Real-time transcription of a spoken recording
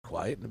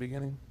quiet in the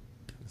beginning.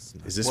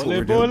 Is this what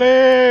we're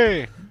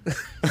doing?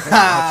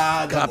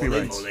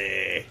 Copyrights.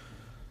 I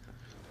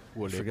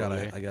forgot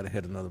I got to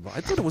hit another button.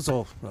 I thought it was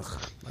all...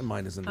 Ugh, my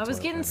mind is in the I was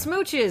toilet getting right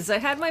now. smooches. I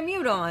had my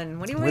mute on.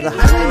 What do you With want a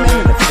me to do?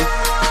 highway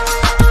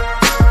minute.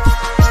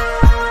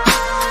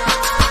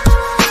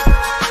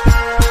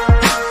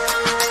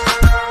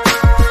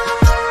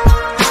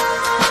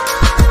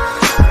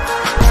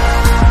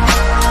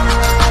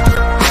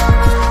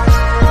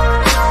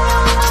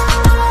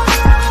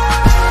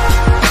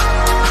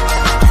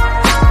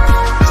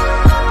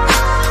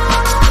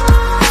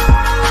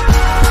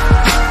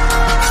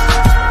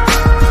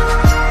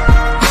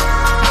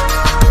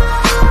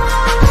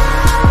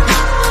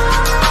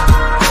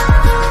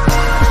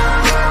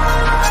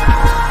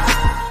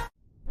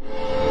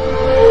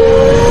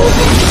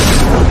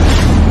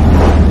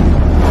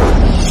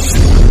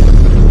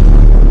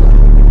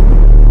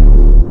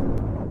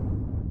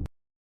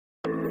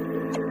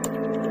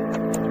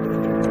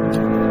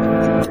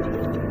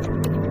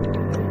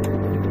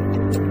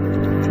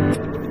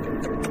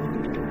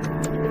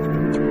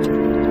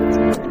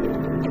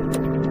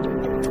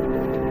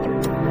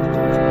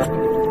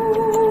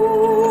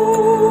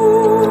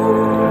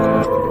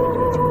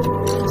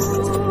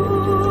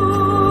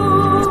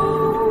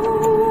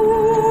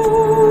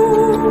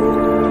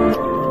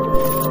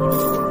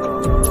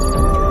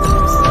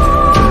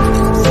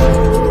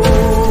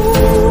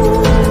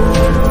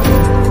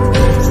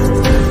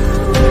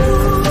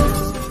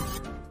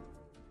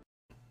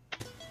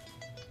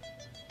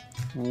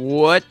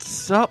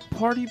 What's up,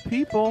 party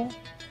people?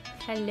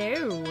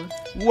 Hello.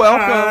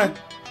 Welcome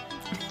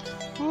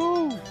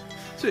Woo,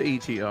 to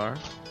ETR.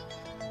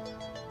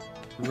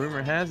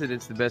 Rumor has it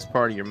it's the best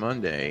part of your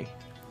Monday.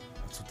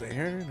 That's what they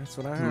heard. That's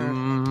what I heard.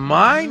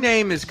 My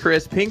name is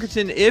Chris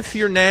Pinkerton. If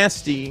you're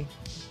nasty,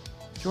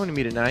 joining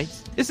me tonight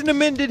is an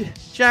amended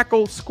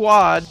Jackal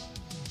squad.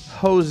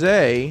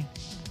 Jose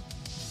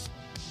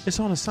is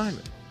on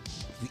assignment.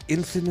 The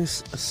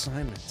infamous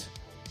assignment.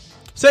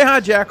 Say hi,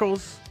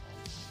 Jackals.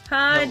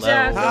 Hi, Hello.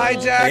 Jackal. Hi,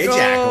 Hey,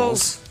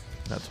 Jackals.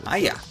 That's what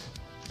Hiya.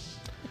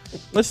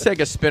 Let's take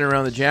a spin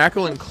around the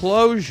Jackal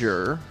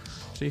enclosure.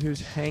 See who's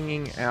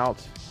hanging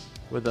out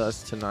with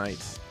us tonight.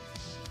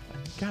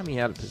 Got me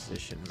out of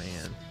position,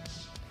 man.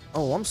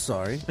 Oh, I'm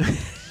sorry.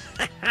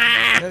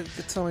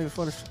 Tell me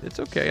before the... It's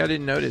okay. I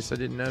didn't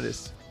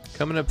notice.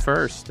 Coming up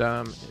first,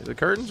 the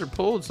curtains are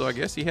pulled, so I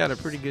guess he had a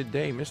pretty good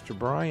day. Mr.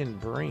 Brian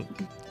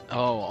Brink.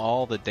 Oh,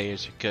 all the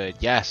days are good.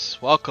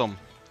 Yes, welcome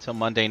to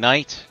Monday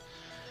night.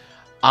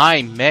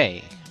 I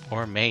may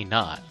or may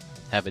not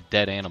have a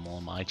dead animal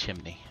in my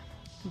chimney.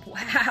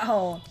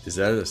 Wow. Is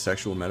that a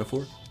sexual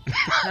metaphor?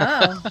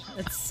 Oh,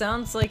 it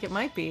sounds like it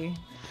might be.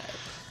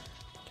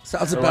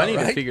 Sounds So about I need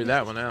to right. figure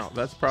that one out.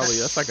 That's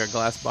like a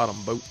glass bottom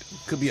boat.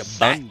 Could be a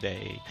bat.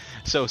 Sunday.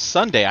 So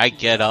Sunday, I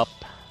get up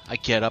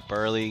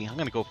early. I'm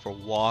gonna go for a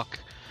walk.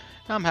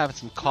 I'm having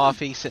some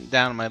coffee, sitting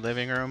down in my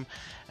living room,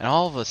 and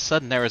all of a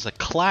sudden there was a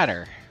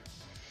clatter.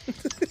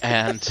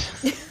 And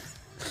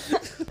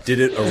Did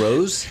it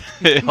arose?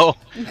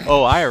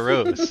 I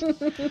arose.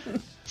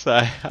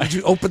 So Did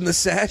you open the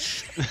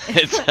sash?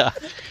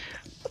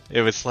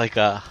 it was like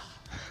I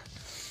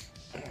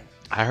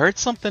heard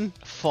something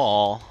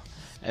fall,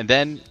 and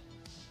then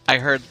I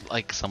heard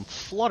like some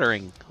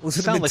fluttering. Was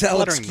it a sound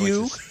metallic fluttering skew?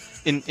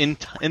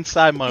 noises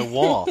inside my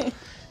wall,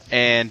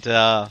 and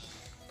I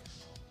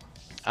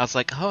was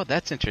like, "Oh,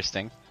 that's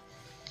interesting,"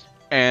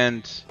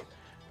 and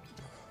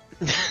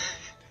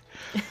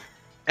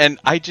and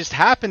I just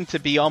happened to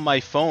be on my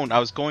phone. I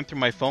was going through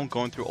my phone,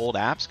 going through old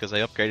apps because I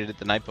upgraded it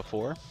the night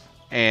before,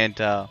 and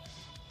I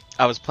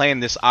was playing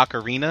this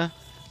Ocarina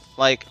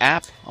like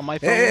app on my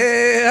phone.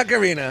 Hey,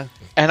 Ocarina.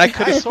 And I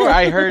could have swore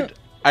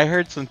I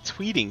heard some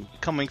tweeting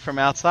coming from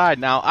outside.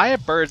 Now, I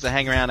have birds that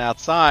hang around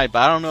outside, but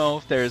I don't know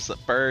if there's a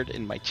bird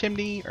in my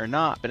chimney or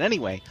not. But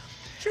anyway,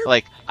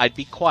 like, I'd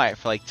be quiet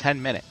for like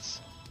 10 minutes.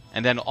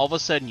 And then all of a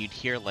sudden you'd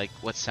hear like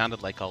what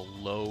sounded like a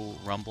low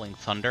rumbling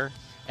thunder.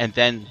 And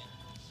then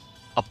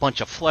a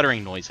bunch of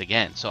fluttering noise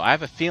again. So I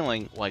have a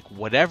feeling like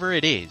whatever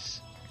it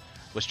is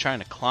was trying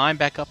to climb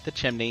back up the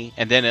chimney.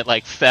 And then it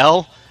like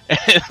fell and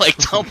it like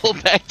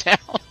tumbled back down.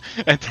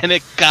 And then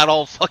it got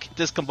all fucking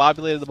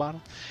discombobulated at the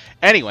bottom.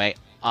 Anyway,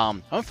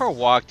 I went for a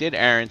walk, did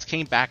errands,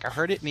 came back. I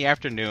heard it in the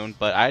afternoon,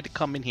 but I had to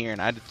come in here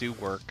and I had to do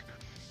work.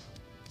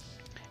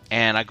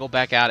 And I go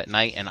back out at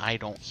night and I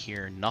don't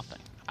hear nothing.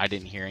 I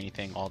didn't hear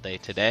anything all day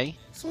today.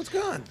 So it's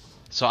gone.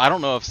 So I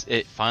don't know if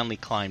it finally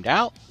climbed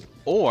out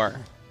or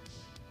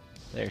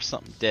there's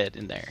something dead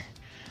in there.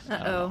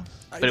 Uh-oh.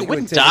 But it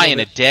wouldn't die in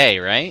a day,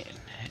 right?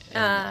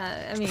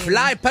 I mean,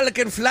 Fly,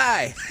 pelican,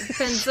 fly.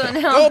 depends on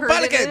how Oh, hurt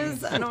it pelican.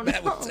 is. I don't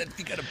That know. was it.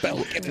 You got a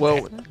pelican.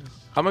 Well,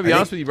 I'm gonna be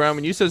honest with you, Brian.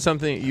 When you said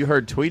something you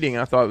heard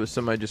tweeting, I thought it was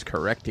somebody just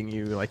correcting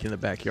you, like in the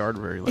backyard,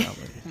 very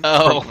loudly.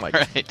 Oh, Like,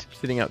 right.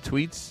 sitting out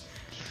tweets.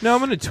 No, I'm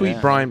gonna tweet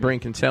Yeah. Brian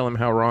Brink and tell him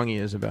how wrong he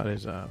is about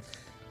his.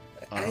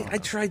 I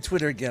tried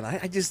Twitter again. I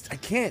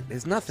can't.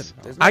 There's nothing.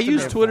 There's I nothing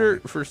use there for Twitter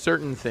me. for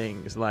certain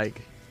things, like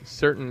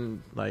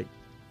certain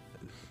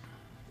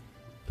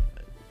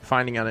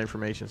finding out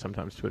information,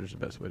 sometimes Twitter's the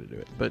best way to do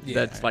it. But Yeah.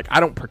 that's like,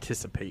 I don't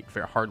participate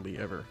hardly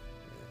ever.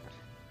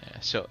 Yeah,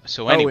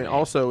 so anyway. Oh, and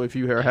also, if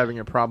you are having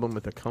a problem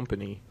with a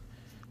company,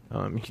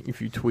 if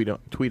you tweet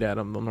at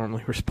them, they'll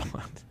normally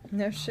respond.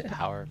 No shit.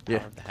 Power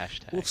Yeah. of the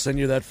hashtag. We'll send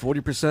you that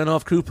 40%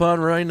 off coupon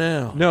right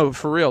now. No,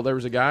 for real. There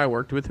was a guy I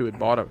worked with who had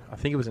bought I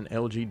think it was an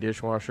LG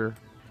dishwasher.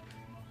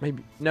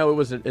 Maybe no, it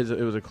was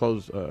a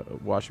clothes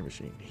washing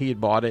machine. He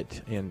had bought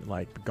it and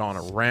like gone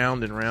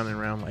around and round and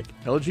round. Like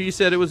LG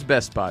said it was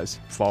Best Buy's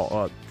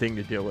fault thing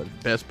to deal with.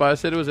 Best Buy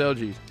said it was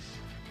LG's.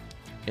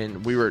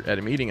 And we were at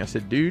a meeting. I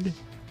said, dude,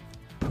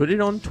 put it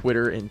on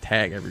Twitter and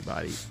tag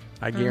everybody.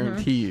 I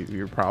guarantee you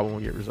your problem will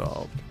get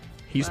resolved.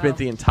 He spent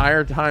the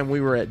entire time we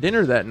were at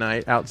dinner that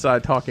night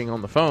outside talking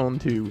on the phone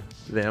to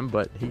them,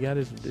 but he got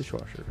his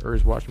dishwasher or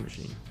his washing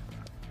machine.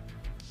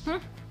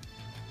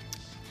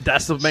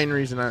 That's the main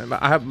reason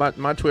I have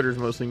my Twitter's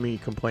mostly me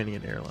complaining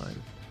at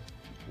airline.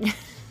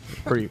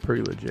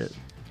 pretty legit.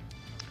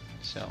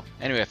 So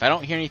anyway, if I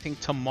don't hear anything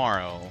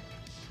tomorrow,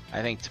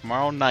 I think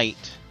tomorrow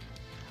night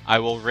I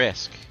will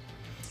risk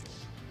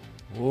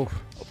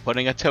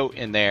putting a tote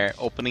in there,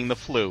 opening the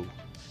flue,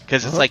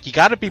 because it's like you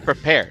got to be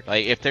prepared.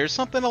 Like if there's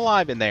something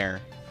alive in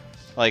there,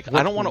 like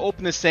I don't want to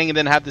open this thing and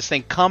then have this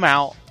thing come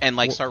out and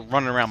like start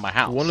running around my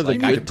house. One of the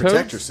like, You good can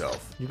protect totes?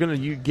 yourself.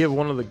 You give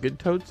one of the good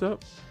totes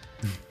up?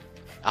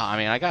 I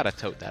mean, I got a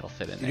tote that'll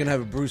fit in You're there. going to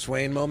have a Bruce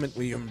Wayne moment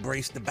where you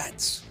embrace the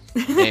bats.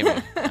 Maybe. I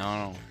don't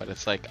know. But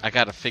it's like, I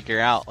got to figure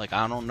out, like,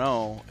 I don't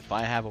know if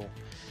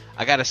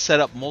I got to set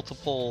up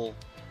multiple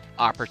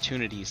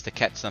opportunities to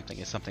catch something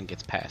if something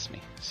gets past me.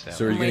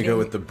 So are you going to go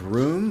with the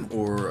broom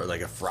or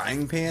like a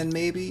frying pan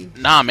maybe?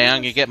 Nah, man,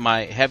 I'm going to get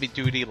my heavy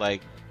duty,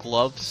 like,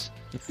 gloves,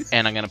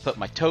 and I'm going to put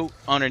my tote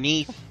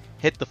underneath,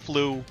 hit the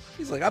flue,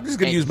 He's like, I'm just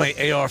going to use my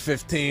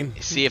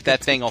AR-15. see if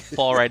that thing will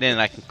fall right in and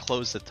I can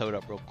close the tote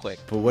up real quick.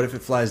 But what if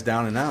it flies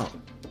down and out?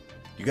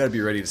 You got to be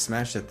ready to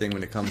smash that thing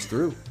when it comes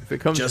through. If it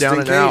comes Just down in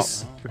and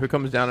case. out, if it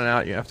comes down and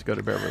out, you have to go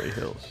to Beverly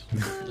Hills.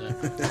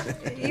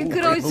 You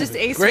could always just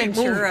Ace Great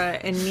Ventura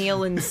and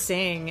kneel and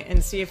sing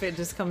and see if it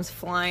just comes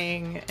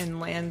flying and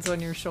lands on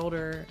your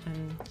shoulder,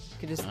 and you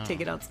could just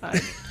take it outside.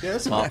 Yeah,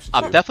 that's an Well, option,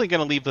 I'm too. definitely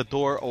going to leave the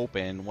door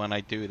open when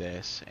I do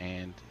this,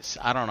 and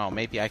I don't know,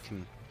 maybe I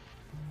can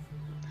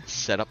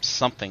set up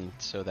something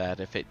so that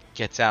if it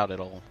gets out,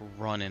 it'll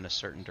run in a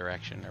certain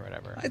direction or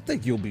whatever. I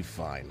think you'll be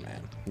fine,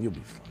 man. You'll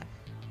be fine.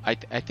 I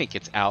think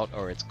it's out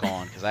or it's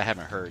gone because I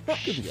haven't heard You'll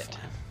be shit.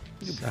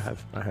 fine.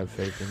 I have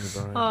faith in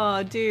you, Brian.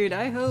 Oh, dude,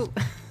 I hope.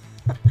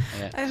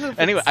 Yeah. I hope.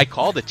 Anyway, it's- I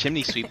called the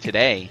chimney sweep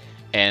today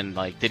and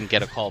like didn't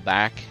get a call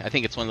back. I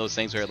think it's one of those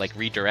things where it like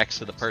redirects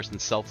to the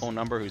person's cell phone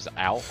number who's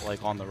out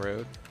like on the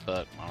road.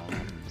 But I don't know.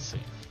 Let's see.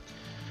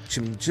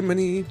 Chim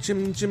Jiminy,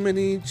 Chim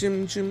Jiminy,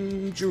 Chim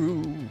Chim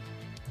Drew.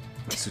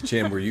 So,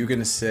 Cham, were you going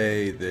to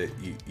say that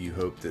you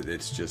hope that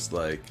it's just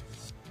like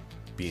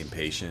being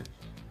patient?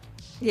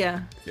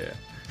 Yeah. Yeah.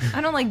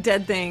 I don't like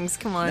dead things.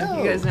 Come on,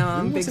 you guys know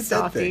I'm a who big wants a dead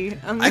softy. thing?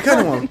 I kind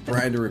of want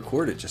Brian to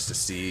record it just to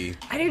see.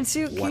 I do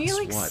too. Can you What's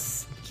like?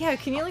 what? Yeah,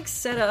 can you like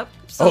set up?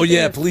 Oh something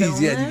yeah, to please,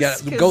 film yeah, you got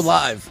this? to go 'Cause-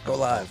 live, go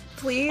live.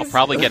 Please. I'll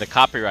probably get a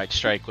copyright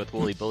strike with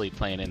Wooly Bully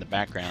playing in the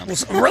background.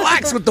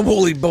 Relax with the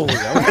woolly bully.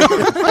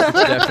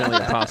 Definitely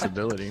a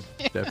possibility.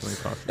 Definitely a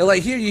possibility. And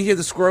like here, you hear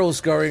the squirrels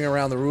scurrying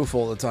around the roof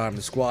all the time.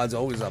 The squad's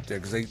always up there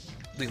because they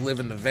live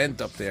in the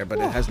vent up there, but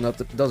it has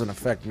nothing. Doesn't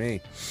affect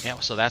me. Yeah,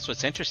 so that's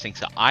what's interesting.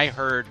 So I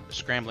heard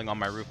scrambling on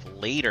my roof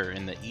later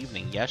in the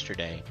evening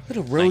yesterday.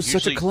 Little Rose, such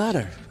a usually-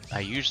 clatter. I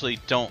usually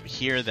don't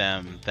hear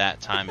them that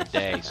time of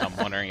day, so I'm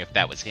wondering if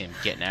that was him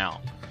getting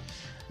out.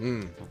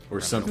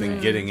 Or something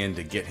getting in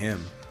to get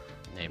him.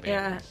 Maybe.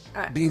 Yeah.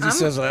 Beansy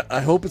says,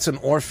 I hope it's an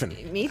orphan.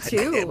 Me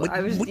too.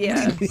 I was.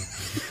 Yeah. Dude,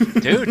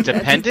 thing.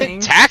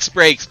 dependent tax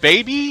breaks,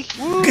 baby.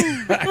 Woo!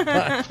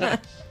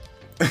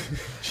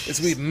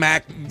 It's me,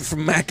 Mac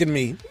from Mac and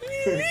Me.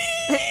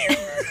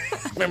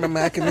 Remember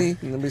Mac and Me?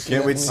 Remember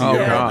Can't wait to see Oh, you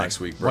God. next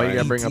week, Why you Brian.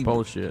 gotta bring up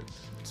old shit?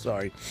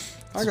 Sorry,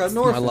 I got an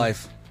my orphan.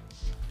 life.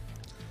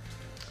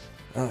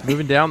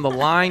 Moving down the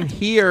line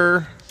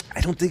here.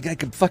 I don't think I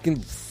could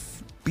fucking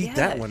beat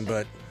that Yeah. one,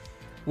 but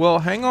Well,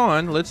 hang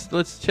on.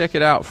 Let's check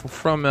it out.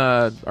 From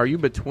are you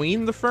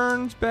between the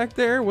ferns back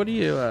there? What do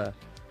you?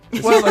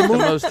 Well, like the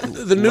most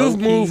the new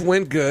low-key- move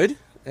went good,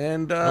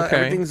 and Okay.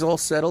 everything's all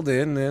settled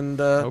in, and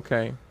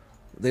Okay.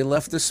 they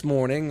left this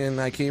morning, and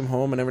I came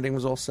home, and everything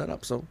was all set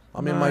up. So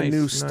I'm in my Nice,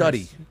 new nice.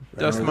 study.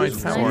 Dust Are my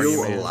those tower,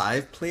 real man.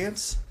 alive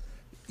plants?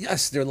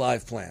 Yes, they're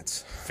live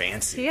plants.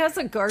 Fancy. He has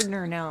a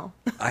gardener now.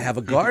 I have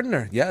a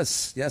gardener.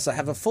 Yes, I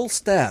have a full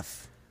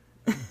staff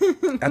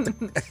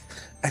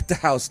at the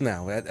house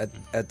now,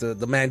 at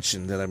the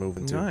mansion that I moved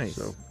into. Nice.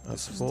 So A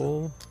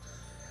full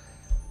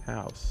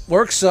house.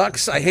 work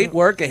sucks. I hate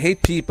work. I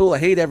hate people. I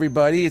hate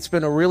everybody. It's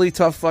been a really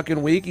tough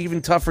fucking week,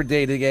 even tougher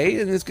day to day,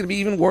 and it's gonna be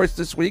even worse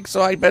this week.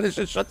 So I better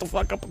just shut the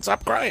fuck up and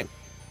stop crying.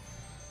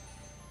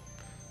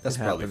 That's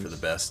probably happens. for the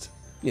best.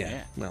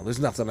 Yeah. Well, there's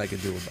nothing I can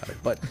do about it,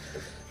 but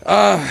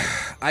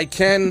I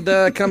can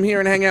come here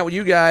and hang out with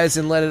you guys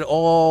and let it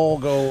all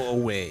go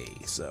away.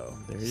 So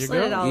There you Just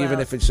let it go. all even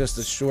out. if it's just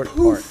a short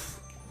part.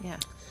 Yeah.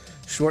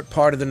 Short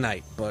part of the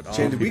night, but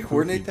Chan, did we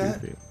coordinate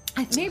that?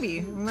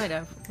 Maybe. We might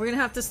have. We're going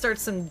to have to start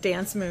some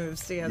dance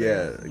moves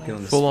together. Yeah, get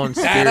on the Full on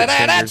spirit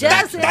singers.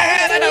 Jazz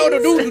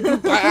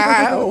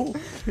Wow.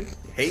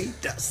 Hey,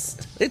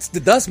 Dust. It's the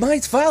Dust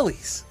Mites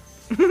Follies.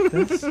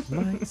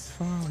 Nice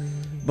folly.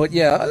 But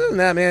yeah, other than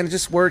that, man,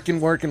 just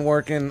working.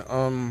 Working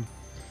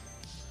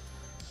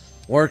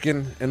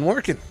and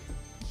working.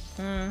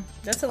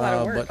 That's a lot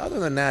of work. But other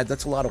than that,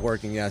 that's a lot of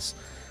working, yes.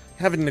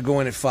 Having to go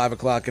in at 5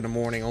 o'clock in the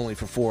morning only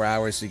for 4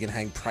 hours so you can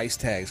hang price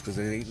tags because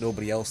there ain't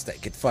nobody else that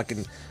could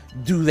fucking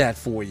do that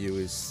for you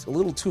is a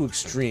little too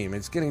extreme.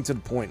 It's getting to the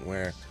point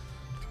where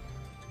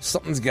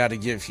something's got to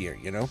give here,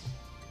 you know?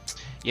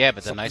 Yeah,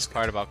 but the nice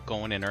part about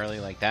going in early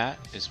like that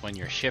is when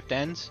your shift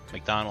ends,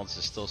 McDonald's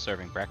is still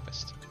serving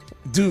breakfast.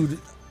 Dude,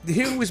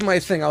 here was my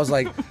thing. I was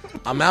like,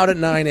 I'm out at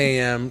 9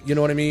 a.m., you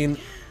know what I mean?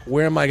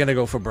 Where am I going to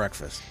go for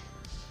breakfast?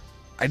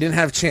 I didn't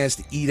have a chance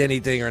to eat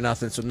anything or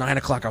nothing, so 9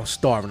 o'clock I was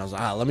starving. I was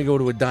like, let me go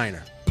to a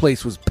diner.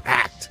 Place was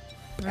packed.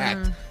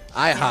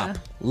 IHOP,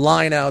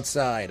 line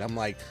outside. I'm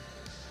like,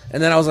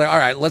 and then I was like, all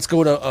right, let's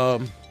go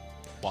to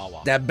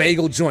Wawa. that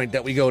bagel joint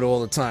that we go to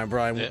all the time,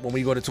 Brian. Yeah. When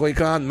we go to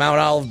ToyCon, Mount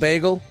Olive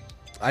Bagel.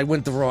 I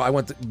went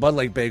to Bud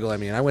Lake Bagel,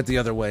 I went the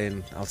other way,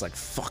 and I was like,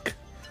 fuck.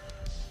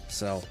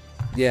 So,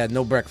 yeah,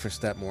 no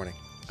breakfast that morning.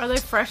 Are they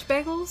fresh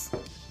bagels?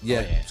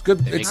 Yeah, yeah. it's good.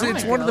 They It's make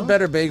it's them. one of the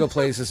better bagel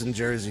places in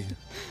Jersey.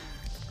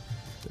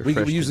 They're We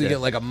fresh to usually death.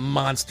 get like a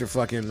monster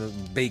fucking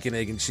bacon,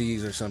 egg, and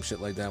cheese or some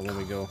shit like that when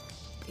we go.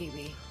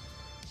 Baby.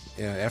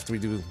 Yeah, after we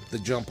do the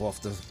jump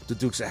off the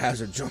Dukes of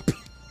Hazzard jump.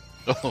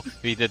 Oh,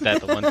 we did that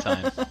the one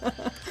time.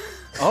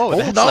 Oh, Hold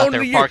that's on not to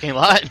their your- parking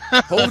lot.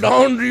 Hold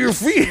on to your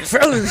feet,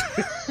 fellas.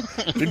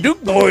 The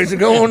Duke boys are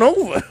going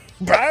over.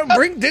 Brian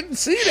Brink didn't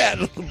see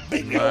that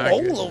big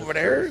old hole over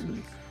there.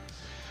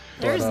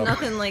 There's But,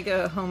 nothing like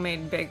a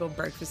homemade bagel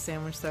breakfast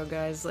sandwich, though,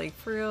 guys. Like,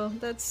 for real,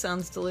 that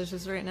sounds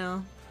delicious right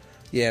now.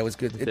 Yeah, it was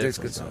good. There's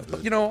definitely good stuff. sounds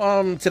But, you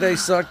know, today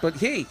sucked. But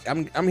hey,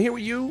 I'm here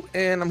with you,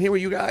 and I'm here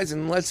with you guys,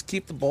 and let's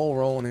keep the ball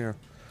rolling here.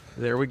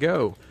 There we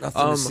go.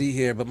 Nothing to see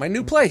here, but my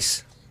new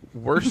place.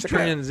 Worst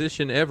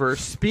transition ever.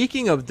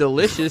 Speaking of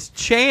delicious,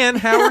 Chan,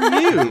 how are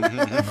you?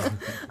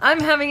 I'm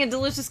having a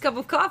delicious cup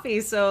of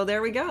coffee, so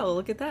there we go.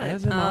 Look at that.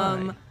 As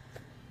am I.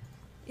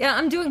 Yeah,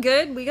 I'm doing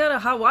good. We got a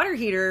hot water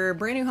heater, a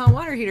brand new hot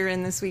water heater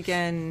in this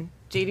weekend.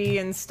 JD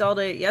installed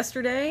it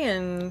yesterday,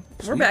 and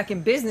we're back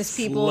in business,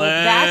 people.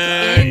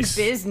 Back in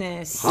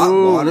business. Hot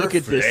Ooh, water look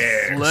at flex.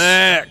 this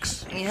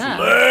flex.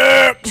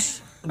 Yeah.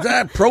 Is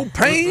that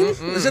propane?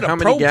 Is it a How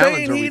many propane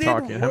gallons are we heated?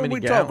 talking? How What are many we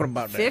gallons? talking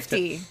about? There?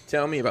 50.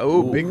 Tell me about.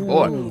 Oh, big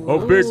boy. Ooh,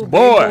 Big big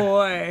boy.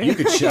 boy. You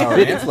could shower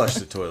and flush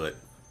the toilet.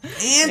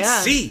 And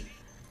Yeah. see.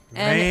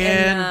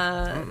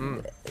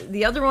 And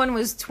the other one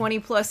was 20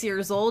 plus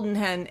years old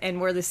and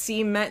where the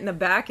seam met in the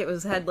back,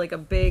 had like a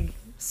big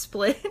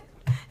split.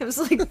 It was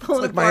like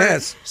pulling Like apart. my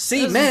ass.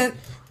 Cement.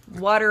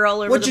 Water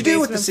all over What'd the you do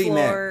with basement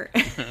the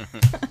floor.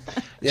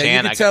 Yeah,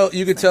 Jan,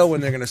 you could tell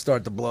when they're gonna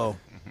start to blow.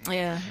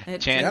 Yeah.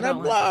 It Chan, turned Gotta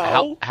out.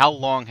 blow. how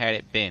long had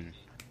it been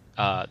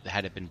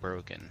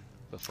broken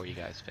before you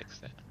guys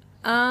fixed it?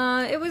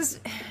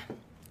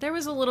 There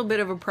was a little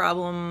bit of a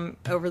problem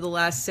over the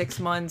last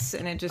 6 months,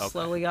 and it just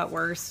slowly got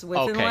worse.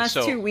 Within the Okay, last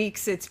so- 2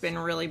 weeks, it's been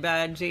really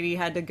bad. JD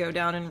had to go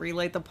down and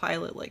relight the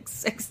pilot like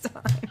 6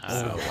 times.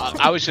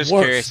 I was just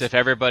Worse. curious if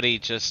everybody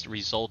just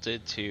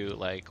resulted to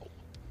like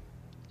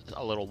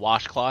a little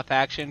washcloth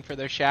action for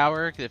their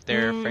shower if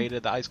they're afraid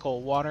of the ice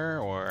cold water,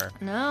 or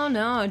No,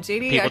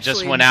 JD people actually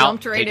just went out,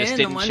 jumped right they just in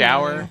didn't the one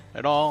shower day.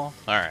 at all.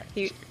 All right,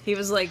 He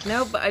was like,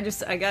 nope, I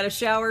got a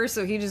shower,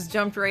 so he just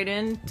jumped right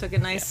in, took a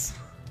nice.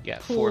 you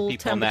got 4 Pool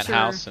people in that temperature.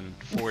 house and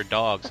 4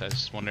 dogs. I was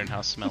just wondering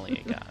how smelly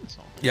it got. So.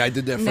 Yeah, I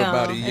did that for No,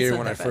 about a it's year not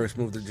when I that bad. first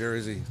moved to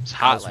Jersey. It's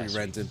hot House we last week.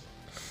 rented.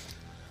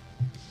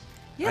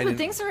 Yeah, I but didn't-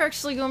 things are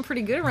actually going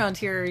pretty good around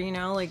here, you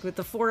know, like with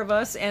the 4 of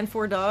us and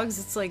 4 dogs,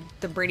 it's like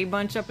the Brady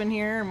Bunch up in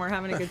here, and we're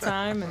having a good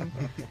time, and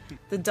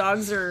the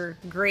dogs are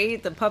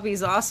great, the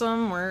puppy's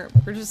awesome, we're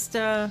just,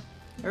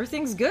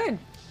 everything's good.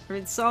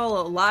 It's all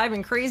alive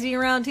and crazy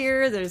around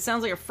here, there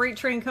sounds like a freight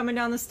train coming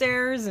down the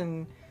stairs,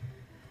 and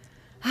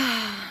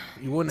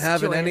You wouldn't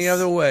have it any joyous.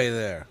 other way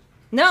there.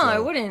 no, I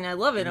wouldn't, I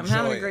love it, I'm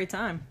having enjoy a it. great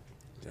time.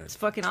 It's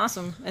fucking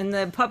awesome, and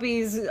the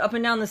puppy's up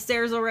and down the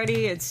stairs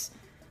already, it's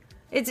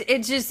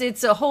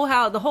a whole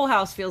house. The whole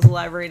house feels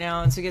alive right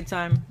now. It's a good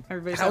time.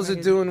 Everybody's How's having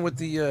it a good- doing with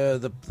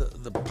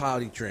the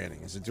potty training?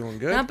 Is it doing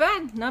good? Not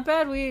bad, not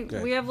bad. We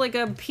Good. we have like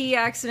a pee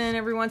accident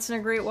every once in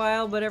a great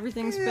while, but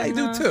everything's Yeah, been.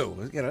 I do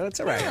too. You know, it's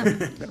all right.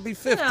 Gotta be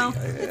 50. You know,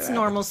 it's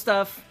normal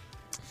stuff.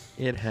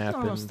 It Normal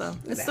happens. stuff.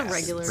 It's the happens.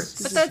 regular.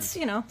 But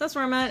that's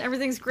where I'm at.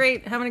 Everything's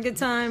great. Having a good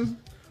time.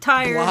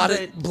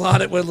 Tired,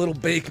 Blot it with a little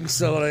baking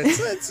soda.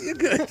 You're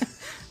good.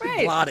 but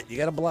right. Blot it. You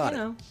gotta blot You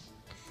it. know,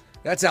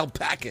 That's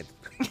alpaca'd.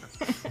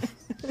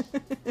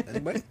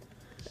 Anybody?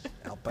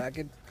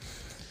 Alpaca'd?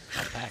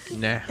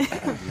 Nah.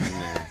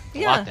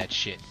 yeah. Blot that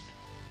shit.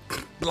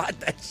 Blot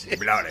that shit.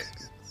 Blot it.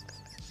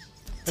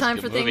 Time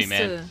a for good movie, things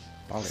man.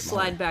 to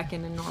slide back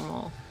into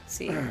normal.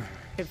 See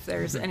if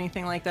there's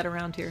anything like that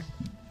around here.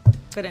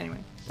 But anyway,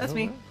 that's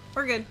me.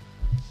 We're good.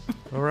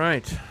 All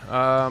right.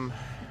 I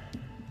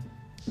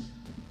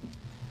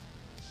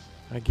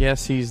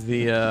guess he's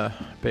the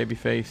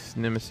babyface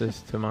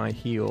nemesis to my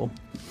heel.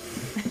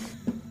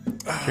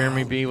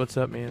 Jeremy B, what's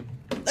up, man?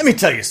 Let me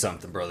tell you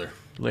something, brother.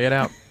 Lay it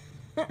out.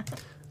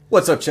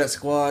 What's up, Chet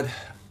Squad?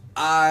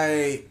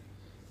 I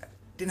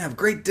didn't have a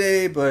great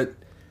day, but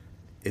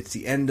it's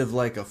the end of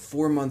like a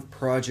 4-month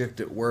project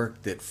at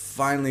work that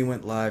finally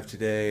went live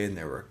today, and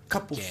there were a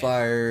couple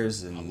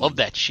fires. And Love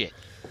that shit.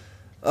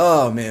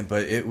 oh man,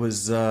 but it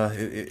was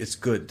it's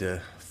good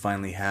to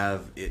finally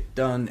have it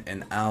done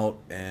and out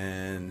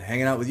and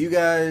hanging out with you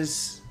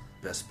guys.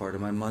 Best part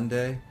of my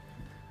Monday.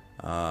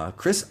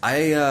 Chris,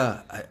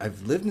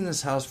 I've lived in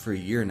this house for a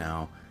year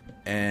now,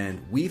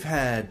 and we've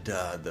had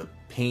the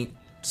paint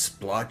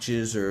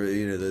splotches, or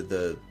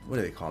the what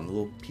do they call them? The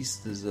little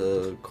pieces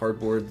of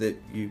cardboard that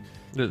you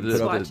The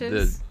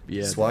Swatches?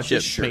 Swatches,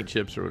 chips, sure. paint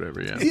chips or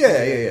whatever.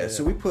 Yeah. Yeah.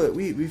 So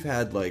we've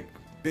had like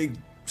big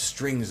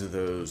strings of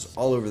those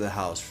all over the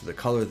house for the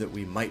color that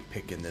we might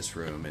pick in this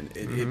room, and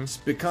it's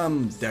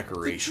become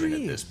decoration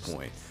at this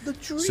point. The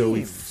dreams. So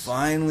we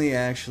finally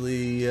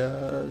actually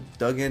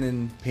dug in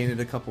and painted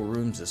a couple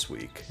rooms this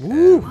week.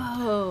 Woo! And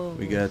Oh.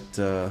 we got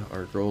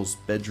our girls'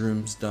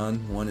 bedrooms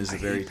done. One is a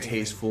very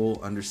tasteful,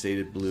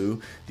 understated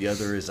blue. The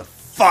other is a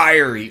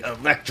fiery,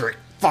 electric,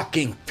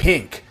 fucking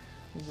pink.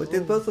 But they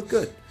both look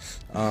good.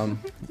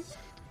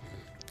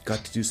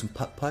 Got to do some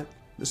putt-putt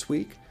this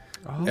week.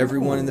 Oh.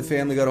 Everyone in the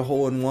family got a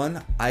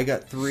hole-in-one. I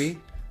got 3.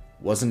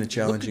 Wasn't a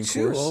challenging Look at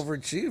you, course.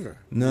 overachiever.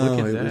 No, Look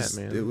at it that, was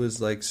man. it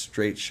was like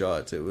straight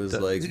shots. It was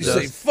like Did you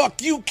say,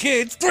 fuck you,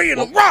 kids, 3 in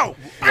a row?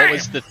 What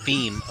was the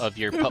theme of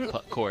your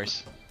putt-putt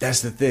course?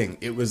 that's the thing.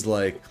 It was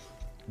like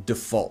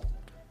default.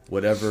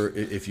 Whatever,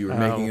 if you were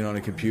making it on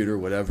a computer,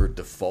 whatever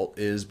default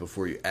is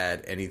before you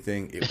add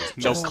anything, it was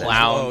No just that.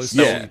 clowns,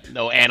 Yeah.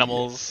 no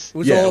animals. It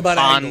was Yeah. all about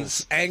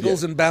Puns.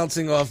 angles and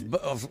bouncing off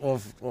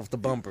the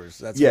bumpers.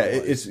 That's Yeah, what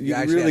it was. it's you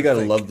actually really had got to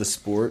think. love the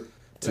sport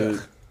to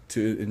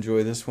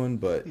enjoy this one,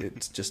 but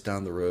it's just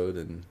down the road,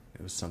 and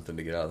it was something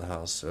to get out of the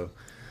house. So,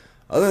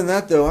 other than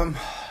that, though, I'm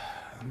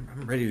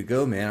ready to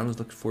go, man. I was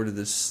looking forward to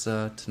this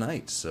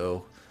tonight.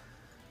 So,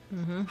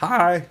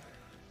 hi.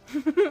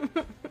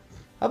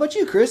 How about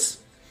you, Chris?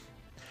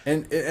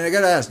 And I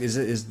gotta ask,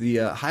 is the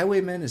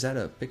Highwaymen, is that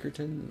a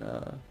Pinkerton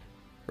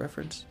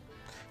reference?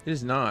 It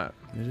is not.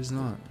 It is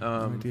not.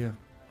 No idea.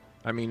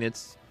 I mean,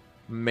 it's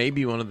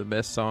maybe one of the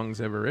best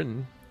songs ever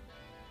written.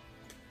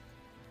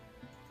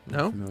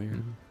 No? Familiar.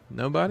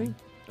 Nobody?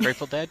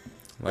 Grateful Dead?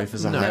 Life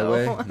is a No.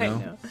 highway. I No.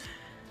 know.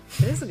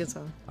 It is a good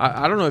song.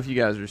 I don't know if you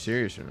guys are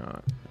serious or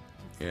not.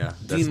 Yeah.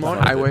 Dean the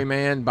Martin.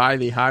 Highwayman by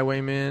the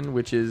Highwaymen,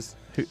 which is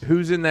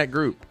who's in that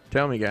group?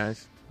 Tell me,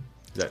 guys.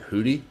 Is that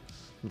Hootie?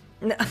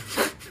 No.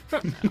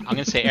 I'm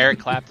gonna say Eric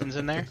Clapton's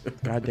in there.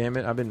 God damn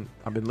it! I've been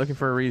looking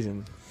for a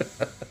reason.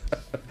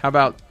 How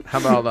about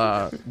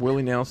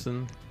Willie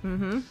Nelson,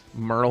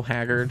 Merle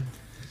Haggard,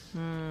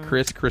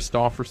 Chris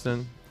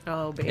Christopherson,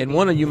 Oh, baby. and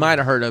one of you might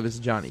have heard of is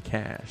Johnny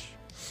Cash.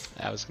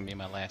 That was gonna be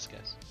my last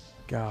guess.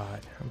 God,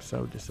 I'm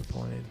so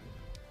disappointed.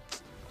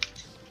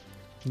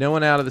 No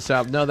one out of the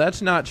South. No,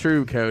 that's not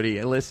true,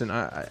 Cody. Listen,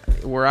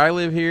 where I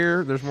live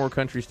here, there's more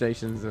country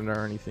stations than there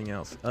are anything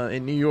else.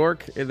 In New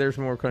York, there's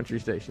more country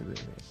stations than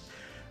anything.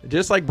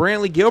 Just like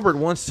Brantley Gilbert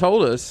once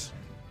told us,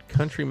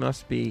 country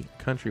must be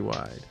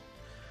countrywide.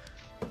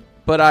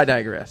 But I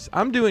digress.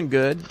 I'm doing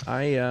good.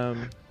 I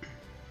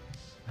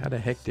had a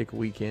hectic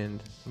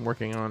weekend. I'm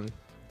working on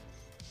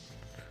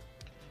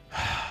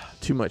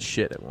too much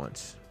shit at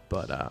once.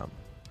 But,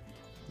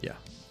 yeah.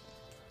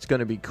 It's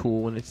going to be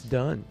cool when it's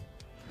done.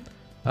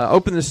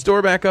 Open the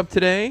store back up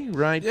today,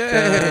 right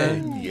Yeah.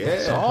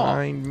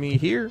 behind me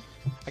here.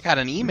 I got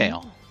an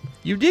email.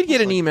 You did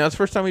get an email. It's the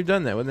first time we've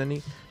done that, wasn't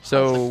it?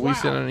 So we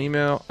sent an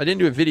email. I didn't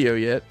do a video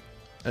yet.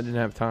 I didn't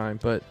have time,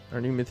 but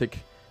our new Mythic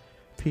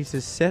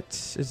Pieces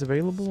sets is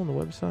available on the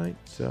website.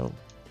 So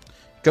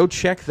go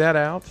check that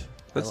out.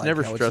 That's I like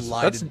never how it's stressful.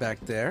 lighted back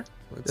there.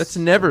 That's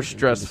never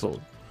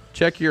stressful.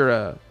 Check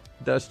your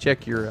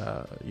check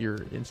your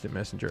instant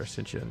messenger. I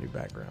sent you a new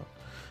background.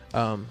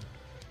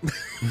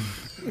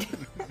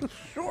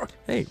 Sure.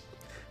 Hey,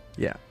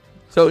 yeah.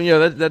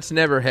 So that's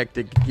never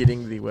hectic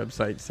getting the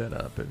website set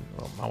up, and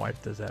well, my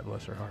wife does that,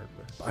 bless her heart.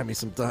 But Buy me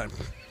some time.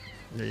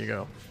 there you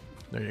go.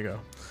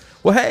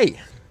 Well, hey,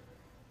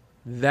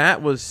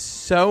 that was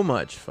so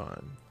much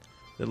fun.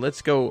 Then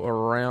let's go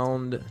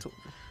around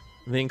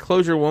the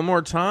enclosure one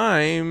more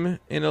time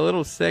in a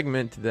little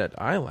segment that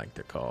I like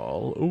to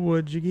call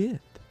 "What'd You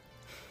Get?"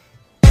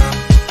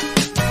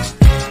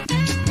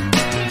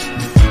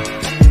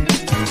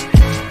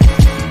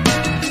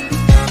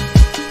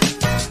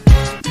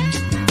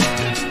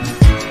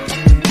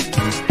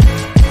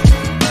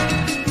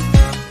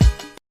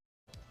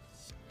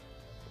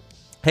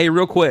 Hey,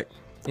 real quick,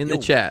 in the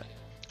chat,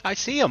 I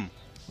see him.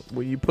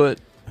 will you put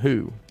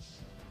who?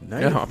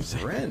 Night Yeah, I'm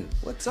saying- Ren.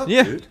 What's up,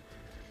 Yeah. dude?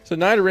 So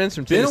Nida Ren's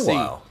from Been a Tennessee.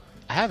 while.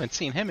 I haven't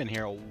seen him in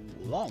here a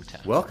long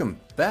time. Welcome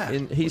back.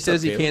 And he What's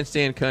says up, he Caleb? can't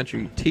stand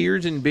country.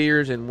 Tears and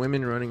beers and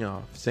women running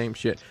off. Same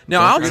shit.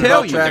 Now, Don't I'll forget tell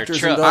about you.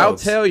 tractors and I'll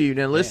dogs. tell you.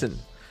 Now, listen.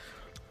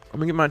 I'm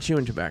going to get my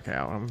chewing tobacco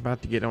out. I'm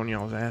about to get on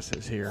y'all's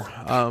asses here.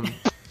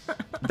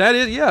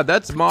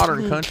 That's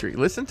modern country.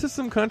 Listen to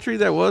some country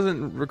that was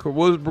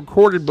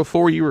recorded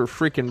before you were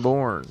freaking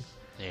born.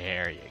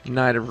 There you go.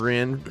 Night of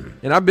Ren.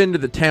 And I've been to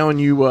the town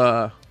you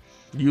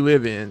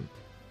live in.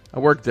 I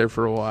worked there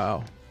for a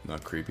while.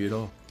 Not creepy at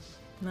all.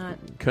 Not.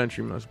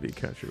 Country must be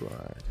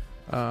countrywide.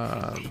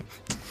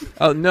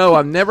 Oh no,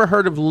 I've never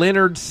heard of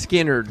Leonard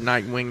Skinner,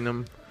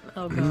 Nightwingnum.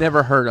 Oh, God.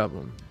 Never heard of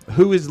him.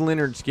 Who is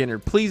Leonard Skinner?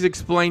 Please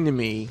explain to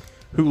me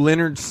who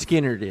Leonard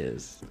Skinner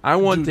is. I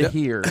want to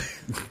hear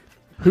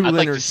who I'd Leonard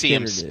like to see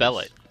him Skinner spell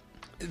is.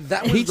 it.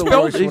 That was He the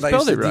spelled- worst he when I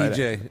used spelled to it right.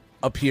 DJ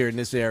up here in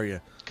this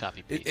area.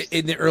 Copy paste.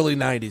 In the early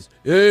 90s.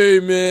 Hey,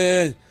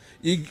 man.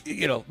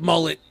 You know,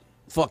 mullet,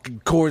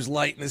 fucking Coors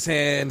Light in his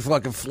hand,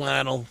 fucking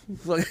flannel.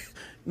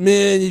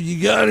 Man,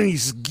 you got any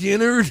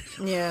Skinner?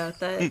 Yeah,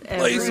 that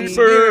Play some every.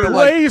 Skinner.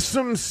 Play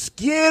some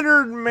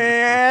Skinner,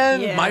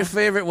 man. Yeah. My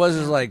favorite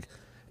was like,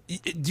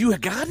 do you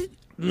got it?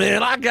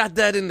 Man, I got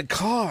that in the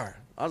car.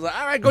 I was like,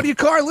 all right, go to your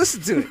car and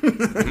listen to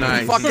it.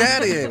 Nice. Fuck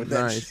out of here with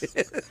that Nice.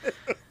 shit.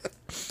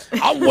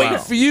 I'll wait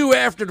for you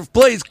after the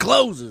place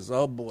closes.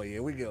 Oh, boy,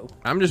 here we go.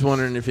 I'm just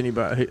wondering if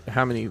anybody,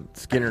 how many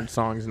Skinner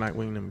songs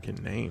Nightwingnum can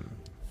name.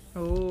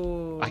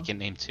 Oh. I can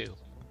name 2.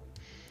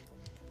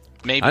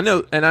 Maybe. I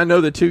know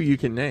the 2 you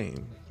can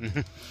name.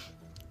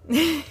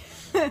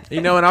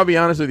 And I'll be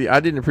honest with you, I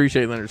didn't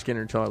appreciate Leonard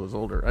Skinner until I was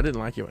older. I didn't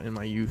like it in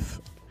my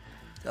youth.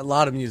 A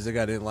lot of music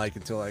I didn't like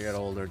until I got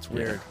older. It's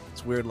weird.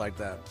 It's weird like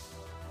that.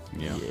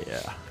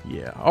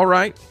 Yeah. All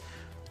right.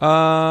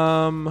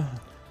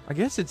 I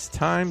guess it's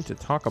time to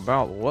talk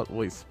about what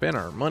we spent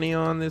our money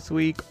on this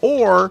week,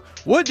 or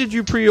what did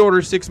you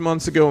pre-order 6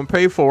 months ago and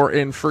pay for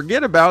and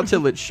forget about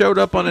till it showed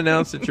up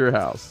unannounced at your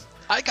house.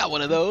 I got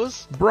one of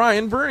those.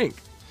 Brian Brink.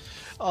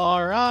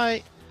 All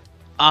right.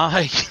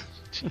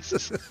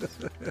 Jesus.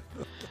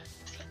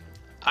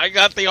 I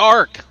got the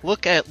Ark.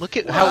 Look at how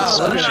it Wow,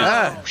 look at swooshes.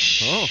 that.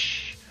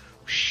 Whoosh,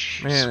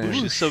 whoosh, Man,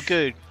 swooshes so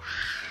good.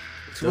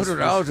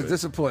 $200 a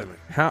disappointment.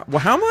 How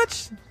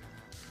much?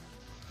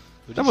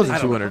 That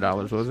wasn't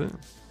 $200, was it?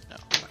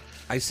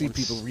 I see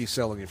people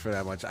reselling it for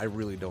that much. I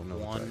really don't know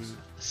the price.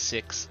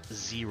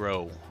 160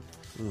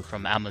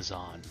 from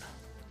Amazon.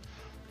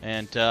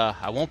 And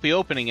I won't be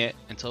opening it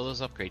until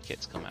those upgrade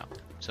kits come out.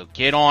 So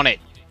get on it.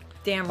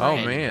 Damn Oh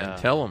right. man,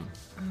 tell him,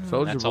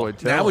 Soldier That's Boy. all.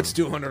 Tell Now him. it's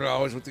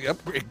 $200 with the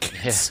upgrade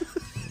kits.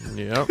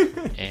 Yep.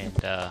 And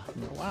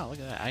wow, look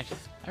at that.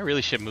 I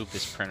really should move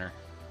this printer.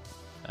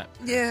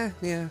 Yeah.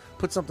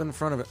 Put something in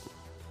front of it,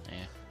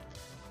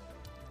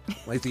 Yeah,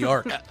 like the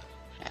Ark.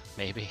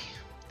 maybe.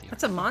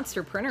 That's a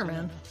monster printer,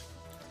 man.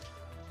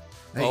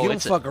 Hey, Oh, you don't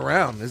it's fuck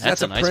around. Is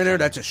that's that a a nice printer? printer.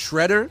 That's a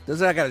shredder? Does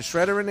that got a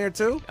shredder in there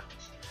too?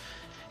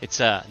 It's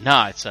a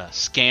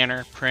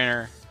scanner,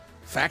 printer,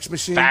 Fax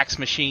machine? fax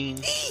machine,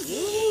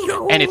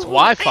 and it's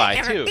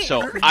Wi-Fi too.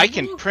 So I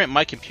can print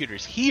my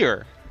computers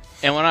here,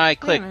 and when I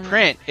click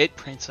print, it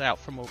prints out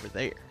from over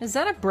there. Is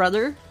that a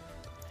brother?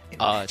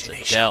 It's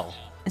a Dell.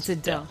 It's a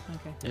Dell.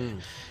 Okay.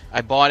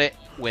 I bought it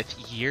with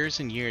years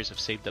and years of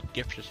saved up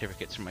gift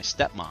certificates from my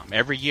stepmom.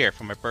 Every year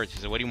for my birthday, she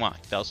said, "What do you want?"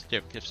 Dell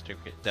gift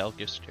certificate, Dell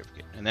gift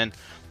certificate. And then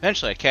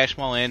eventually I cashed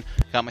them all in,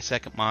 got my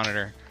second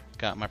monitor,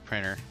 got my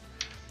printer,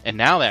 and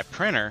now that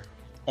printer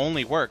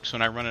only works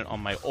when I run it on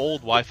my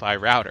old Wi-Fi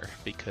router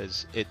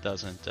because it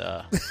doesn't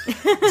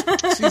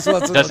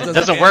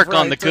doesn't work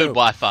on the good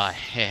Wi-Fi.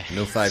 Yeah.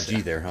 No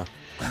 5G there, huh?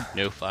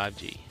 No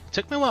 5G.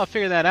 Took me a while to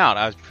figure that out.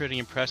 I was pretty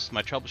impressed with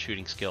my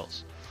troubleshooting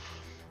skills.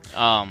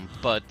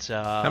 But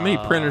How many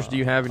printers do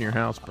you have in your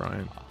house,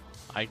 Brian?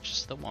 I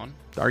just the one.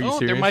 Are you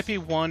serious? There might be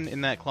one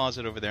in that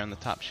closet over there on the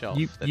top shelf.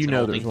 You that's an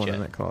know old there's one inkjet. in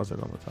that closet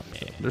on the top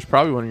shelf. Yeah. There's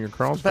probably one in your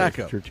crawl space.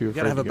 Backup. That you're too You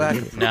gotta afraid have a to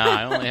go backup. get. No,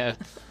 I only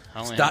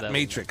have Dot that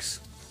matrix.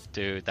 one.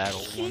 Dude, that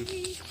old one.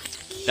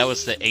 That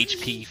was the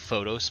HP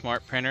Photo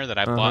Smart printer that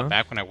I Uh-huh. bought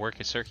back when I worked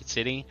at Circuit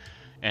City.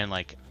 And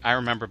like I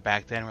remember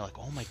back then, we're like,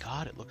 "Oh my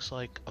God, it looks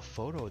like a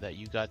photo that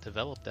you got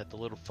developed at the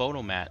little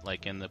photo mat,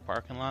 like in the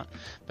parking lot."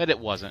 But it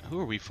wasn't. Who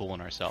are we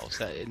fooling ourselves?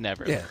 That it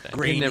never Yeah, looked that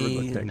great. They never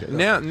Grainy look that and- good.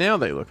 Now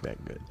they look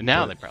that good. good.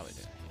 Now But they probably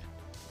do.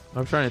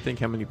 I'm trying to think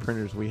how many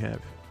printers we have.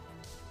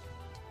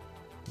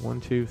 1,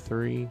 2,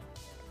 3,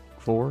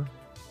 4.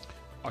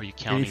 Are you And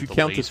counting? if you the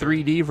count laser?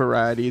 the 3D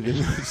variety, then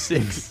it's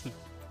 6.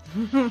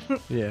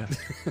 Yeah.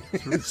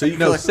 So you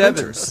No, collect 7.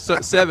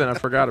 printers. 7. I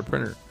forgot a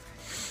printer.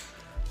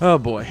 Oh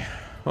boy.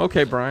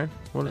 Okay, Brian.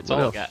 What, That's what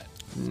all else? I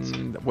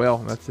got. Well,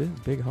 that's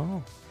it. Big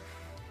haul.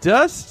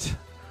 Dust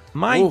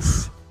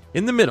mites Oof.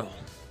 in the middle.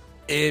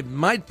 It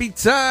might be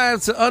time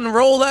to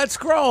unroll that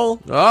scroll.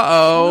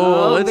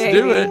 Uh-oh. Oh, Let's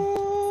baby. do it.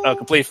 A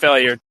complete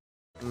failure.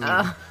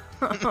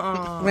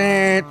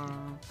 Man.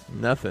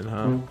 Nothing,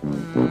 huh?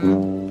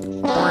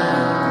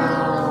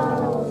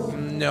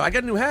 No, I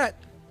got a new hat.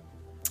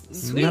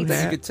 Sweet. Not that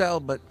you hat. could tell,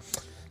 but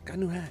got a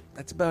new hat.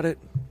 That's about it.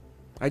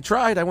 I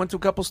tried. I went to a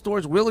couple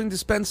stores willing to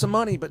spend some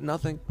money, but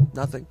nothing.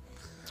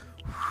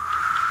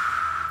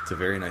 It's a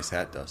very nice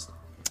hat, Dust.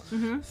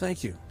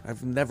 Thank you.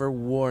 I've never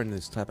worn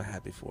this type of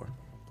hat before.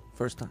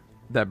 First time.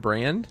 That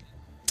brand?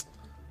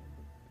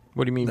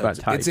 What do you mean by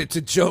type? It's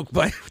a joke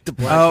by the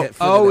black hat.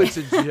 It's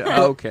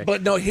a okay.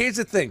 But no, here's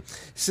the thing.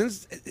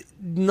 Since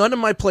none of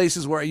my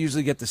places where I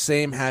usually get the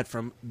same hat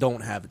from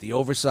don't have it. The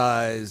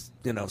oversized,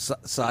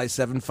 size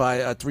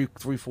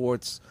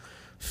 3/4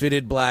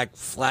 fitted black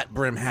flat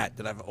brim hat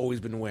that I've always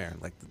been wearing,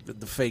 like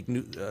the fake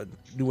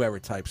new era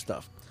type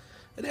stuff.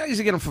 And I used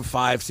to get them for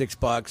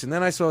 $5-6, and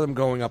then I saw them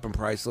going up in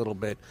price a little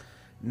bit.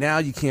 Now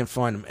you can't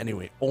find them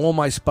anyway. All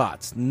my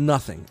spots,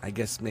 nothing. I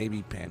guess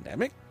maybe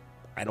pandemic.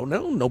 I don't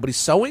know. Nobody's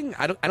sewing.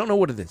 I don't know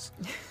what it is,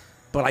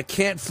 but I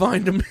can't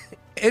find them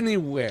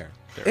anywhere.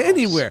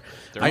 Anywhere.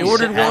 I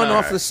ordered one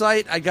off the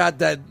site. I got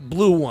that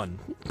blue one.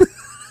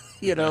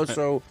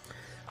 So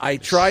I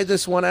tried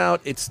this one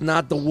out. It's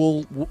not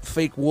the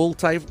fake wool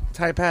type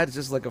hat. It's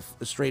just like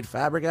a straight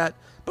fabric hat,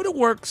 but it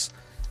works.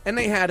 And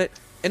they had it,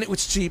 and it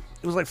was cheap.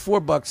 It was like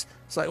 $4,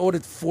 so I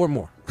ordered 4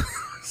 more.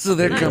 So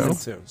they're coming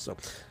too. So,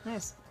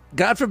 Nice.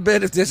 God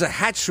forbid if there's a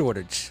hat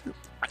shortage.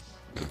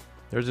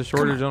 There's a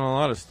shortage on a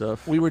lot of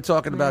stuff. We were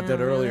talking about that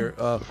earlier.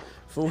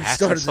 Before we Hats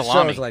started and the show, I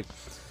salami. was like,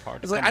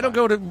 Hard to It's like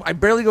come by. I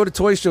barely go to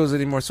toy shows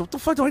anymore. So what the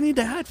fuck do I need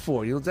the hat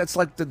for? That's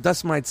like the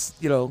Dust Mites.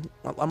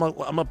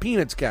 I'm a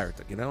Peanuts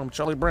character. I'm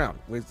Charlie Brown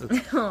with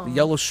the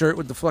yellow shirt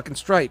with the fucking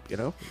stripe.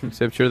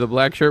 Except you're the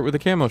black shirt with the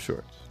camo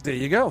shorts. There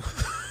you go.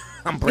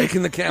 I'm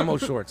breaking the camo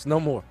shorts. No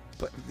more.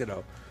 But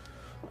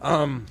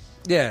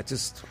yeah.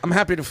 Just I'm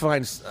happy to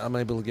find I'm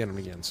able to get them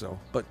again. So,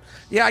 but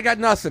yeah, I got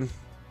nothing.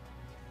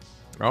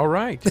 All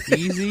right.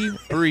 Easy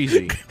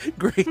breezy.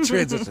 Great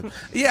transition.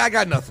 Yeah, I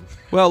got nothing.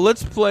 Well,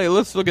 let's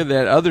look at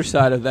that other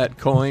side of that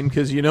coin,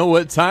 because you know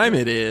what time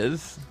it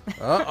is.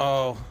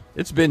 Uh-oh.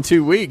 It's been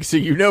 2 weeks, so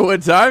you know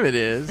what time it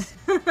is.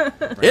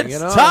 It's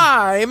it on.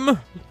 time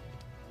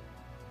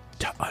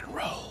to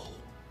unroll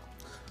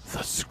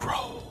the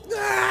scroll.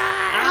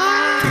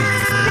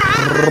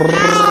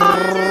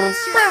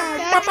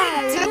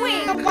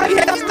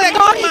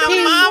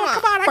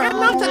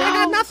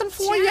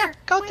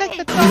 Go take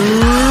the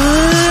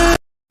dog.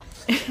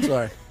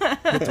 Sorry.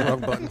 Hit the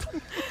wrong button.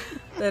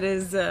 That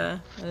is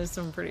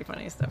some pretty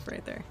funny stuff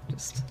right there.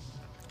 Just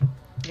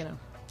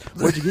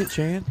What'd you get,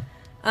 Chan?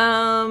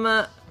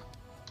 not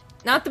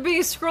the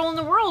biggest scroll in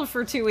the world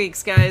for 2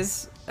 weeks,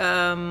 guys.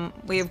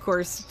 We of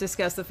course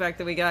discussed the fact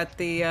that we got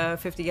the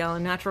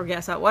 50-gallon natural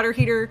gas hot water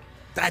heater.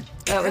 That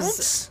That counts.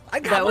 was I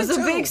got that was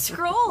one a too. big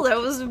scroll. That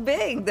was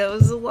big. That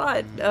was a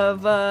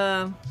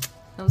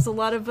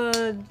lot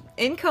of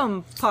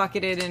income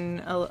pocketed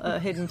in a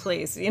hidden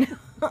place.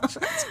 What's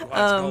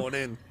going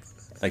in?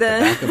 Like the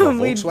back of a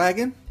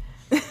Volkswagen?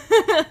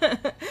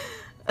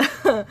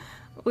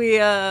 We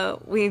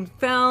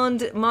found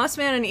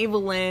Mossman and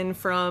Evelyn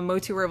from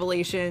Motu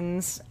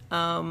Revelations,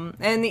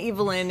 and the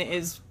Evelyn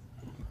is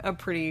a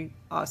pretty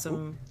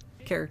awesome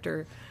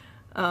character.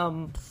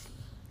 I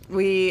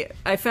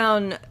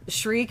found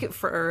Shriek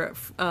for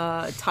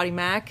Toddy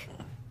Mac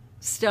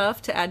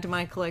stuff to add to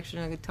my collection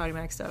of Toddy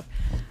Mac stuff,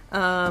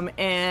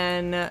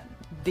 and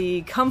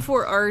the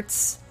Comfort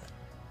Arts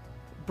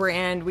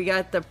brand. We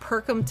got the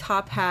Perkum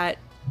Top Hat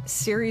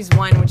Series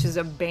 1, which is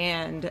a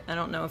band. I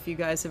don't know if you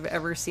guys have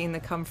ever seen the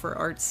Comfort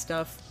Arts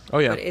stuff. Oh,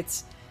 yeah. But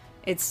it's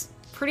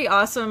pretty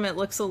awesome. It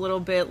looks a little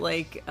bit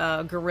like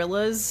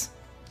Gorillas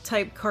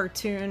type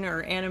cartoon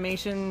or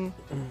animation,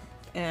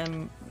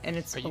 and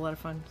it's a lot of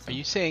fun. So. Are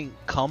you saying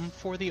come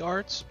for the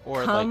arts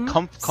or Come, like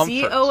comfort?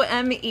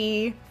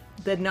 COME,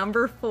 the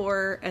number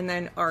 4, and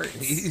then arts.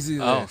 Easy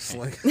there. Oh,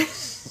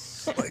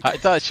 I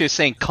thought she was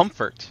saying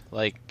comfort,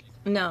 like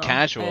No,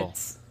 casual.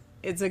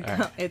 It's a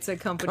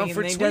company,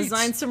 Comfort and they Sweets.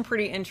 designed some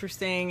pretty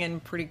interesting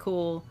and pretty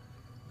cool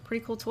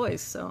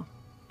toys. So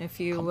if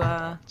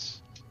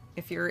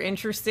you're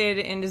interested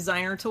in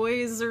designer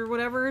toys or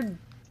whatever,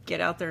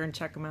 get out there and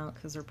check them out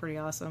because they're pretty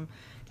awesome.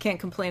 Can't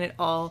complain at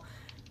all.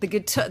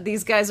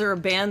 These guys are a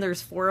band.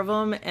 There's 4 of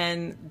them,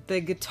 and the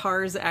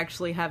guitars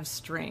actually have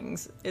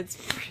strings. It's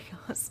pretty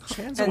awesome.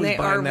 Chan's and always they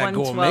are buying that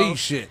gourmet 112.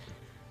 shit.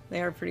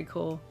 They are pretty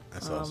cool.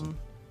 That's awesome.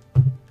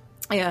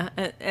 Yeah,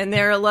 and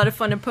they're a lot of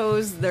fun to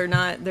pose.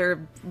 They're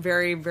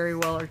very, very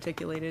well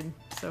articulated.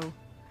 So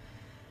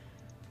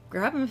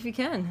grab them if you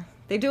can.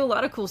 They do a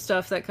lot of cool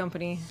stuff, that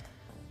company.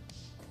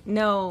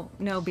 No,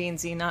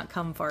 Beansy, not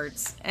cum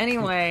farts.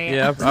 Anyway.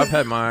 Yeah, I've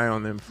had my eye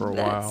on them for a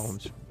That's- while. I'm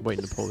just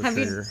waiting to pull the Have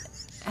you- trigger.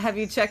 Have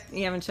you checked?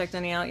 You haven't checked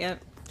any out yet?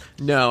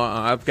 No,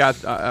 I've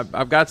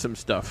got some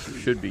stuff.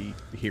 Should be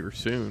here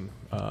soon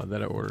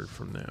that I ordered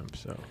from them.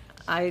 So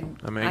I'm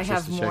I anxious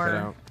have to more. check it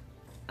out.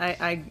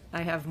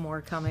 I have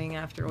more coming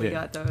after we Yeah.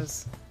 got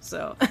those.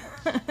 So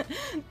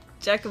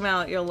check them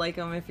out. You'll like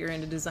them if you're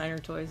into designer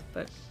toys.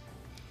 But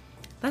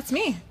that's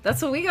me.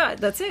 That's what we got.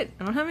 That's it.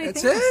 I don't have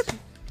anything That's else. it?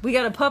 We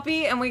got a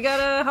puppy and we got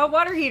a hot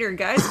water heater,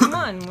 guys. Come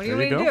on. What do you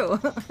There want you me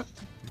to do?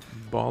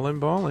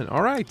 Ballin'.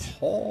 All right.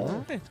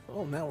 All right.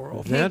 Oh, now we're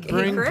off. That Hey,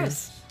 brings Chris.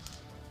 us-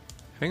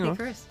 Hang Hey, on.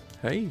 Chris.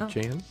 Hey, Oh.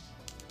 Jan.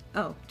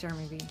 Oh,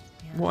 Jeremy B.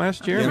 Yeah. Well,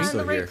 ask I'm Jeremy. not in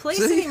still the right here. place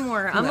See?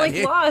 anymore. I'm Not like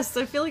here. lost.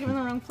 I feel like I'm in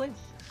the wrong place.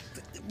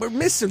 We're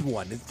missing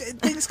one.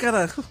 Things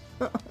gotta.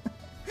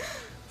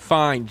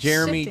 Fine.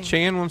 Jeremy Shifting.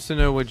 Chan wants to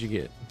know what'd you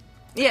get.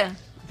 Yeah.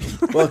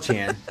 Well,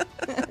 Chan,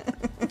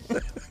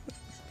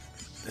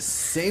 the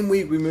same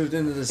week we moved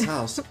into this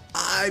house,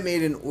 I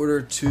made an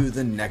order to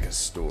the NECA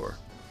store.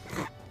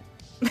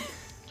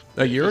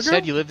 A year You ago?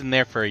 said you lived in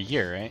there for a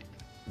year, right?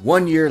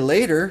 1 year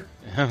later,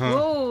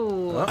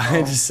 Whoa.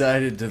 I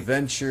decided to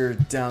venture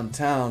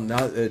downtown.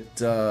 Now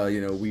that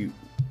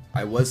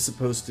I was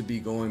supposed to be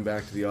going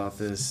back to the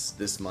office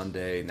this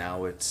Monday.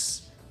 Now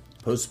it's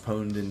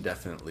postponed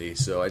indefinitely.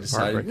 So I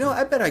decided,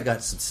 I bet I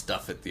got some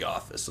stuff at the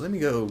office. So let me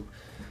go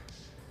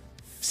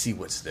see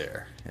what's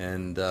there.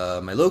 And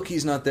my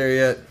Loki's not there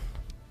yet.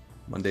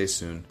 Monday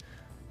soon.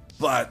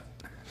 But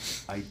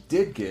I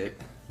did get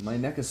my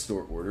NECA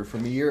store order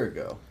from a year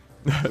ago,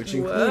 which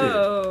included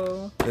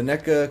Whoa. the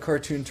NECA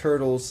Cartoon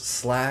Turtles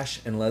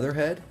Slash and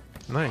Leatherhead.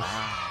 Nice.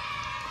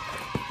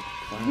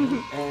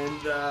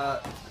 And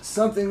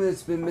something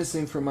that's been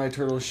missing from my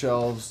turtle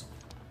shelves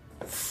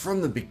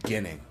from the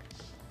beginning.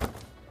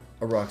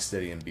 A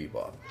Rocksteady and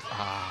Bebop.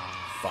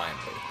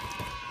 Finally.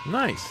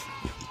 Nice.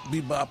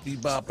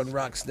 Bebop, and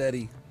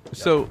Rocksteady.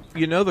 So,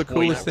 the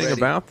coolest not thing ready.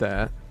 about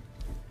that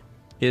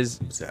is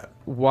What's that?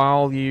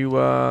 while you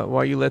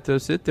let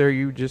those sit there,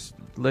 you just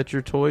let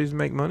your toys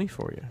make money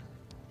for you.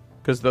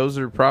 Because those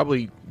are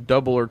probably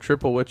double or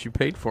triple what you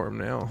paid for them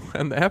now.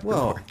 And the aftermarket.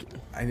 Well,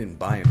 I didn't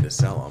buy them to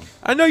sell them.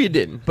 I know you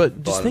didn't,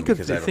 but just Bought think them of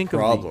because I have think a of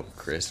problem,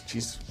 Chris.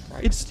 Jesus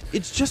Christ.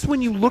 it's just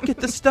when you look at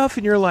the stuff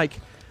and you're like,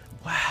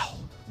 wow,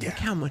 Yeah. look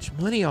how much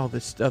money all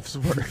this stuff's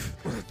worth.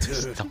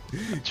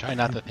 Try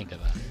not to think of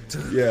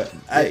that. Yeah,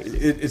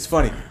 it's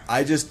funny.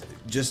 I just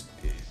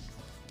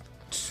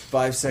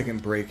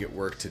 5-second break at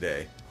work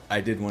today.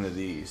 I did one of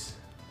these.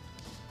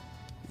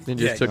 And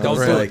Yeah, just took I a was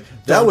Don't break. do like, it.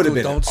 that Don't would do have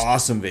it. been an Don't-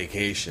 awesome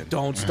vacation.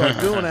 Don't start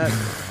doing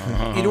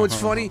that. You know what's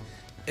funny?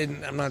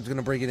 And I'm not going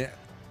to break it in.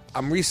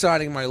 I'm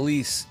re-signing my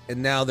lease,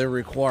 and now they're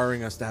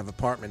requiring us to have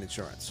apartment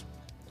insurance.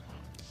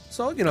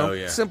 So, Oh,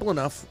 yeah. simple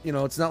enough.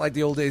 It's not like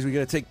the old days we got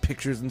to take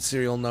pictures and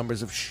serial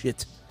numbers of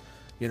shit.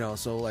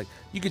 So like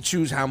you could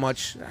choose how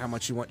much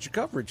you want your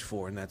coverage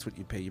for, and that's what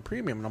you pay your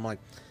premium. And I'm like,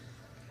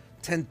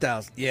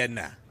 10,000. Yeah,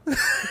 nah.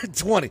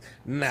 20.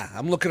 Nah.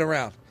 I'm looking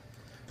around.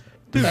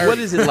 Dude, what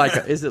is it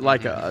like? Is it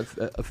like a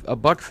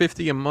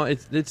 $1.50 a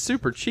month? It's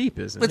super cheap,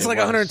 isn't it? It's like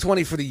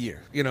 120 for the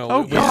year.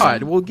 Oh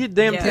God! Well, get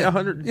damn Yeah.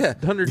 100. Yeah,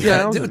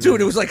 100,000.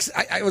 dude. It was like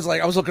I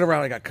was looking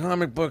around. I got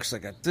comic books. I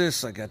got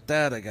this. I got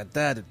that. I got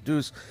that.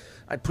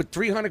 I put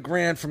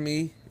 $300,000 for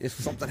me if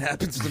something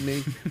happens to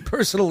me,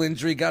 personal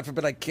injury. God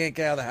forbid I can't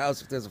get out of the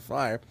house if there's a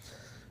fire,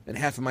 and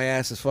half of my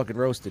ass is fucking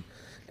roasted.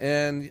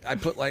 And I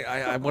put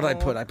I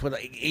put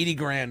like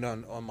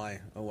 $80,000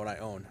 on what I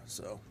own.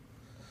 So.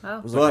 Oh.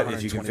 It was like But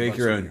if you can 120 fake bucks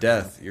your a own year.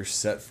 death, you're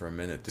set for a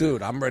minute, dude.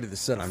 Dude, I'm ready to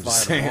set a I'm fire.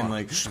 just saying, tomorrow.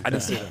 like, I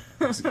didn't say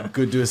that. it's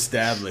good to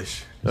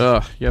establish.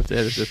 Ugh, you have to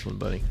edit this one,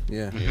 buddy.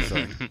 Yeah.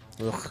 Sorry. Ugh.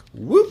 Might come back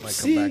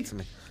Whoopsie. to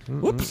me.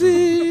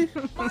 Whoopsie.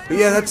 But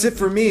yeah, that's it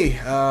for me.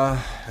 I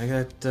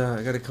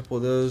got a couple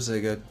of those. I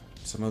got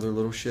some other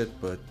little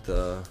shit, but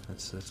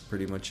that's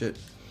pretty much it.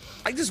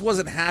 I just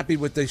wasn't happy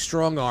with they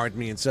strong-armed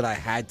me and said I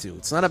had to.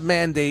 It's not a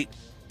mandate.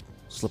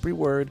 Slippery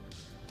word.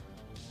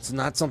 It's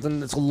not something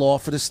that's a law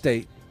for the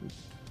state.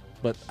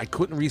 But I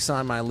couldn't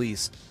re-sign my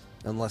lease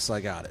unless I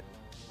got it.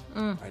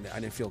 I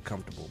didn't feel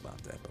comfortable about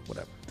that, but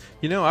whatever.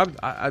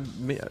 I'm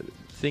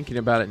thinking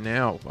about it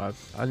now.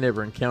 I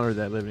never encountered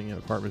that living in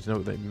apartments.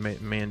 No, they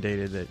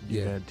mandated that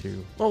you Yeah. had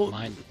to. Well,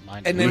 Mine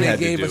and We then they had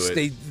to gave do us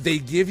it. they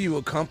give you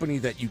a company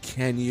that you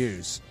can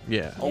use.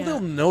 Yeah. Oh, Yeah. they'll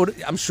know.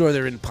 I'm sure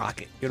they're in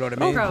pocket. You know what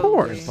I mean? Probably. Of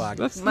course. Fuck.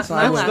 That's My So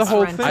I was- last the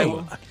whole rental thing.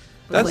 was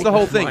That's like the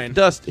whole thing. mine.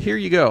 Dust, here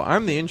you go.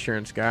 I'm the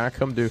insurance guy. I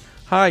come to,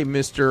 hi,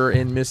 Mr.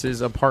 and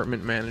Mrs.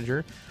 Apartment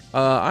Manager.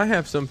 I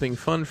have something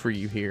fun for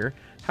you here.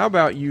 How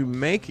about you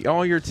make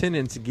all your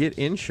tenants get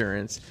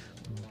insurance,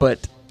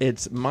 but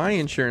it's my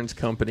insurance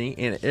company,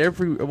 and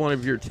every one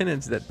of your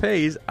tenants that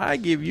pays, I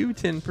give you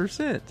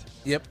 10%.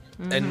 Yep.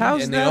 And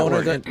How's and that the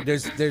owner working?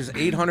 there's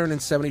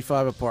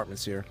 875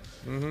 apartments here,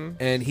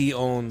 and he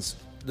owns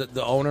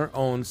the owner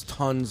owns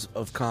tons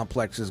of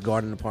complexes,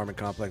 garden apartment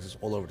complexes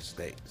all over the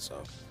state. So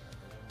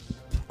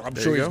I'm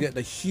There sure you he's go. getting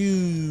a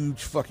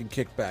huge fucking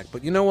kickback.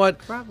 But you know what?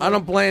 Probably. I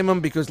don't blame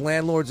him because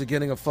landlords are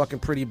getting a fucking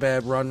pretty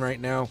bad run right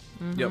now.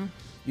 Yep.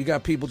 You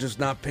got people just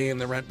not paying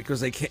the rent because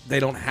they can't. They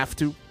don't have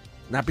to,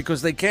 not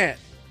because they can't,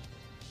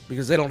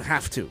 because they don't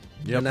have to.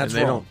 Yep. And that's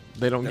they wrong.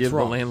 They don't That's give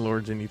wrong. the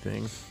landlords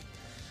anything.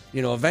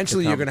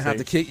 Eventually to you're gonna have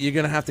to compensate. kick. You're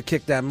gonna have to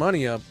kick that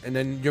money up, and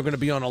then you're gonna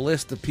be on a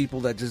list of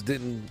people that just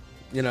didn't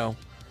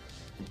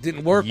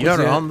work. with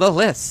You're you. on the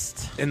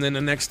list. And then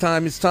the next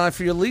time it's time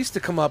for your lease to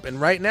come up,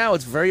 and right now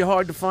it's very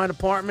hard to find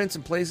apartments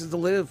and places to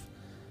live.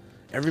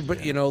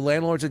 Everybody,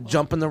 landlords are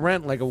jumping the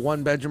rent like a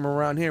one-bedroom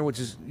around here, which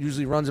is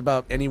usually runs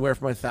about anywhere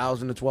from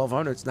 $1,000 to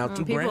 $1,200. It's now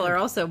 $2,000. People are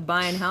also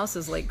buying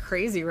houses like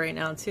crazy right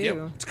now too.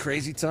 Yep, it's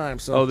crazy time.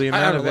 So Oh, the I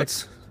amount don't of know,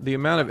 ex- the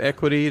amount of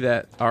equity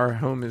that our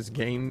home has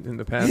gained in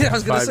the past. Yeah, I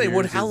was gonna 5 say, years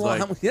what? How is long?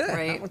 like-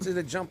 Right. How much did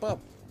it jump up?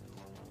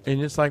 and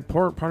it's like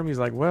part of me is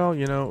like, well,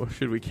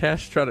 should we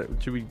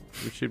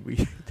should we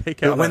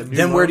take out? But a new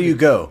then where loan? do you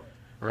go?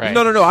 Right.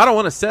 No. I don't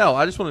want to sell.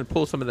 I just want to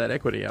pull some of that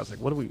equity. I was like,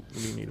 what do we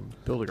need to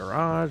build a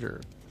garage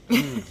or?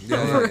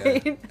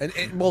 Right.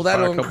 And Buy a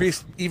that'll couple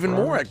increase even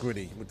more farms.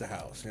 equity with the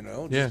house.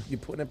 Yeah. You're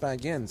putting it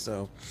back in.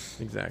 So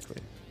Exactly.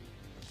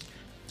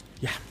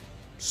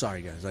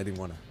 sorry, guys, I didn't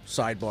want to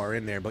sidebar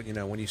in there, but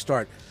when you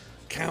start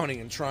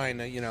counting and trying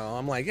to,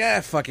 I'm like,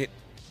 fuck it,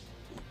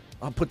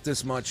 I'll put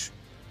this much.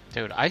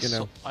 Dude, I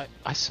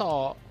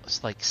saw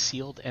like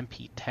sealed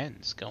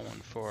MP10s going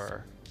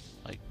for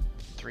like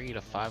 $300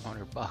 to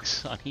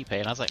 $500 on eBay,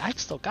 and I was like, I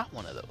still got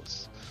one of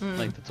those,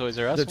 like the Toys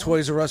R Us. The one.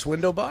 Toys R Us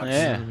window box.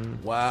 Yeah.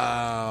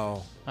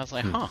 Wow. I was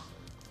like, huh.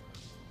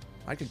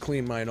 I could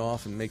clean mine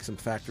off and make some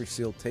factory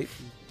sealed tape.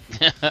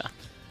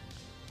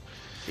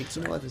 Take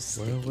some love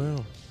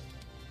Well.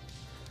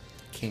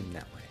 came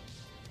that way.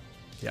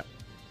 Yeah.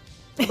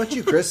 How about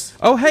you, Chris?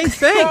 Oh, hey,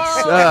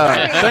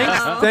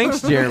 thanks.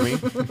 Thanks, Jeremy.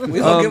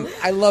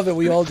 I love it.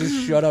 We all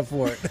just shut up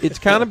for it. It's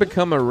kind of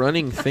become a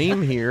running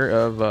theme here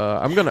of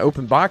I'm going to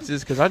open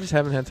boxes because I just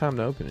haven't had time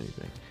to open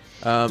anything.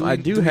 I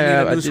do we need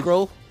a new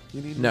scroll?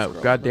 You need a new No,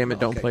 scroll? God damn it,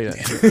 don't Okay. play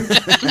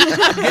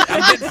that.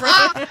 I'm getting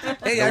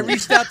Frankie. Hey, I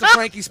reached out to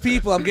Frankie's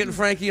people. I'm getting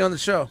Frankie on the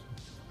show.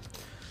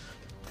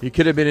 You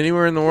could have been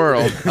anywhere in the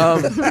world.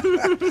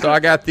 So I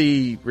got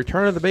the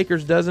Return of the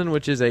Baker's Dozen,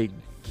 which is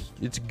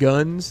it's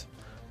guns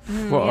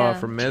yeah.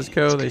 from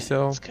Mezco. They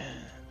sell. It's good.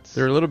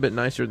 They're a little bit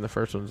nicer than the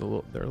first ones.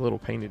 They're a little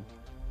painted.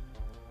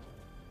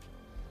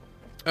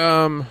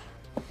 I'm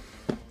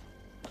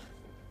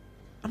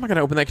not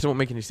gonna open that because it won't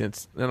make any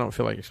sense. I don't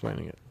feel like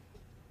explaining it.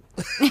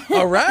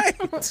 All right.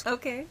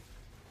 Okay.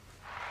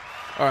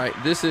 All right,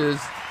 this is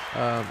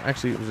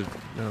actually it was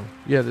no.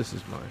 Yeah, this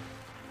is mine.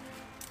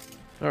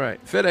 All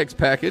right, FedEx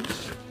package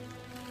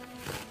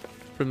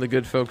from the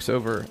good folks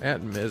over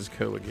at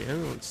Mezco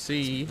again. Let's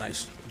see.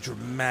 Nice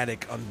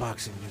dramatic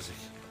unboxing music.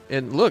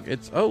 And look,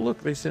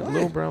 they sent What?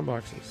 little brown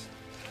boxes.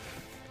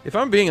 If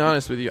I'm being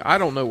honest with you, I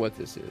don't know what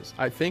this is.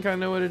 I think I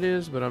know what it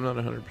is, but I'm not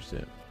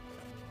 100%.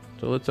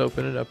 So let's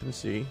open it up and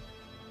see.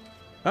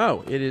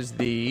 Oh, it is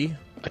the...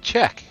 A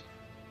check.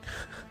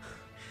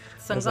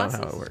 That's not Sunglasses.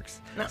 how it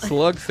works.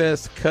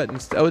 Slugfest Cut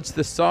and... Oh, it's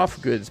the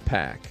soft goods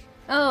pack.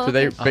 Oh, So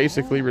they okay.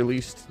 basically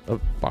released a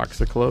box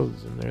of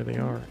clothes, and there they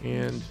are.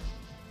 And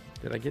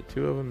did I get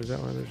 2 of them? Is that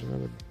why there's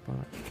another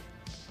box?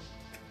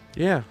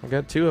 Yeah, I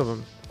got 2 of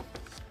them.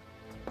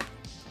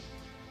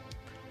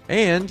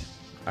 And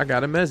I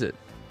got a Mezit.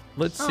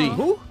 Let's see. Aw.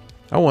 Who?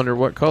 I wonder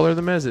what color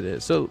the Mezit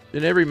is. So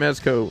in every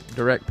Mezco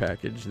Direct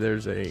package,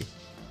 there's a...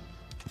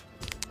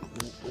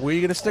 Where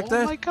you gonna stick Oh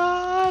that? my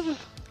god.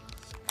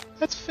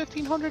 That's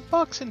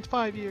 $1,500 in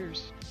 5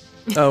 years.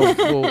 Oh,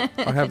 well,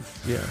 I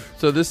have... Yeah.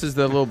 So this is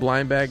the little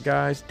blind bag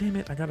guys. Damn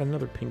it, I got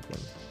another pink one.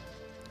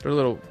 They're a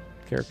little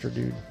character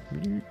dude.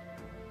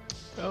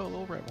 Oh, a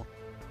little red one.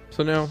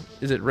 So now,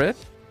 is it red?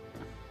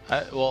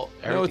 Well,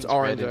 No, it's everything's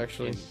orange, red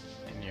actually.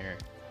 In your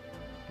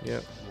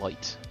Yep.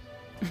 light.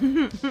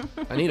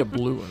 I need a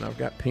blue one. I've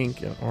got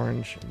pink and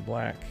orange and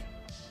black.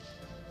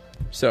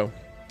 So,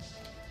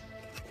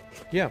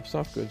 yeah,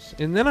 soft goods.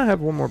 And then I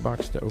have one more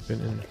box to open,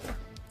 and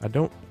I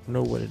don't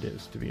know what it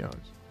is, to be honest.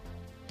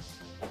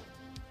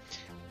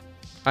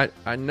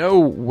 I know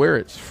where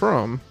it's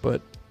from,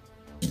 but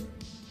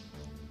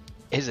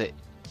Is it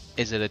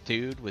a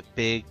dude with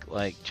big,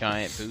 like,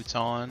 giant boots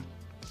on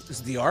Is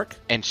it the Ark?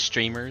 and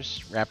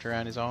streamers wrapped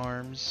around his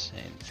arms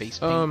and face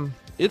paint?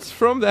 it's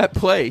from that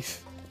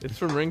place. It's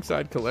from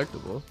Ringside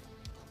Collectibles,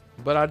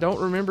 but I don't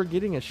remember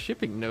getting a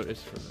shipping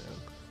notice from them.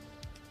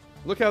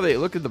 Look at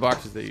the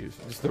boxes they use.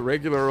 Just the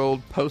regular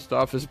old post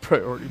office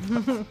priority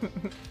box.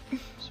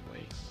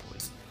 Wait.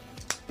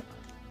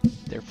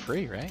 They're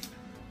free, right?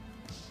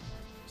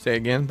 Say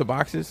again, the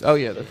boxes? Oh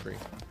yeah, they're free.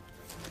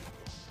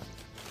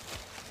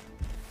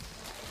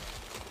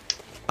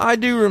 I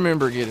do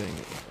remember getting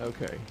it.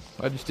 Okay.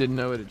 I just didn't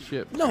know it had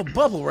shipped. No,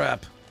 bubble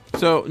wrap.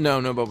 So,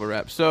 no bubble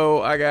wrap.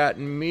 So, I got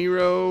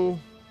Miro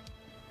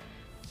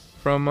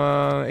from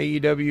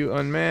AEW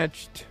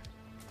Unmatched.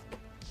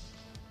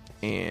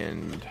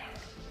 And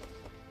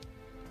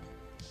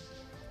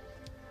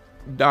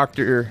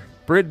Dr.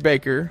 Britt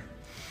Baker.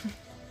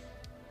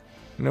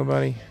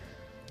 Nobody?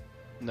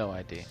 No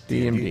idea.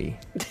 DMD.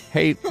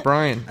 Hey,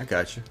 Brian. I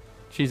got you.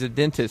 She's a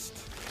dentist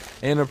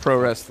and a pro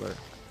wrestler.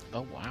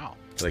 Oh, wow.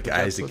 Like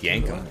Isaac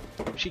Yankum.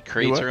 She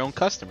creates what? her own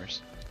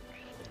customers.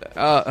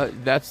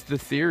 That's the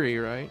theory,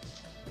 right?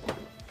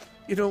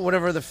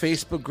 Whatever the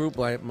Facebook group,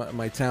 like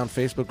my town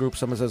Facebook group,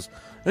 someone says,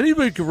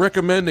 anybody could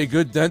recommend a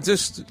good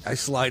dentist? I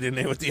slide in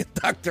there with the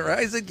Dr.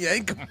 Isaac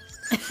Yankum.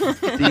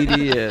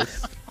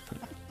 DDS.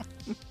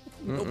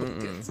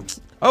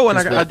 Oh, and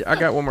I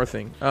got one more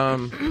thing.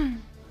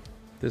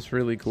 This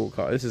really cool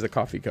This is a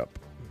coffee cup.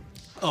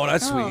 Oh,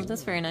 that's Oh, sweet.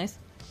 that's very nice.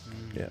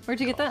 Yeah. Where'd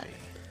you get that?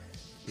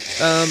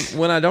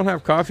 When I don't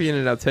have coffee in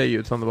it, I'll tell you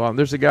it's on the bottom.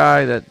 There's a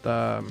guy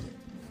that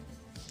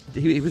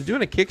he was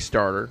doing a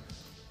Kickstarter,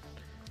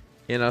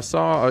 And I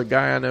saw a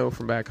guy I know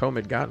from back home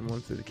had gotten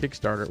one through the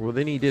Kickstarter. Well,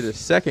 then he did a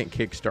second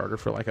Kickstarter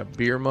for like a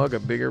beer mug, a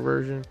bigger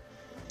version.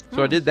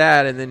 So I did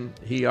that, and then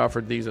he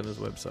offered these on his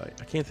website.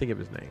 I can't think of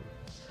his name.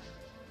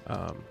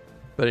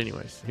 But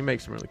anyways, he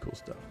makes some really cool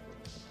stuff.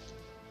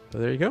 So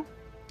there you go.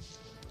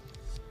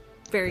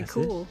 Very That's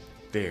cool.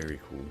 Very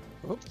cool.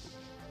 Oh.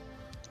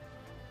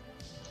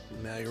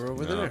 Now you're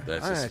over No, there.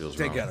 that just feels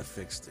they wrong. gotta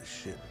fix this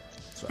shit.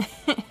 So,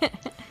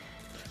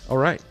 All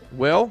right.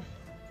 Well,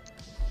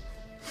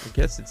 I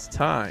guess it's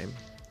time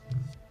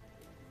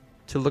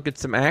to look at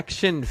some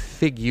action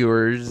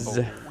figures.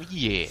 Oh,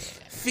 yeah.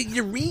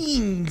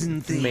 figurines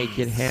and things. Make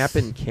it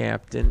happen,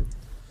 Captain.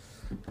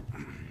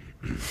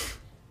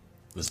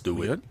 Let's do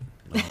We it.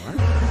 good? All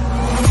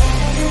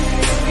right.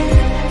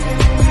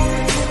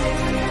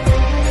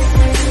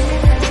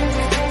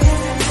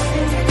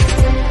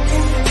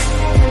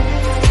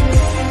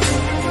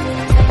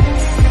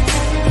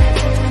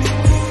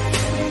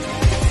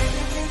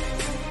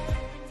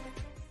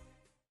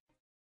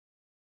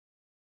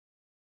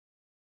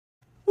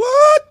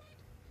 What?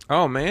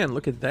 Oh, man,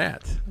 look at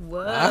that.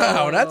 Whoa.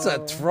 Wow, that's a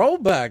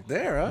throwback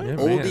there, huh? Yeah,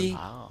 man. Oldie,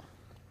 Wow.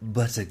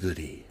 but a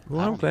goodie.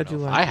 Well, I'm glad you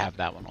I like have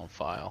that one on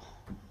file.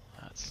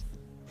 That's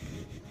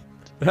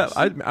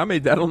it. I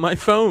made that on my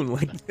phone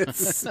like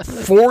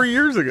 4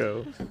 years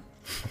ago.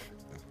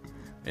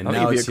 And I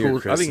think now it'd be it's a here, cool-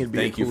 I Chris. think it'd be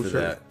a Thank you cool for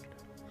shirt. that.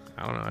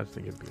 I don't know. I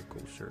think it'd be a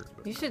cool shirt.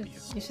 But You should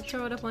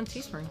throw it up on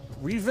Teespring.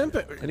 Revamp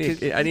it. I need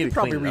to You could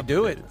probably clean it up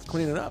redo a it. bit.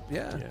 Clean it up,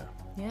 yeah. yeah.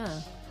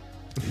 Yeah.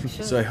 You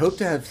should. So I hope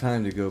to have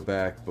time to go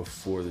back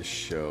before the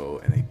show,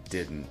 and I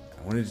didn't.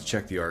 I wanted to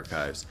check the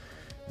archives.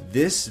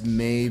 This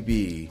may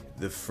be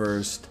the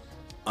first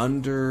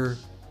under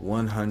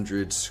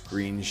 100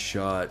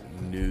 screenshot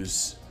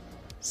news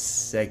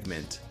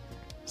segment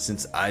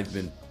since I've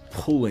been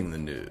pulling the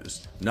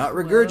news. Not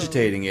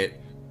regurgitating it,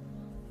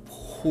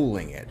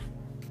 pulling it.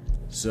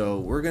 So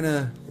we're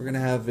gonna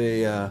have a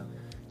you're not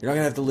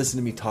gonna have to listen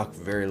to me talk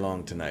very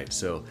long tonight,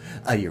 so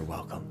you're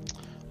welcome.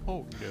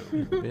 oh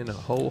no. Been a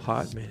whole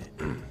hot minute.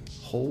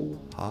 Whole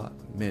hot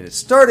minute.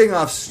 Starting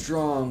off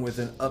strong with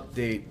an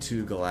update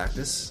to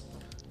Galactus.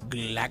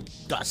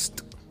 Galactus.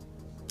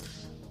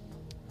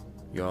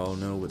 Y'all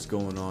know what's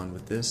going on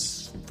with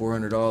this.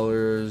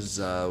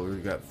 $400.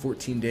 We've got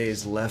 14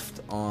 days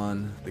left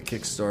on the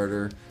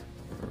Kickstarter,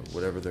 or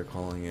whatever they're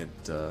calling it,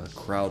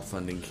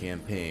 crowdfunding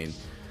campaign.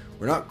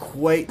 We're not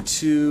quite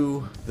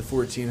to the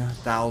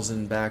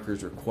 14,000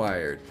 backers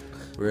required.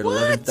 We're at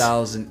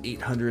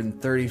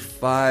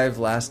 11,835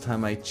 last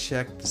time I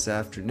checked this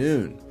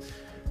afternoon.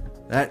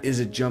 That is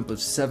a jump of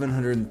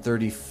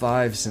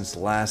 735 since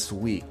last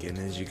week. And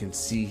as you can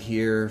see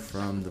here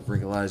from the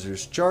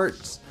Brinkalizers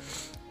charts,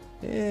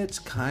 it's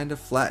kind of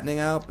flattening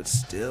out, but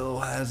still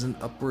has an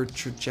upward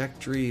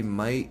trajectory.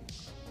 Might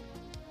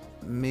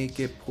make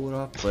it pull it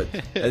off, but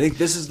I think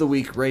this is the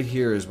week right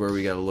here is where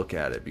we got to look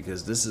at it,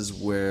 because this is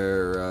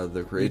where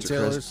the Razor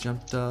Retailers? Crest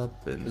jumped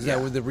up. And Is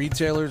that with the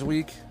retailers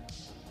week?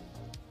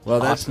 well,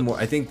 that's Awesome. more.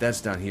 I think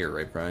that's down here,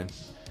 right, Brian?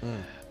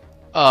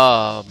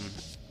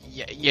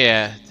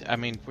 Yeah. I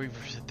mean,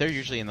 they're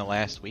usually in the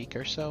last week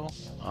or so.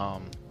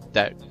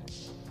 That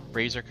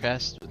Razor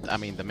Crest. I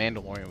mean, the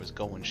Mandalorian was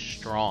going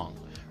strong.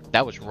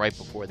 That was right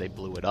before they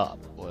blew it up.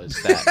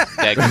 Was that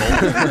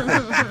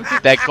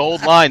gold, that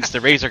gold line's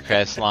the Razor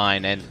Crest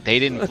line, and they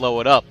didn't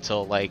blow it up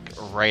till like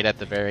right at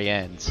the very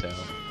end. So.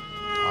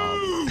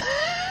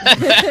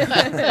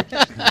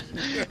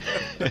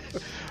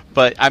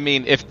 But I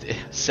mean, if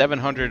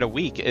 700 a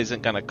week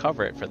isn't going to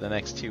cover it for the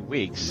next 2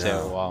 weeks,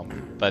 so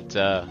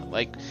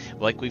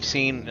like we've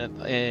seen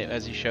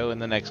as you show in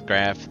the next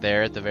graph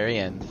there at the very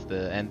end,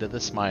 the end of the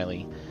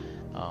smiley,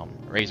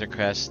 Razor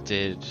Crest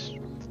did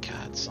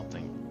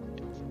something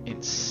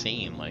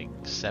insane, like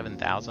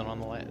 7,000 on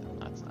the last.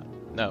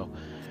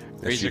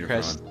 Razor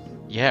Crest,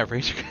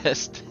 Razor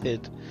Crest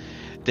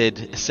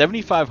did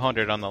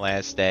 7,500 on the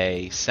last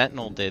day.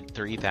 Sentinel did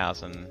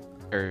 3,000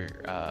 or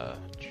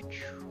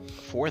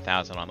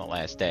 4,000 on the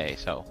last day.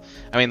 So,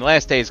 I mean, the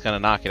last day is going to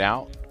knock it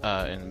out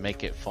and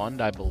make it fun,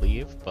 I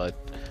believe. But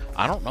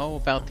I don't know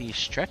about these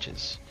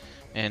stretches.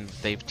 And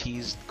they've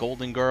teased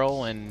Golden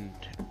Girl, and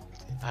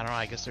I don't know.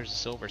 I guess there's a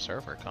Silver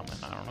Surfer coming.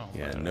 I don't know.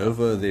 Yeah,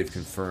 Nova. They've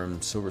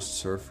confirmed Silver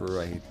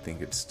Surfer. I think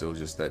it's still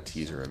just that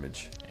teaser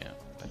image. Yeah,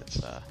 but it's.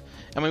 I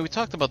mean, we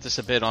talked about this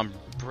a bit on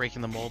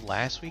Breaking the Mold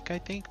last week, I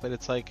think. But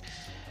it's like,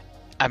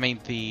 I mean,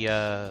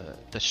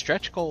 the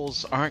stretch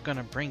goals aren't going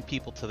to bring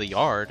people to the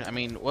yard. I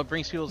mean, what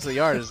brings people to the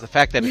yard is the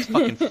fact that it's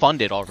fucking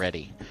funded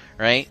already,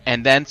 right?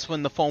 And that's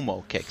when the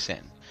FOMO kicks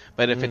in.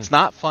 But if it's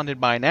not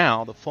funded by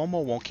now, the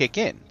FOMO won't kick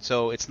in.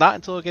 So it's not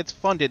until it gets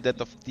funded that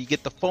you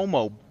get the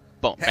FOMO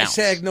bounce.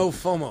 Hashtag no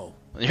FOMO.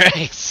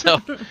 Right.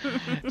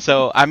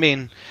 So I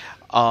mean,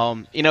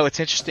 it's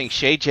interesting.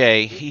 Shay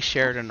J, he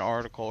shared an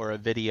article or a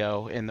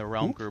video in the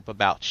Realm group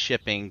about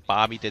shipping.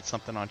 Bobby did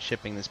something on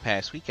shipping this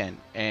past weekend,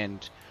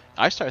 and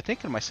I started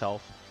thinking to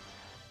myself,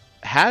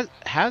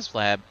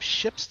 HasLab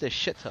ships this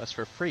shit to us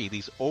for free.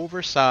 These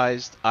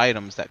oversized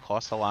items that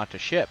cost a lot to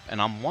ship,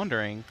 and I'm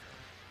wondering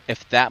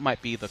if that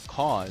might be the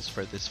cause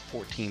for this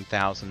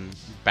 14,000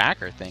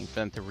 backer thing, for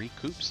them to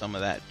recoup some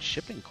of that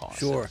shipping cost.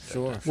 Sure.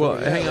 Well,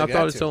 Yeah, hang on. I they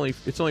thought got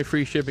it's only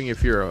free shipping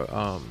if you're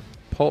a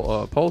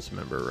Pulse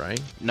member,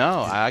 right?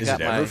 No, I Is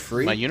got it ever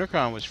free? my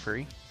Unicron was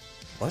free.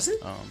 Was it?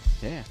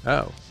 Yeah,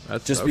 Oh,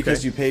 that's Just okay.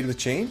 because you paid with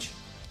change?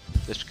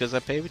 just because I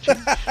paid with change.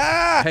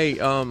 Hey,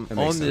 makes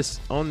on sense.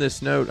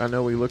 this note, I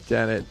know we looked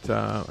at it.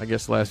 I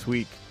guess last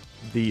week,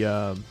 the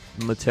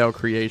Mattel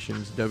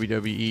Creations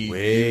WWE Wait,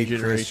 New Chris,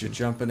 Generation. you're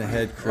jumping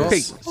ahead, Chris. Okay,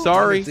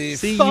 sorry. Thief.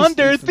 See,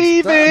 Thunder you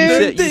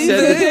thieving!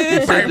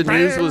 said the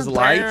news was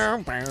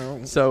light,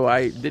 so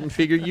I didn't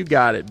figure you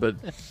got it. But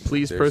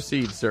please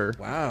proceed, sir.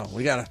 Wow,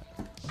 we got to...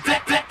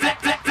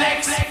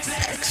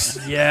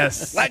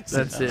 Yes, that's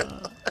it.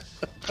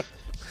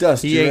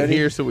 Dust, He you ain't ready?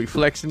 here, so we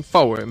flexing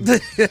for him.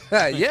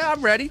 Yeah,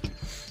 I'm ready.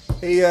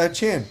 Hey,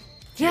 Chan.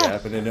 Do you Yeah.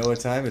 happen to know what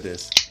time it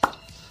is?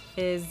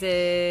 Is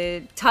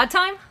it Todd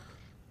time?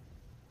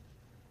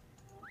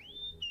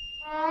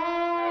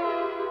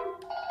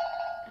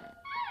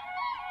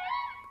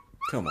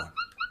 Come on.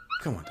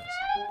 Come on, Dust.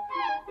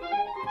 Hit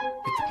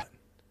the button.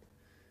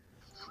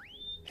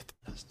 Hit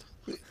the dust.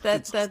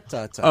 That's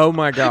Ta-ta. Oh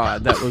my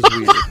God, that was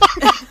weird.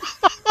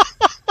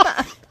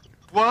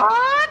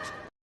 What?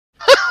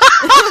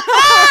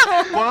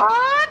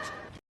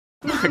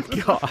 My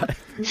God,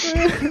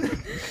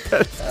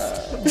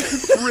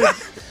 that's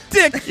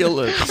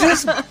ridiculous.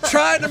 Just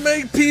trying to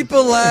make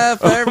people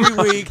laugh every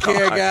week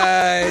here,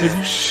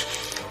 guys.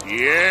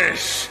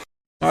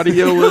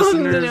 Audio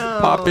listeners, no.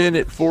 pop in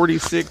at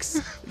 46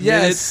 minutes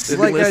Yes, and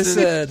like I listen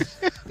said,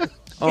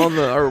 on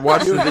the or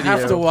watch you the video.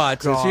 have to watch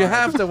this. God. You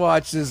have to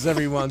watch this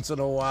every once in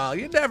a while.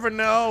 You never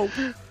know.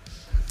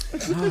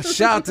 Oh,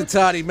 shout to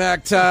Toddy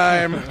Mac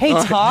time. Hey,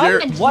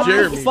 Todd, what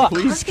Jeremy, the fuck?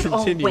 please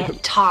continue. Oh,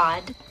 wet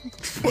Todd.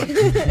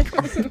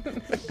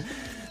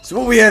 So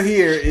what we have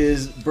here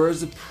is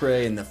Birds of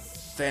Prey and the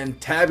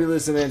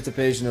fantabulous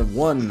emancipation of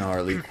one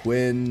Harley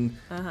Quinn,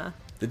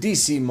 the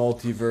DC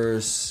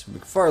Multiverse,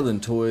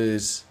 McFarlane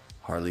Toys,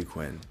 Harley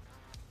Quinn.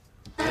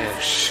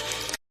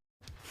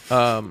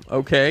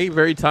 Okay,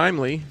 very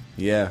timely.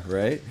 Yeah,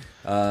 right?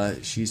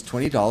 She's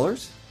 $20,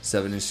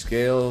 7-inch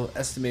scale,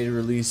 estimated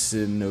release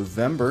in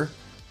November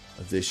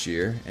of this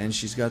year, and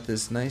she's got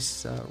this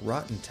nice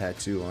rotten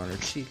tattoo on her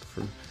cheek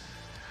for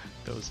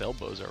Those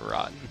elbows are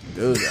rotten.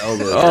 those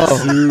elbows. Oh,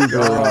 Super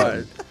God.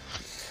 rotten.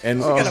 And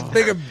Got a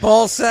bigger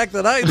ball sack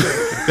than I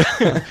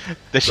do.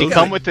 Does she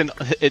come with an?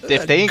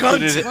 If they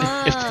included it,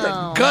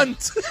 Wow.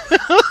 Gunt.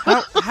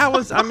 How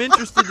is? I'm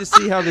interested to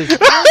see how this.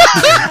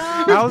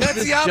 How is That's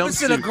this the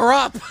opposite of jumpsuit?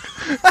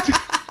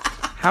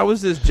 grop. How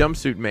is this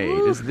jumpsuit made?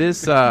 Is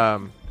this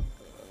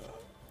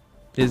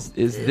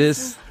is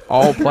this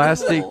all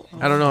plastic?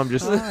 I don't know. I'm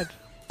just.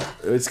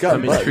 it's got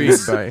I'm buttons.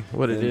 intrigued by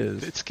what it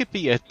is. this could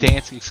be a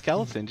dancing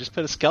skeleton. Just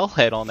put a skull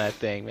head on that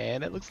thing,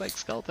 man. It looks like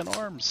skeleton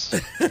arms.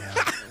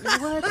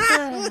 What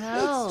the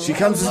hell? She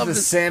comes with a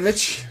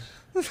sandwich.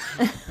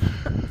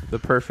 The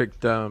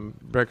perfect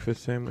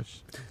breakfast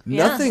sandwich.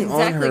 Yeah, Nothing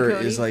exactly, on her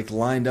Cody. is like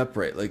lined up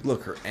right. Like,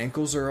 look, her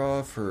ankles are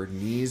off, her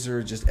knees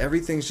are just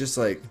everything's just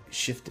like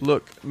shifted.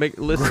 Look,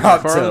 listen.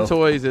 Grotto. Farland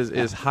Toys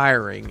is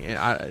hiring,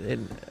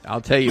 and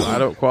I'll tell you, I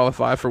don't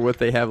qualify for what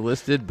they have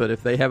listed, but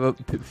if they have a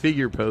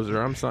figure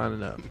poser, I'm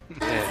signing up.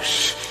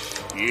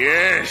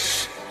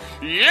 Yes!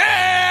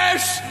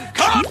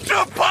 Come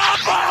to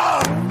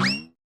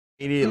Papa!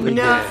 Immediately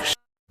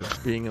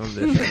being on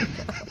this.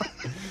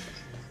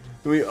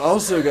 We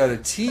also got a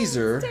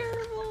teaser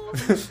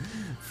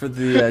for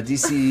the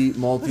DC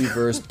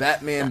Multiverse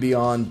Batman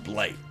Beyond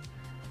Blight.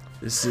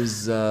 This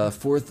is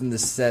fourth in the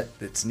set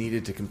that's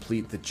needed to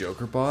complete the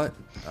Joker bot.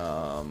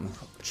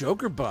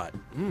 Joker bot.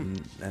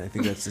 And I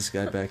think that's this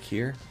guy back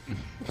here.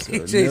 So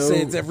AJ no-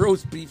 says that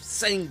roast beef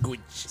sandwich.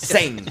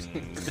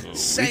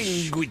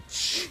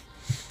 Sandwich.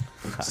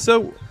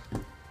 So,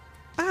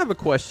 I have a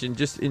question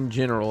just in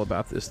general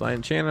about this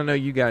line. Chan, I know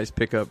you guys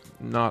pick up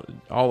not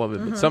all of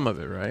it, but some of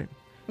it, right?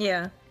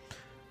 Yeah.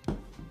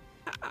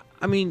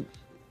 I mean,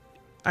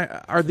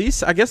 are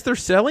these? I guess they're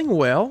selling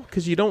well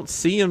because you don't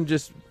see them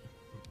just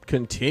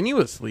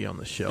continuously on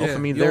the shelf. Yeah, I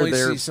mean, you they're only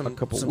there see some- a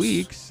couple some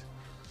weeks.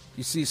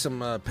 You see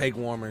some peg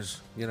warmers,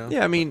 you know?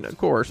 Yeah, I mean, of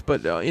course,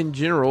 but in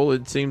general,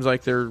 it seems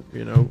like there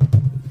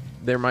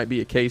might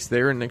be a case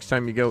there, and next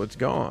time you go, it's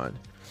gone.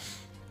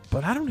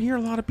 But I don't hear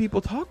a lot of people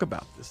talk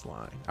about this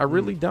line. I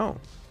really don't.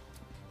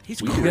 He's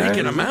You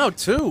cranking guys- them out,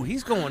 too.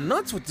 He's going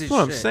nuts with this That's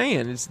what I'm shit.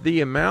 saying. It's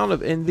the amount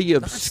of and the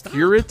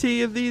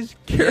obscurity of these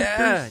Yeah,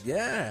 characters.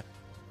 yeah.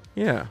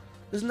 Yeah.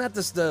 Isn't that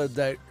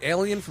the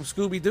alien from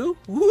Scooby-Doo?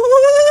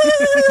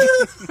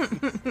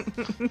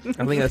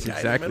 I think that's Guy in the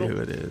exactly middle.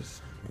 who it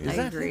is. I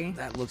agree.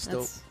 That looks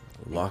dope. That's-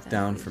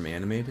 Lockdown from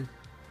Animated.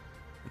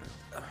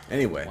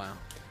 Anyway, Wow.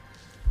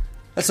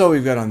 that's all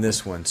we've got on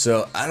this one.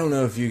 So I don't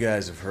know if you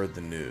guys have heard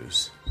the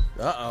news,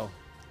 Uh-oh.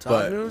 Top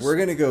but news? we're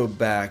gonna go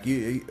back.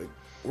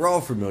 We're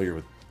all familiar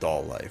with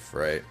Doll Life,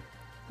 right?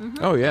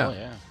 Oh yeah. Oh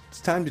yeah.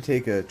 It's time to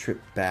take a trip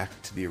back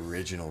to the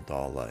original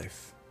Doll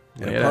Life.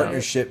 In Yeah. a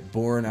partnership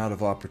born out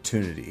of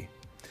opportunity.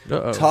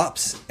 Uh-oh.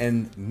 Topps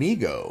and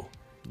Mego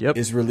Yep.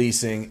 is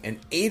releasing an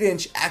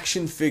 8-inch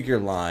action figure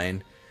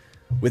line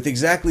with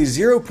exactly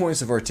 0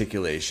 points of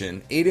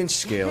articulation, 8-inch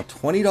scale,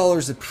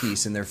 $20 a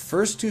piece, and their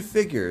first 2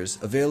 figures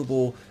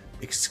available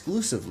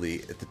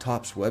exclusively at the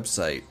Topps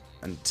website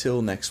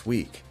until next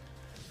week.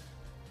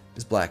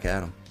 Is Black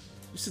Adam.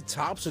 You said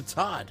Tops or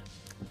Todd?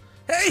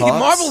 Hey, Topps?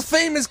 Marvel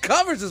famous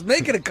covers is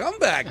making a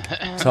comeback.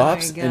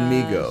 Tops my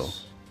and gosh. Mego.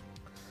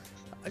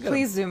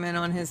 Please zoom in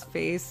on his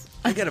face.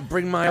 I gotta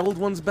bring my old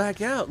ones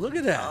back out. Look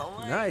at that.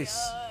 Nice.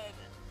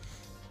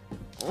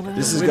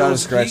 This has got to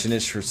scratch an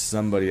itch for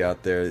somebody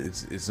out there.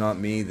 It's not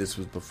me. This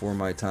was before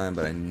my time,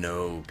 but I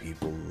know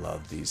people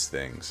love these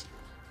things.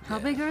 How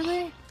big are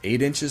they?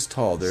 8 inches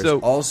tall. There's So-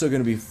 also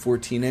going to be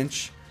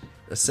 14-inch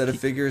a set of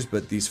figures,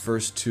 but these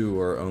first 2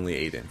 are only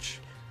 8-inch.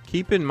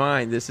 Keep in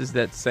mind, this is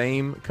that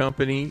same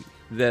company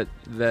that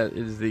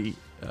is the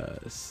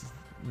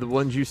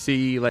ones you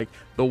see, like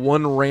the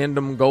one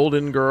random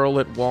golden girl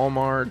at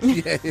Walmart.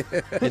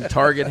 And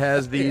Target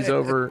has these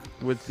over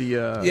with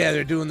the. Yeah,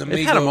 they're doing the They've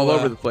Mego, had 'em all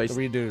over the place.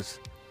 The redos.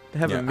 They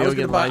have Yeah. a I was million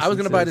gonna buy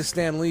the licenses.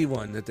 Stan Lee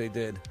one that they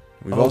did.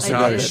 We've Oh, also God,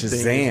 got that It's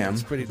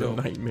Shazam. pretty It's a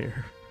dope.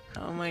 nightmare.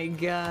 Oh my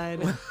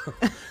god.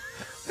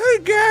 Hey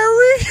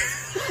Gary.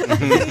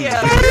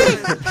 Yeah.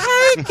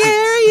 Hey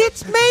Gary,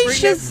 it's me, Bring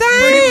him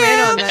in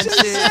on that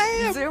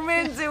shit.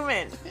 Zoom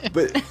in.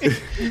 But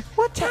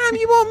What time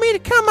you want me to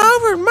come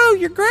over and mow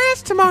your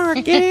grass tomorrow,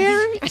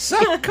 Gary?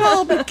 Some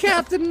call me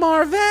Captain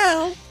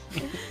Marvel,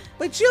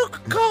 but you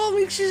can call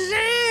me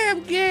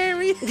Shazam,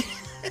 Gary.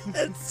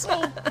 It's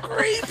so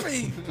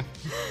creepy.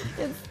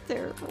 It's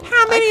terrible.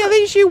 How many of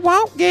these you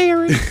want,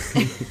 Gary?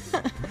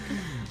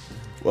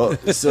 well,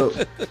 so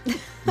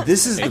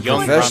this is the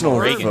young professional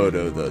Ronald Reagan.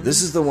 photo, though.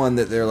 This is the one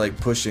that they're like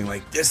pushing.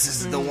 Like this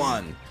is the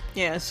one.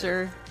 Yeah,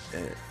 sure.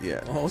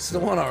 Yeah, Oh, it's the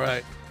one, all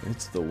right.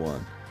 it's the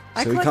one.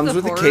 I So he collect comes the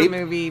with a horror cape.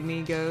 movie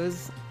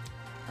Migos.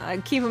 I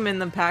keep them in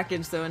the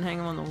package though and hang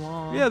them on the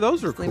wall. Yeah,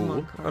 those are Just leave 'em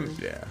on cool. cards.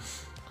 Yeah.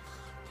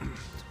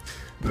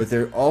 But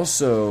they're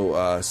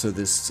also so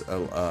this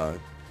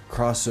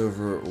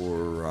crossover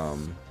or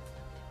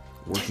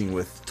working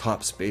with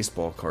Topps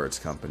Baseball Cards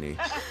Company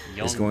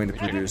is going to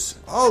produce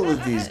all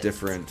of these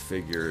different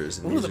figures.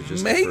 And Oh, these the are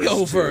just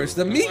Mago-verse,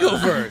 the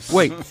Mego-verse.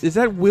 Wait, is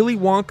that Willy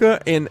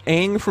Wonka and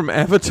Aang from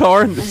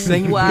Avatar in the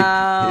same?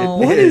 Wow.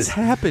 What is. is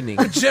happening?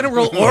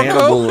 General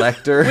Hannibal Orko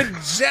Lecter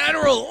with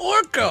General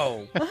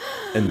Orko.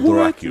 and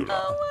Dracula.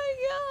 Oh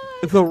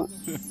The.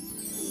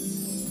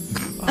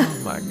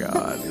 Oh my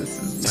God,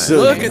 this is. So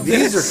Look at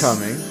these this. are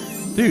coming.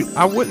 Dude,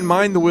 I wouldn't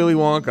mind the Willy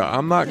Wonka.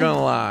 I'm not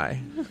gonna lie,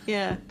 my god.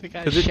 Yeah.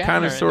 because it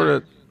kind of sort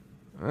of.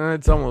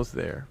 It's almost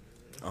there.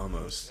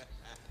 Almost.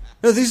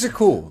 No, these are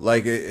cool.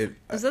 Like it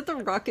Is that the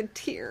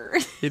Rocketeer?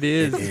 It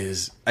is.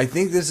 is. I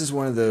think this is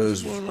one of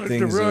those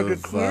things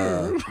of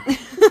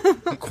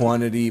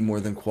quantity more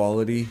than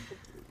quality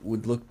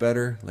would look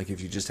better. Like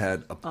if you just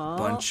had a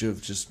bunch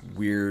of just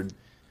weird.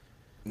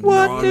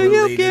 What do you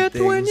non-related get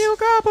when things. you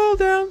gobble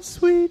down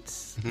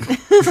sweets?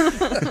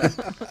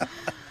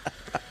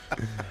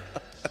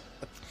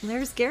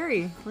 There's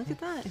Gary. Look at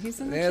that. He's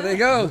in the There chat. they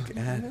go.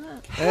 And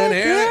And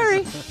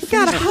here, we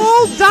got a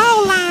whole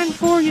doll line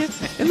for you,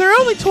 and they're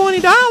only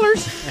 $20.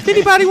 If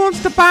anybody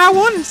wants to buy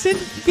one and send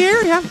it to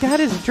Gary, I've got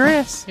his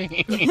address.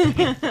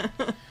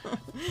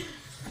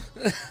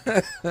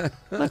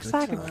 Looks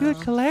like a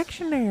good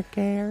collection there,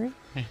 Gary.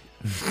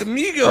 the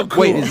Mego.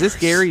 Wait, is this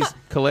Gary's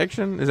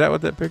collection? Is that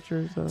what that picture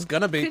is? It's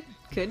gonna be.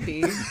 Could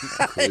be.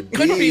 It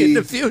could be in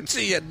the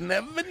future. You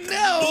never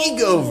know.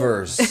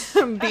 Egoverse.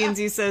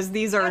 Beansy says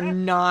these are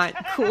not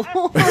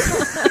cool.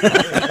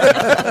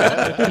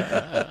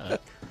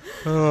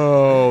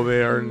 Oh,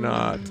 they are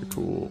not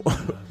cool.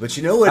 But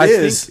you know what I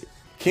is? think-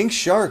 King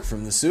Shark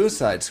from the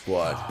Suicide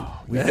Squad.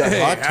 We've got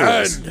Hot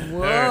Toys.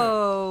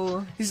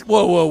 Whoa. He's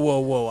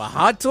whoa!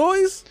 Hot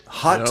toys?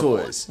 Hot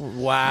Toys.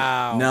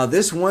 Wow. Now,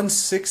 this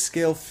 1/6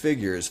 scale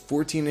figure is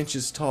 14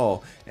 inches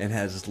tall and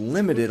has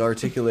limited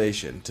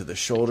articulation to the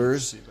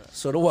shoulders,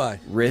 So do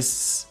I.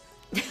 wrists,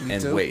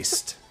 and too.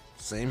 waist.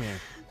 Same here.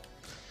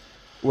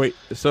 Wait,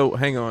 so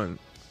hang on.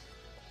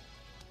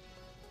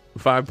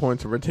 5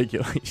 points of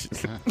articulation.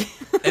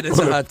 It is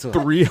a hot toy.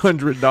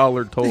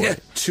 $300 toy. Yeah.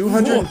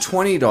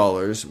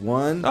 $220.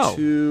 One, Oh.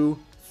 2,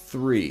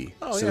 3.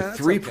 Oh, so yeah, that's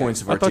 3 okay.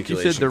 points of I thought you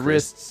articulation. said the Chris.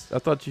 wrists. I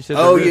thought you said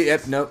Oh, the yeah,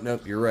 wrists. yep,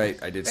 nope. You're right.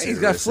 I did say Hey, he's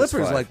the got wrists. That's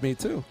flippers 5. like me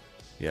too.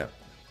 Yeah.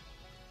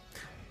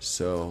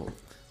 So,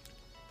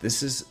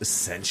 this is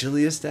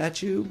essentially a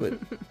statue, but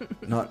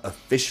not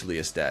officially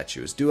a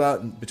statue. It's due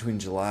out between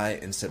July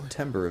and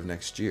September of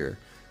next year.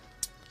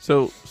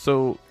 So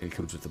And it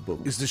comes with a book.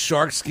 Is the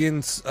shark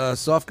skin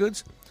soft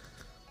goods?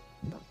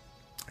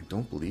 I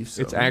don't believe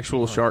so. it's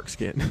actual shark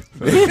skin.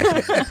 hey,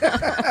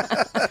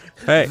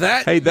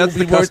 That hey, that's will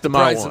the be worth the custom I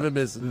price of want.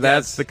 admission.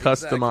 That's Yes, the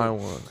custom I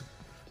exactly. want.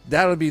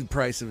 That would be the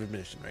price of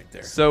admission right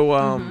there.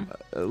 So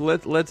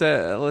let's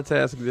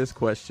ask this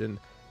question.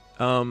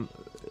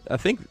 I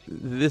think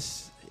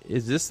this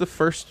is the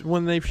first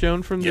one they've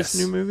shown from Yes.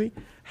 this new movie.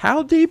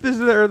 How deep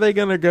are they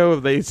going to go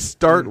if they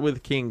start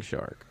with King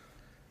Shark?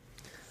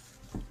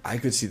 I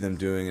could see them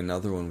doing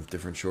another one with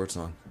different shorts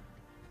on.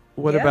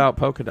 What Yeah. about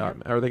Polka Dot?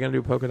 Are they going to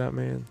do Polka Dot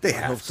Man? They I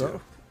have hope to.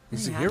 so.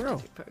 He's a You have hero.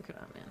 to do Polka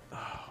Dot Man.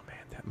 Oh man,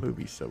 that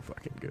movie's so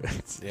fucking good.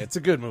 Yeah, it's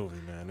a good movie,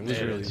 man. It was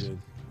It really is. good.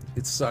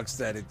 It sucks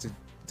that it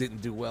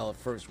didn't do well at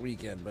first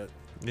weekend, but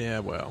Yeah,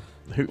 well,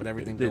 With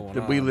everything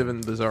going we on. live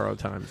in bizarro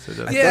times. So it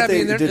doesn't- I Yeah, thought I they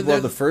mean, they're- did well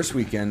they're- the first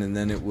weekend, and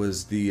then it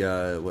was the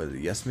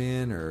Yes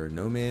Man or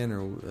No Man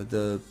or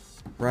the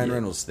Ryan Yeah.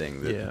 Reynolds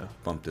thing that Yeah.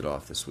 bumped it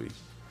off this week.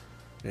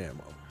 yeah,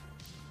 well,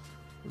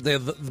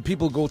 the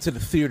people go to the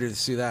theater to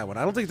see that one.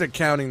 I don't think they're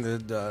counting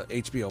the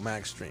HBO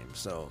Max stream,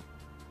 so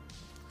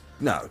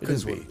No, it it couldn't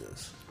is what be. it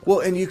is. Well,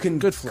 and you can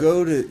Good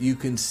flick. you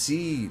can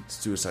see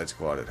Suicide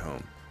Squad at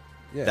home.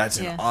 Yeah, That's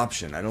an Yeah.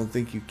 option. I don't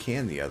think you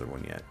can the other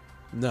one yet.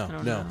 no,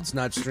 don't no, know. it's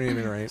not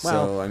streaming right.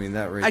 Well, So I mean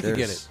that right I there. could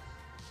get it.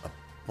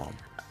 Bump.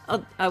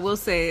 I will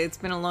say it's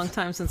been a long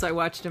time since I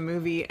watched a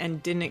movie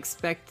and didn't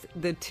expect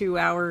the 2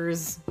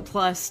 hours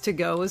plus to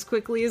go as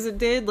quickly as it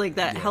did. Like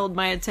that held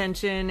my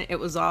attention. It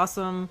was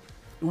awesome.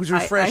 It was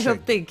I refreshing.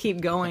 hope they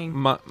keep going.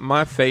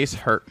 my face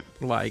hurt.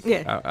 Like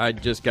Yeah. I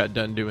just got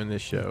done doing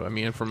this show. I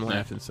mean, from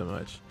laughing so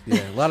much.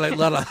 yeah, a lot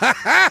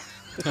of.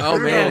 Oh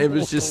man, it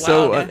was just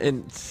so Wow.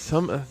 and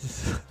some of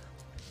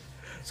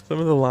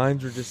the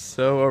lines were just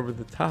so over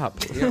the top.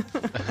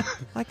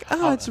 Like,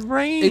 oh, it's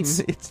rain. It's-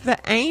 It's the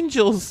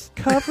angels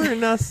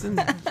covering us, and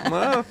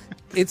well,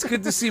 It's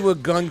good to see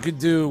what Gunn could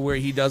do, where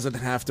he doesn't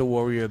have to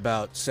worry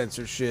about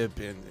censorship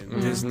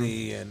and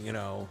Disney,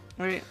 and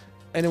Right.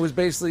 And it was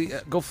basically,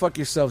 go fuck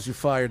yourselves. You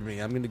fired me.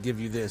 I'm going to give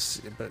you this,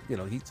 but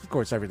of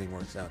course, everything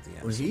works out at the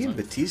end. When he and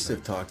Batista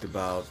talked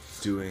about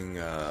doing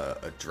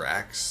a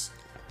Drax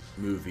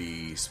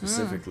movie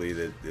specifically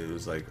that it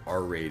was like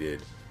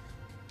R-rated,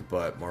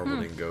 but Marvel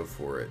didn't go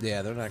for it.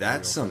 Yeah, they're not.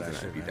 That's gonna go for something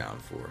that I'd be shit, man. down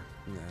for.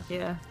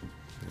 Yeah.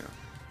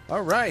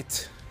 All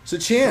right, So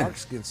Chan,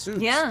 Darkskin suits.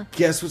 Yeah.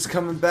 guess what's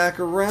coming back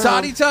around?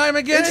 Toddy time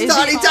again. Is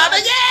Toddy it- time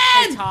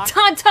again!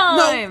 Todd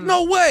time.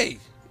 No way.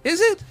 Is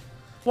it?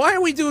 Why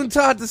are we doing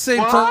Todd at the same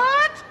time?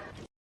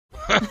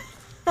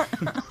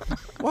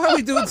 Why are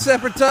we doing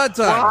separate Todd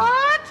time?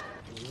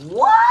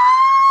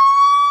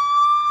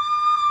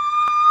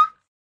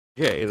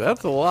 okay,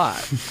 that's a lot.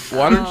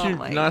 Why don't Oh you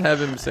my not have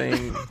him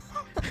saying?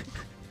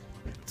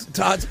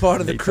 Todd's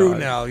part of the Hey, crew Todd.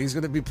 now. He's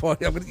gonna be part.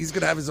 He's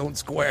gonna have his own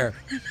square.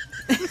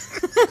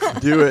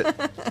 Do it,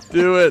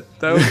 do it.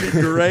 That would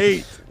be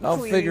great. I'll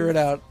Please. figure it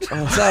out. Todd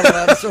will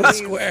have his own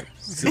square.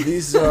 So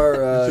these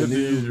are Just new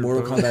use your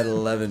Mortal phone. Kombat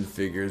 11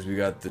 figures. We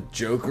got the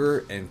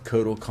Joker and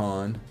Kotal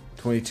Khan.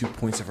 22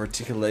 points of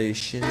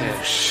articulation.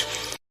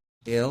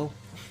 It'll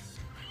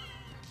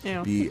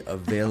Yeah. be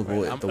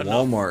available at the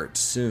enough. Walmart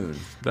soon.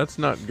 That's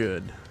not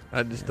good.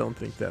 I just don't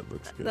think that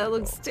looks good. That at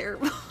looks all.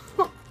 terrible.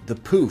 The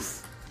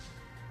poof.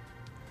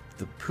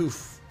 The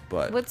poof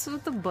butt. What's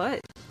with the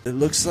butt? It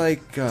looks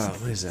like,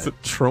 what is It's that?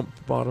 a Trump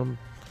bottom.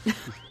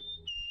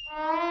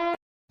 Wah,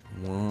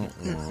 wah.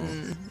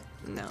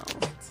 No.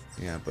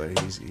 Yeah, but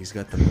he's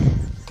got the.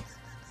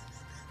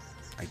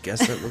 I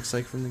guess that looks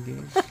like from the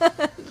game.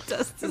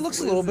 Dust It is looks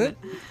a little losing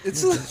bit.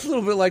 It's a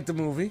little bit like the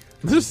movie.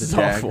 This The is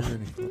dagger. awful.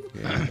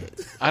 Yeah.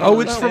 I don't Oh,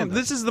 it's from. understand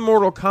This is the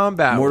Mortal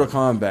Kombat. Mortal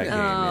one. Kombat game.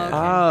 Yeah.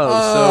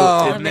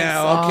 Oh, so That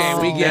now, makes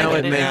okay, we sense. get Now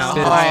it. it makes now.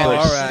 sense. I Oh, all right,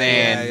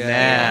 understand yeah, yeah,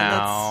 yeah.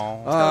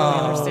 now. Totally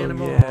Oh,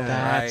 understandable. yeah.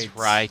 That's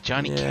right.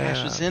 Johnny Cash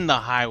Yeah. was in the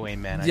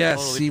Highwaymen. I Yes,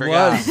 totally he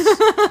forgot.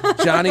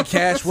 was. Johnny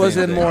Cash was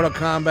Same in thing. Mortal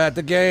Kombat,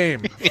 the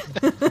game.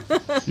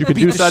 You can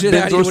Beat do the side shit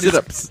out bends of or you with his-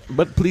 sit-ups,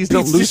 but please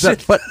don't beats the lose that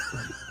shit- butt.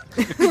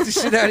 Beat the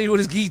shit out of you with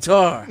his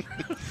guitar.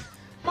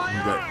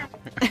 But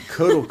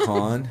Kotal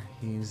Khan,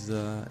 he's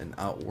an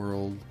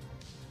outworld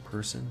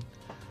person.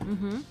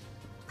 Mm-hmm.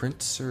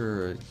 Prince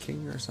or a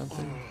king or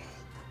something.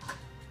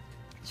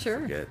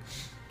 Sure. Forget.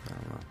 I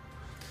don't know.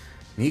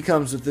 And he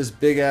comes with this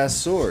big ass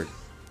sword.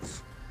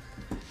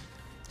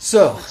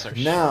 So Sir.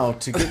 now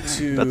to get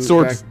to That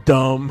sword's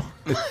dumb.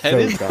 That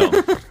is dumb.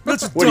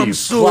 That's a What are dumb you,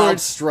 sword. Cloud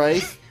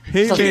Strike?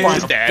 Hey Such man,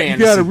 Final you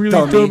Fantasy got a really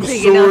dummy. dumb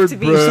Big enough sword, to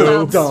be bro.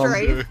 Cloud Dumb.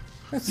 Strife.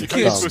 You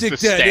can't dumb. stick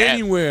It's a that stat.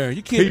 anywhere.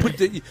 You can't put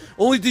that.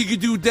 Only thing you can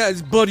do with that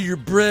is butter your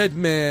bread,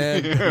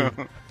 man.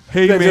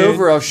 Hey Bend man,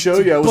 over, I'll show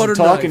you. I butter wasn't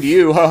talking knife. to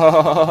you. Ha ha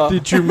ha ha.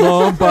 did your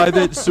mom buy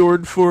that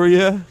sword for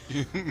you?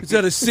 Is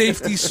that a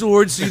safety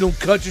sword so you don't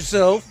cut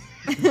yourself?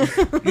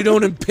 You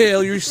don't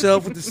impale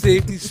yourself with the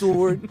safety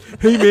sword.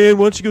 Hey man,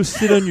 why don't you go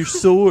sit on your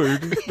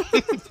sword?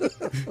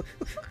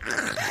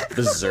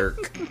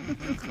 Berserk.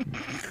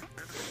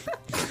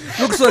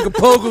 Looks like a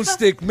pogo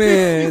stick,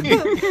 man.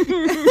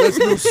 That's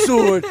no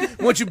sword. Why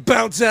don't you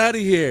bounce out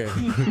of here?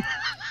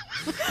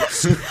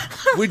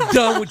 We're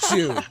done with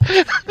you.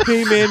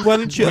 Hey man, why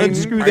don't you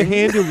unscrew the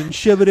handle and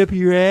shove it up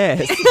your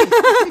ass?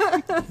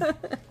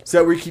 Is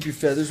that where you keep your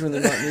feathers when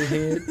they're not in your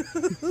head?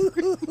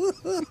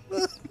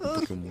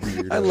 Fucking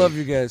weirdo. I love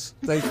you guys.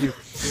 Thank you.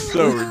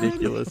 So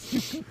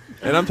ridiculous.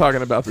 And I'm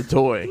talking about the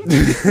toy.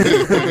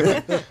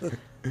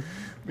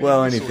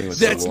 Well, anything with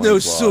That's the no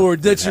loincloth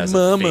sword, that's that your has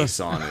mama. A face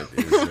on it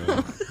is,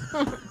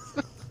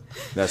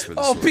 that's where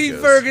the Oh, sword Pete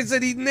goes.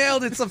 Ferguson, he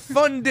nailed it. It's a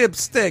Fun Dip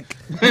stick.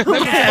 Remember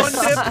Fun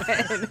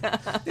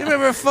Dip? You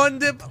remember Fun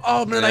Dip?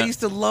 Oh, man, I Yeah. used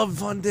to love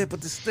Fun Dip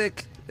with the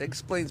stick.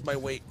 explains my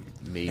weight.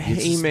 Maybe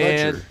it's Hey a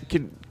man,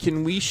 smudger.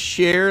 can we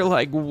share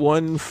like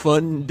one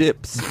fun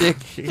dipstick?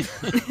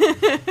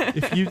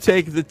 If you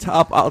take the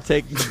top, I'll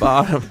take the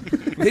bottom.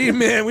 Hey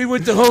man, we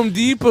went to Home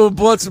Depot,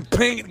 bought some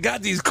paint,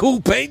 got these cool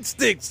paint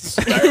sticks to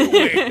start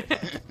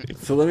with.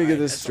 So let me get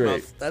this straight.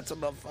 Enough. That's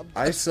enough.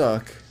 I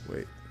suck.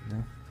 Wait.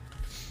 No.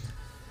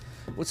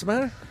 What's the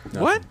matter?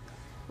 What?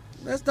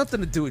 That's nothing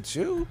to do with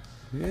you.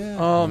 Yeah.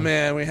 Oh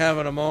man, we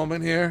having a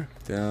moment here.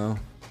 No,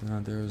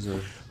 there's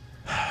a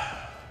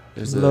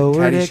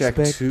Lowered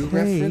Caddyshack 2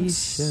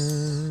 reference.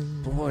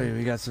 expectations. Boy,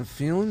 we got some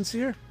feelings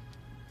here.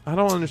 I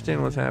don't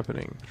understand what's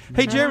happening.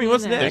 Hey, don't Jeremy,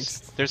 what's either.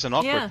 next? There's an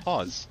awkward Yeah.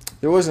 pause.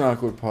 There was an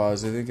awkward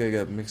pause. I think I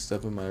got mixed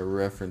up in my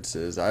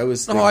references. I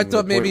was. Oh, I thinking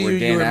thought the maybe point where you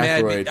Dan were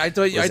mad. Aykroyd I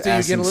thought you was were getting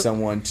asking a little-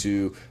 someone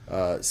to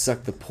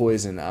suck the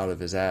poison out of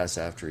his ass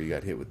after he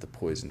got hit with the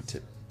poison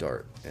tip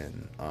dart,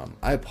 and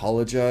I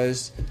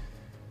apologize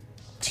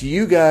to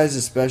you guys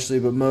especially,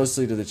 but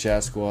mostly to the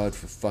chat squad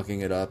for fucking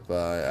it up.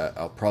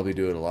 I'll probably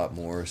do it a lot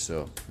more,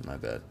 so my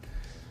bad.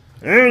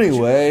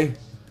 Anyway,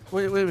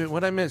 Wait,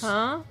 what'd I miss?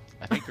 Huh?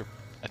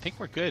 I think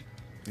we're good.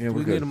 yeah, we're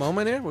We good. need a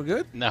moment here. We're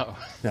good. No.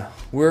 No,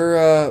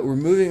 we're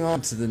moving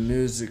on to the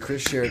news that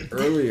Chris shared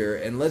earlier,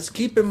 and let's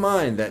keep in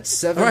mind that All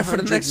 700 right, for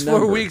the next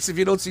number. 4 weeks, if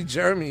you don't see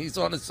Jeremy, he's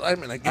on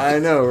assignment. I guess. I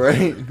know,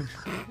 right?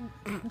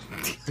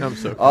 I'm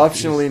so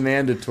Optionally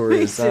mandatory Me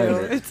too.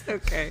 assignment. It's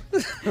okay.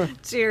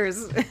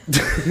 Cheers.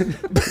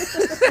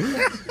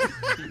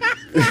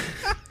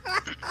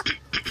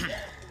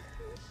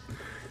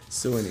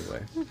 So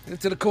anyway,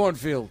 Into the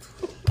cornfield.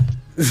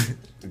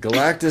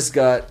 Galactus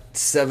got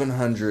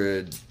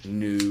 700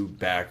 new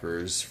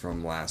backers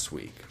from last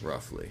week,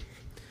 roughly.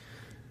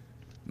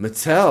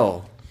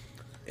 Mattel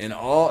and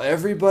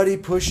everybody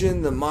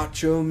pushing the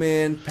Macho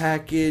Man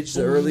package,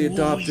 the early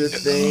adopter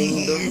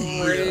thing,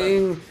 the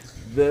ring,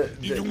 the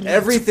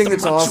everything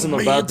that's awesome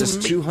about this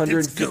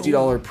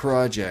 $250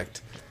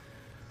 project.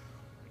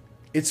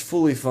 It's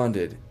fully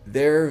funded.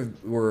 There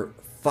were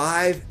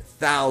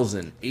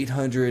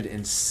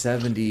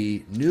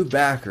 5,870 new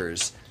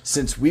backers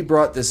since we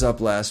brought this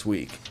up last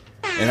week.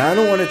 And I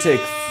don't want to take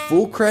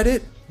full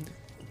credit,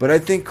 but I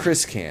think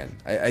Chris can.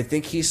 I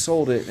think he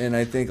sold it, and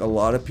I think a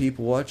lot of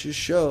people watch his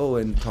show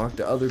and talk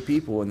to other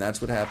people, and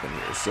that's what happened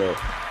here. So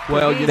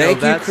Well, you know, thank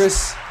you, that's,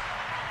 Chris,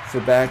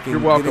 for backing.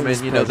 You're welcome, getting this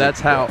and you know project that's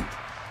how. going.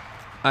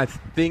 I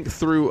think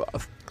through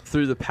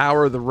the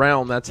power of the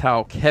realm, that's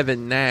how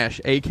Kevin Nash,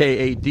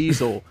 aka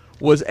Diesel,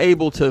 was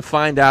able to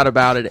find out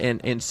about it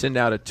and send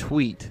out a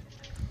tweet,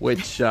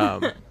 which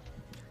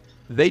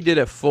they did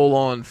a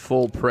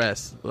full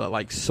press,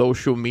 like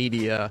social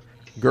media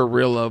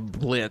guerrilla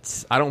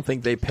blitz. I don't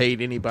think they paid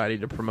anybody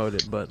to promote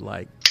it, but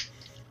like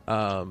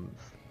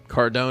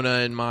Cardona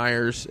and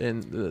Myers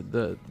and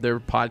their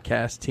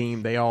podcast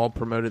team, they all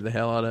promoted the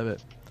hell out of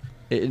it.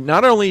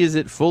 Not only is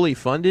it fully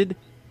funded,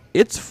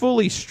 it's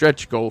fully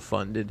stretch goal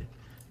funded.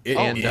 It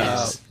And,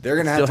 is. They're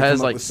going to still have to has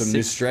come like up with some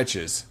new 6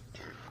 stretches.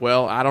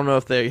 Well, I don't know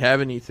if they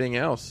have anything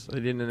else. They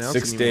didn't announce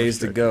 6 any more days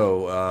to stretches.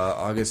 go,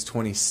 August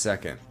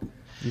 22nd.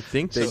 You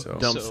think they So-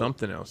 dumped so-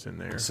 something else in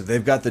there? So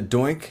they've got the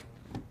Doink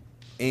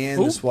and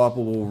Ooh. the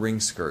swappable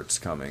ring skirts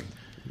coming.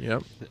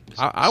 Yep.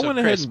 I So, went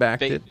ahead Chris, and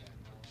backed it.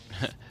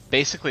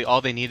 Basically, all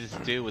they needed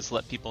to do was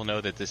let people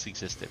know that this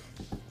existed.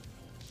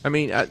 I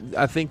mean,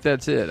 I think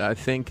that's it. I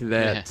think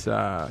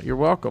that you're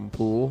welcome,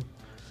 Pool.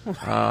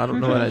 I don't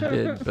know what I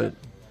did, but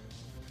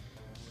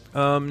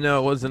no,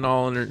 it wasn't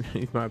all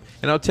underneath my.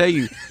 And I'll tell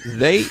you,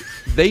 they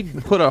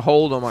put a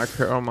hold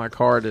on my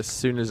card as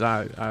soon as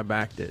I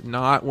backed it,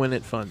 not when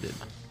it funded.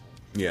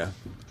 Yeah.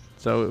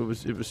 So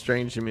it was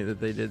strange to me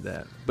that they did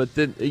that. But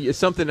then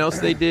something else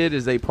they did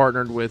is they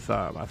partnered with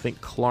I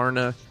think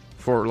Klarna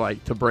for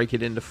like to break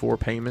it into 4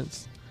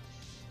 payments.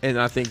 And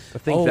I think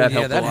Oh, that yeah,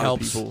 helped that a lot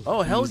helps. of people.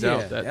 Oh, hell ease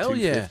out yeah. that Hell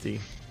yeah. $250.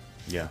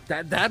 Yeah.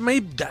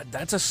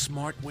 That's a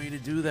smart way to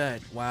do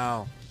that.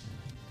 Wow.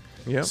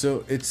 Yep.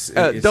 So it's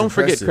Don't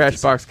forget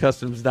impressive.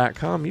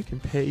 CrashboxCustoms.com. You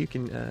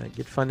can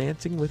get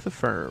financing with a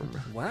firm.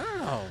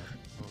 Wow.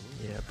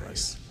 Yeah, buddy.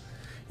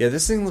 Yeah,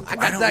 this thing looks. I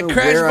got don't that know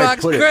where I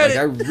Crashbox put credit.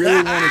 it. Like, I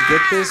really want to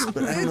get this,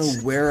 but I don't know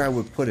where I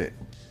would put it.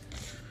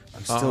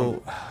 I'm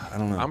still. I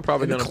don't know. I'm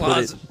probably In the gonna put it.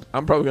 closet.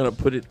 I'm probably gonna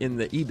put it in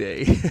the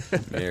eBay.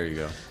 There you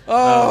go.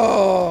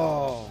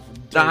 Oh.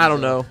 I don't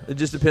know. It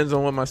just depends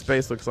on what my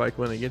space looks like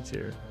when it gets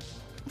here.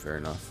 Fair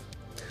enough.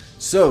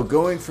 So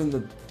going from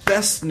the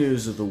best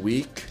news of the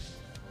week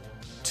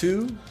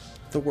to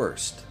the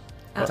worst.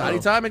 Tiny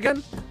time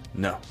again?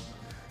 No.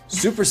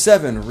 Super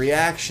 7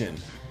 reaction.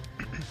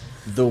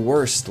 The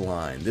worst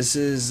line. This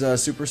is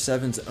Super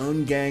 7's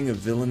own gang of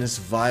villainous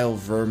vile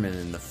vermin,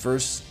 and the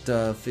first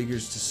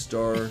figures to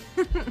star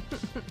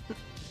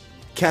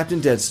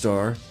Captain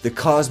Deadstar, the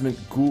Cosmic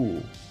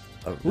Ghoul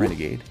of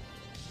Renegade.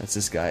 That's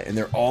this guy, and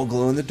they're all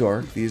glow in the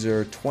dark. These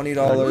are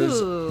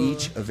 $20 Ooh.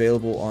 each,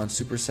 available on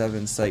Super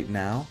 7's site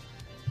now.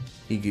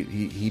 He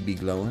be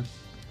glowing.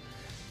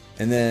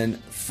 And then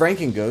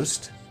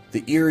Frankenghost,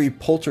 the eerie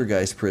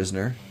poltergeist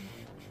prisoner,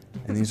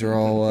 and these are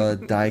all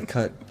die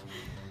cut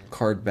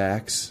card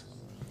backs.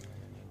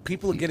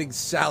 People are getting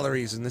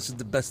salaries, and this is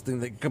the best thing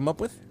they can come up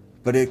with.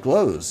 But it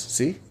glows.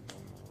 See,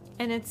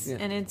 And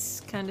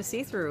it's kind of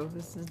see through.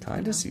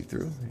 kind of see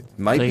through. It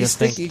might be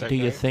sticky. Could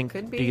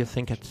be. Do you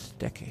think it's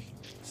sticky?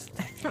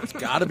 It's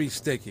got to be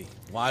sticky.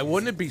 Why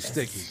wouldn't it be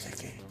sticky?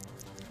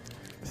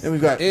 Then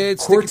we've got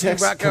It's Cortex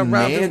sticky, rock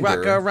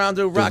Commander, around,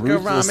 the rock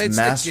ruthless around, it's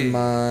sticky.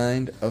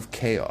 mastermind of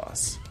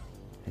chaos.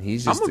 And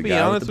he's I'm just gonna the be guy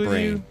honest with the with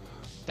brain. you.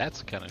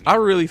 That's kind of. I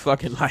really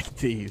fucking like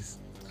these.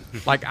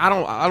 Like I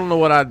don't know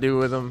what I'd do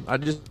with them. I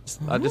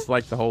just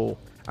like the whole.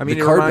 I mean,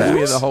 The it card reminds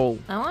me of backs? the whole.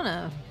 I want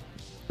to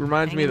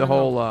Reminds me of Hang the them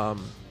whole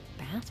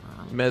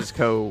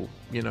bathroom.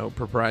 Mezco,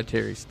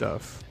 proprietary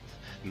stuff.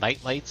 Night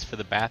lights for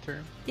the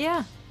bathroom.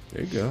 Yeah,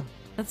 There you go.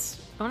 I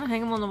want to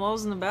hang them on the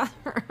walls in the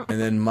bathroom. And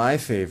then my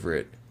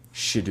favorite,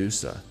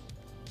 Shidusa,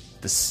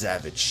 the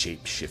savage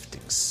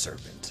shape-shifting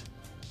serpent.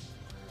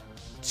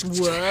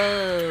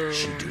 Whoa.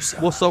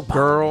 Shidusa. What's up,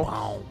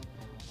 girl?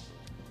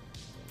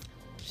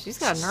 She's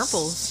got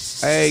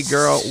nurples. Hey,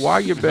 girl, why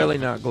your belly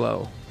not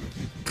glow?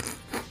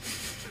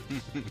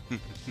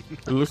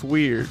 It looks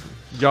weird.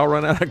 Did y'all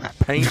run out of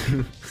paint?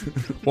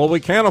 Well, we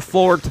can't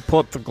afford to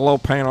put the glow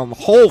paint on the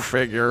whole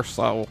figure,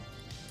 so.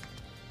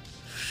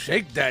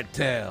 Shake that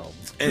tail.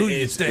 And Do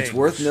your it's thing.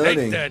 worth noting,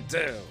 Shake that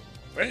tail.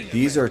 Bring it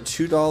these back. are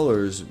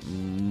 $2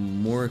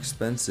 more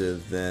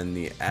expensive than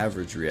the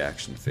average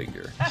reaction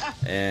figure.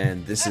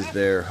 And this is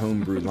their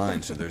homebrew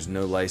line, so there's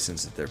no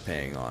license that they're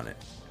paying on it.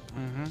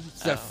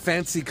 It's that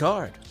fancy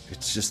card.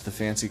 It's just the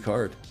fancy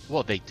card.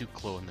 Well, they do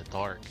glow in the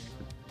dark.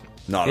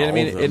 Not I all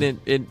mean,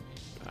 of them.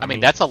 I mean,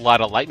 that's a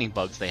lot of lightning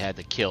bugs they had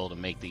to kill to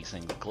make these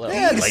things glow.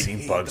 Yeah,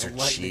 lightning bugs are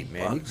lightning cheap,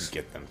 man. You bugs. can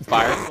get them.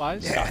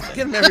 Fireflies. Yeah, Stop it.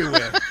 get them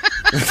everywhere.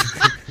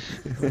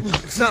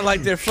 It's not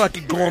like they're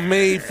fucking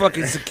gourmet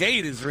fucking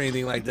cicadas or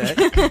anything like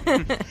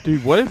that.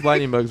 dude, what if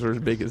lightning bugs were as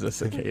big as a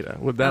cicada?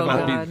 Would that Oh,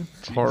 not God.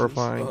 be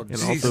horrifying Oh, and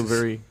also Jesus.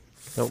 very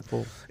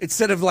helpful?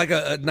 Instead of like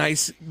a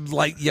nice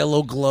light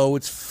yellow glow,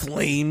 it's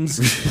flames.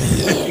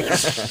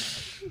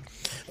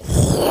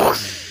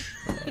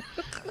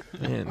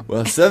 Man.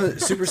 Well, Super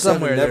 7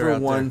 Somewhere they're never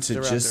out one there. to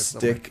They're out just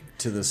there somewhere. stick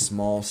to the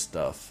small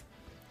stuff.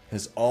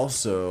 Has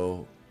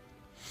also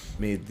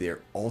made their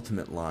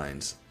ultimate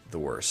lines the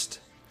worst.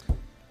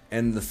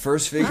 And the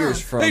first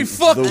figures from Hey,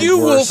 fuck the you,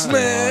 worst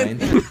Wolfman!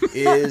 line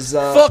is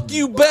Fuck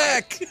you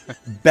back.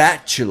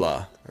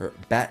 Batula or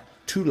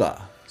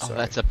Batula. Oh, Sorry.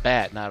 that's a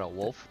bat, not a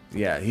wolf.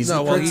 Yeah, he's No,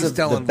 the well, prince he's of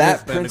the telling Bat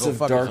Wolfman to Prince go of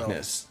fuck himself.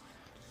 Darkness,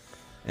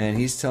 and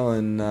he's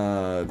telling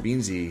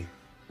Beansy,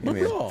 "Hey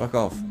man, fuck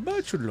off."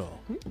 Bachelor.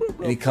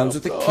 And he comes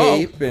with a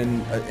cape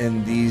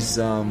and these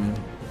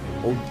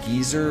old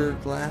geezer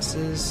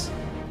glasses.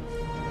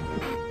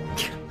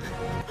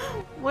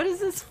 What is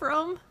this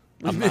from?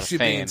 I'm miss not a you,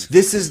 fan. Beans.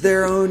 This is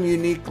their own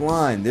unique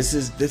line. This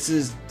is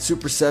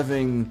Super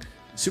 7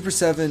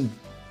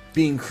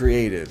 being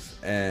creative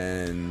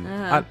and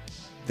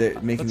they're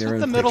making What's their with own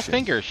the middle fiction.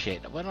 finger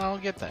shit? I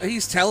don't get that.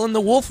 He's telling the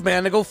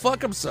Wolfman to go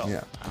fuck himself.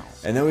 Yeah.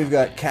 And then we've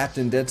got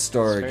Captain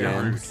Deathstar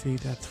again. See,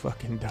 that's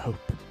fucking dope.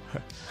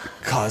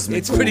 Cosmic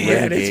It's pretty- Bull yeah,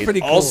 it's Renegade. pretty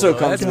cool, Also though.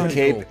 comes That's with a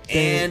pretty cape cool.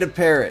 and a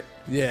parrot.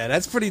 Yeah,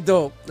 that's pretty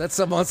dope. That's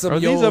some on some Are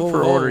these up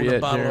for order in a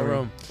yet, bottle of Jeremy?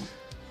 rum.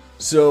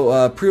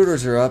 So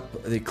pre-orders are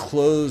up. They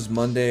close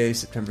Monday,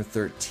 September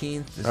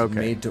 13th. This Okay. is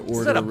made to order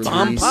Is that a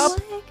bomb release. pop?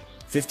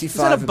 55 Is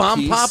that a bomb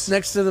apiece. pop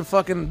next to the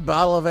fucking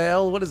bottle of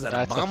ale? What is that?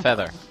 That's a bomb a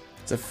feather.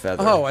 It's a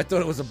feather. Oh, I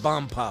thought it was a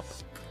bomb pop.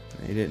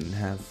 They didn't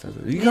have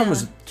feathers. You come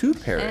with two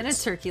parrots. And a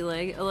turkey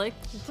leg. I like.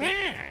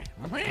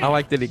 I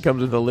like that it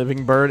comes with a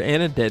living bird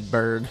and a dead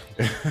bird.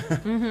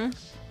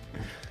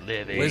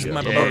 Where's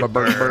my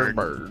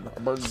Bird.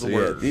 So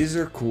yeah, these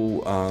are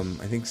cool.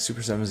 I think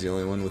Super 7 is the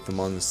only one with them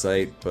on the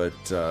site, but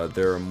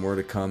there are more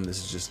to come.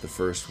 This is just the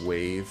first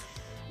wave.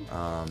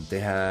 They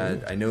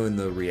had, I know in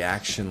the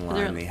reaction there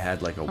line, they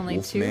had like a only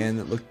Wolfman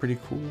that looked pretty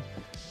cool.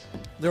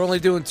 They're only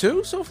doing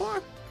two so far?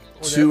 Or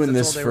Two in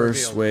that's this all they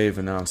first revealed? wave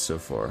announced so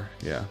far.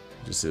 Yeah,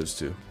 just those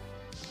two.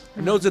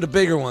 And those are the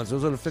bigger ones.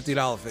 Those are the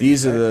 $50 figures.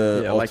 These are right?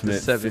 the Yeah, like the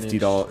ultimate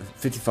 7-inch. $50,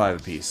 55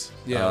 a piece.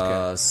 Yeah,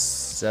 okay.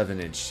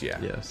 7-inch, yeah.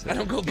 Yes. I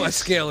don't go by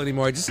scale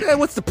anymore. Just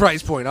what's the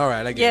price point? All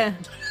right, I get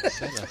Yeah.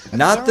 it.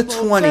 Not the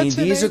 20,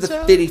 these are the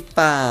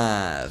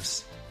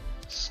 55s.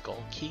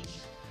 Skull key.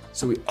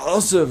 So we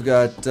also have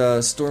got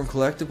Storm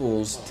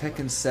Collectibles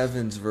Tekken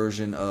 7's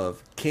version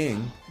of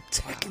King.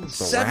 Tekken The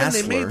 7?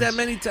 They made Wrestler. that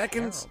many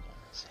Tekkens?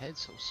 His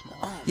head's so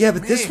small. Yeah,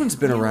 but this man. one's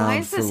been Why around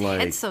is for his like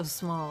head so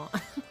small?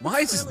 Why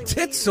is his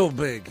tits so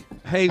big?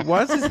 Hey,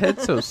 why is his head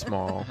so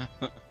small?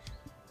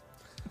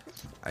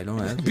 I don't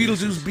have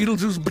Beetlejuice,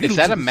 Beetlejuice, Beetlejuice. Is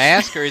that a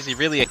mask or is he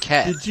really a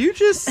cat? Did you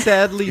just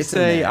sadly It's a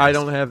say mask. I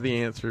don't have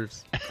the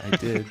answers? I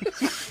did.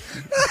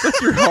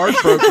 You're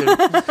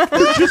heartbroken.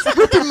 You're just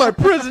ripping my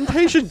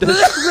presentation to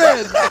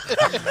shreds.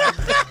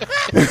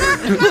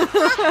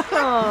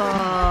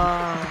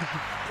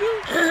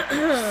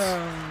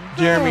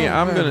 Jeremy,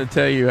 I'm going to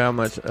tell you how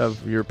much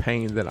of your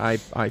pain that I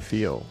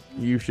feel.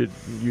 You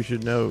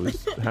should know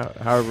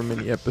however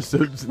many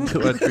episodes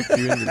until I trick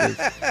you into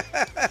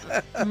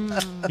this.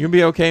 You gonna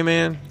be okay,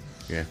 man?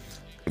 Yeah.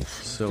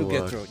 So You'll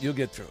get through it. You'll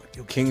get through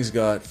it. King's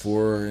got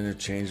 4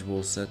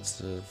 interchangeable sets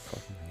of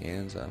fucking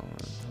hands. I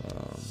don't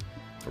know.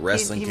 A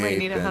wrestling He cape might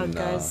need a hug, and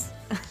guys.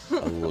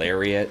 a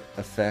lariat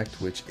effect,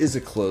 which is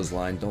a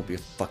clothesline. Don't be a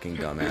fucking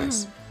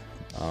dumbass.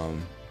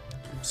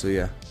 So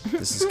yeah,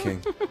 this is King.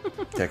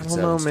 Tekken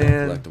 7 know, Stone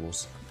man.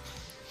 Collectibles.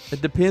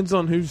 It depends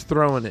on who's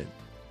throwing it.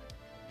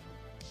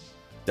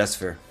 That's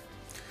fair.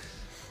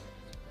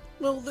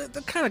 Well,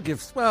 the kind of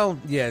gives. Well,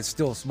 yeah, it's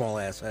still a small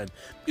ass head.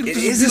 It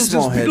is a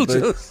small head,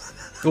 but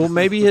Well,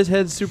 maybe his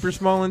head's super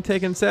small in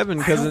Tekken 7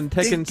 because I in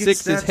don't Tekken think 6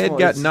 it's his that head small.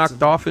 got It's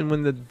knocked off, and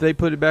when they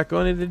put it back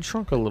on, it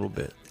shrunk a little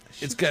bit.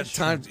 it's got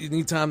time. You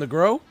need time to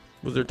grow.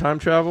 Was there time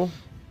travel?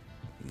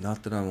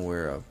 not that I'm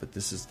aware of. But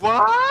this is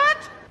What?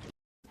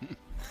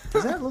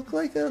 Does that look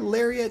like a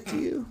lariat to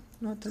you?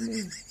 Not to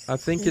me. I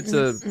think it's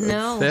a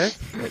No. effect.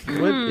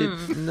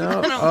 What?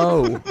 No.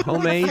 Oh,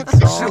 homemade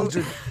song.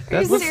 Children,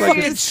 That looks like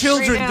serious? it's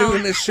children Straight out.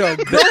 doing this show.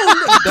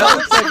 that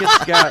looks like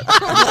it's got.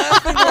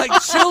 Laughing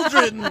like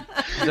children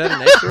Is that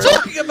an X-ray?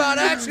 talking about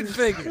action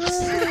figures.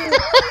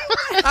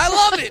 I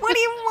love it. What do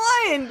you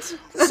want?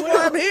 That's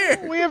why I'm here.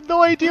 We have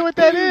no idea what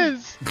that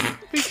is.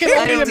 We can't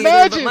I even don't either,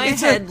 imagine. but my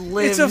head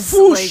lives It's a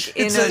whoosh. like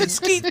in It's a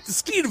skeet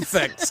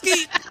effect.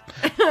 Skeet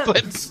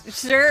But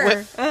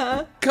sure.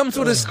 comes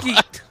with a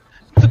skeet.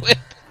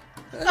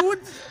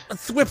 A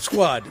thwip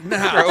squad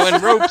now.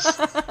 throwing ropes.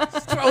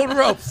 Throwing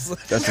ropes.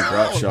 That's a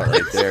drop shot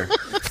right there.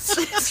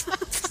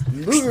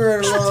 Moving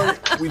right along,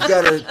 we've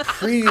got a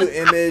preview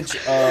image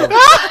of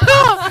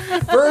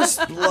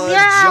First Blood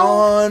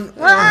John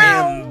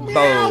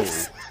Rambo.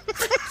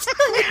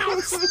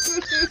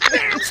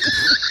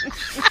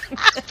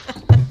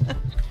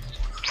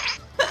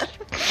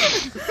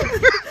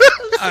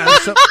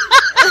 So,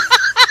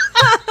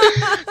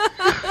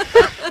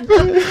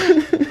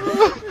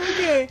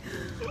 Okay.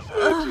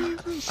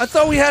 I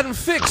thought we had him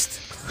fixed.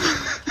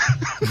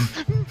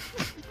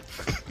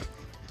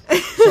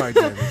 Sorry,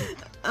 David.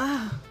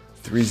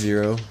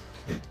 3-0,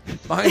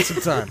 Behind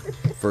some time.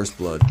 First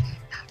Blood.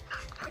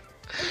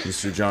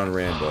 Mr. John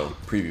Rambo,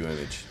 preview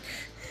image.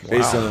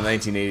 Based on the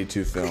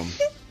 1982 film,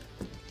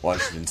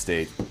 Washington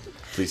State.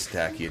 Police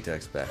attack, he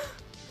attacks back.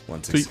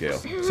 1/6 scale.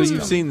 So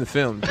you've seen the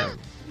film, John.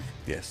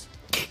 Yes.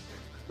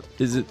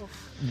 Is it?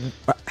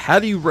 How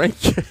do you rank?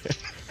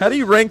 How do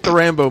you rank the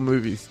Rambo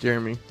movies,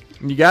 Jeremy?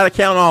 You got to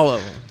count all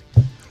of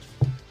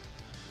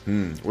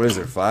them. What is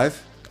there,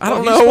 5? I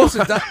don't Well, know. he's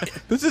supposed to die.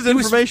 This is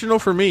informational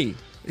for me.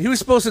 He was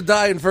supposed to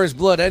die in First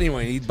Blood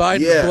anyway. He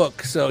died in Yeah. the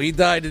book, so he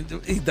died.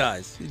 He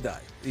dies. He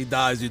died. He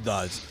dies. He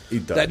dies. He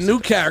dies. That new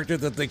character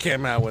that they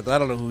came out with, I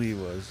don't know who he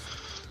was.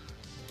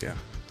 Yeah.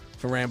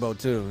 For Rambo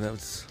 2. That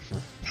was.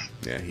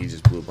 Yeah, he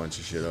just blew a bunch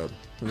of shit up.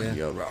 Yeah.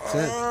 Yo, That's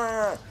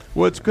it.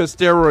 Well, it's because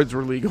steroids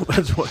were legal.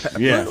 That's what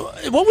happened. yeah.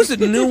 What was the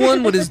new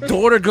one with his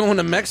daughter going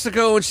to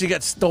Mexico and she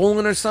got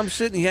stolen or some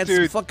shit? And he had some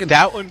Dude, fucking.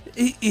 that one.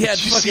 He had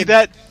Did you fucking. see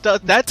that?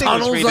 That thing was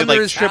tunnels rated under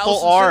like his triple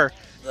house and R.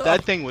 shit.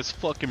 That thing was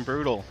fucking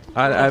brutal.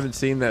 I haven't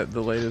seen that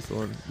the latest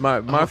one. My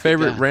Oh,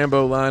 favorite yeah.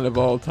 Rambo line of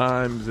all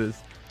times is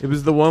it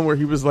was the one where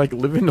he was like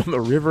living on the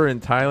river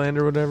in Thailand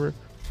or whatever,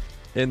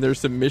 and there's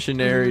some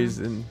missionaries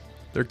and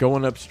they're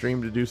going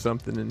upstream to do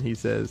something, and he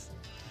says,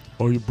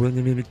 "Are you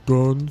bringing any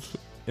guns?"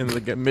 And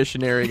the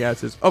missionary guy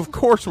says, "Of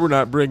course we're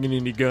not bringing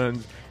any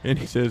guns." And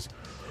he says,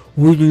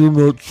 "Well, you're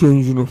not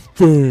changing a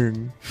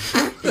thing."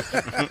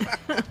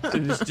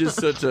 And it's just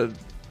such a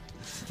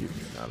stupid.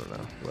 I don't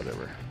know.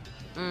 Whatever.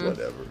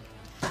 Whatever.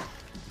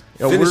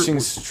 Yeah, we're- Finishing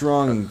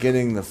strong and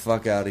getting the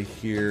fuck out of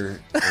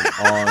here and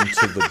on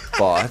to the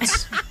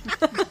bots.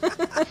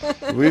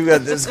 We've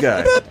got this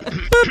guy.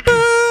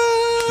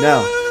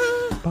 Now,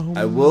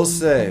 I will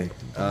say,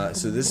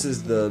 so this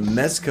is the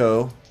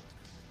Mezco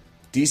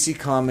DC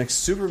Comics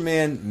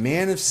Superman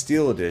Man of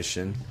Steel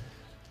edition.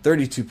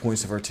 32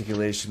 points of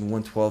articulation,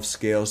 112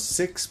 scale,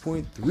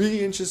 6.3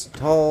 inches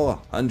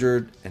tall,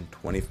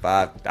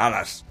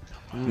 $125.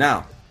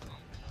 Now,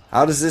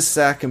 how does this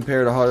sack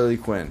compare to Harley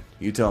Quinn?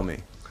 You tell me.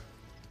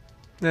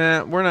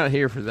 Nah, we're not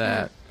here for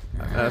that.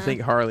 I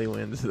think Harley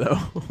wins, though.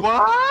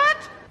 What?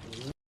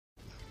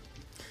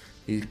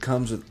 He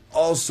comes with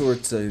all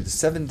sorts of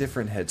 7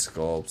 different head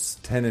sculpts,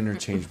 10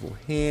 interchangeable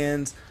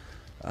hands,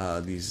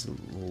 these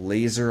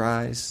laser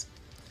eyes.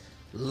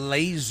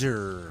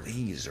 Laser.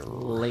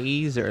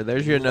 Laser.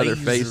 There's your another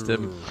face to.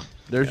 Laser.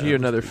 There's you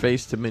another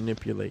face to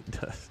manipulate.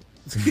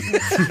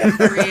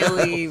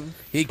 Really.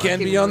 He can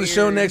be Fucking on the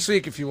show weird. next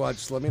week if you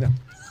watch. Let me know.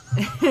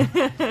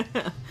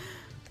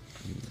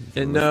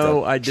 And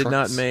no, up I did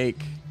not trucks. make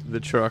the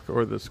truck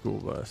or the school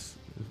bus.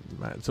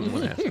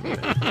 Someone asked me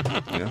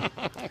that. Yeah.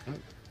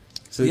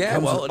 So it Yeah,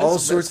 comes well, with it is all a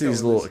sorts of Mezco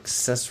these little release.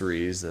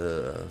 accessories,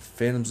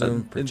 Phantom Zone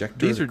And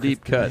projector. these are the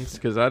deep Cliff cuts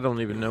because I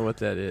don't even know what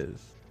that is.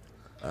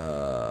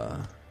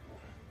 Grenade.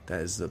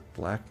 That is the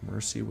Black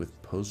Mercy with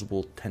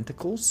posable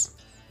tentacles,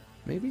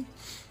 maybe.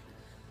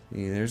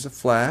 Yeah, there's a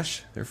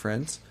Flash. They're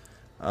friends.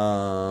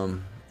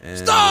 And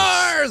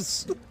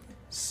Stars.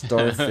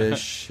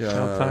 Starfish.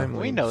 How timely.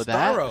 We know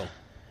that. Starro.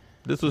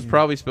 This was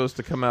probably supposed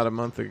to come out a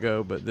month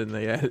ago, but then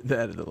they added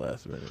that at the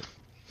last minute.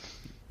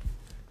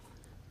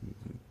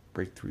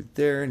 breakthrough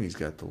there, and he's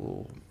got the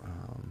little.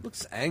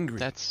 Looks angry.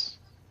 That's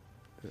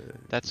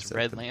that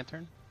Red the-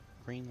 Lantern,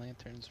 Green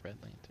Lantern's Red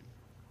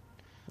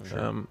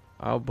Lantern.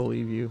 I'll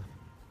believe you.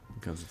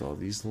 Comes with all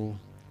these little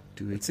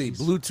It's a doohickeys.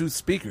 Bluetooth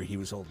speaker he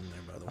was holding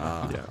there, by the way.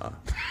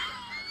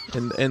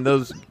 Yeah. And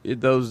those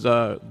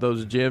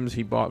gems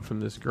he bought from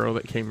this girl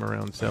that came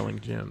around selling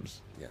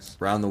gems. Yes.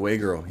 Round the way,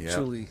 girl. Yeah,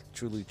 Truly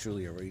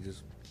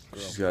outrageous.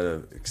 Girl. she's got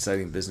an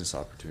exciting business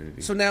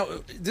opportunity. So now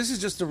this is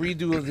just a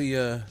redo of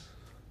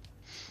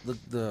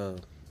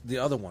the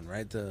other one,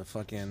 right? The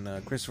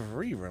fucking Christopher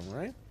Reeve one,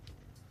 right?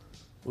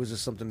 Or was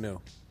this something new?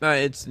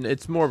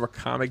 It's more of a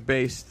comic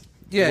based.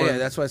 Yeah,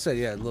 that's what I said.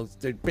 Yeah, look,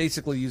 they're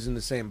basically using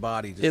the same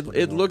body. Just put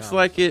It more looks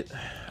comic. like it.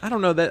 I don't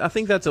know that. I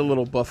think that's a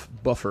little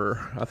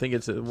buffer. I think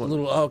it's a a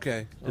little.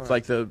 Okay, It's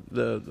like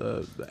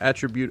the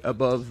attribute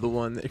above the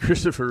one that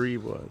Christopher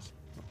Reeve was.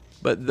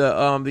 But the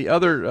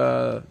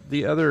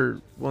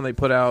other one they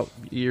put out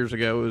years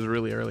ago, it was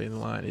really early in the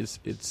line. It's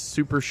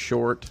super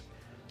short.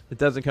 It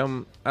doesn't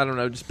come. I don't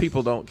know. Just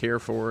people don't care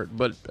for it.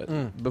 But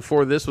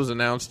before this was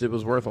announced, it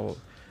was worth a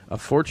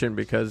fortune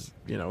because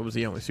it was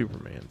the only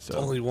Superman. So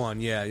only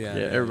one. Yeah.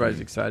 everybody's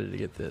excited to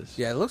get this.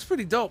 Yeah, it looks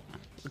pretty dope.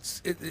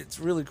 It's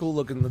really cool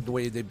looking the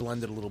way they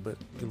blend it a little bit,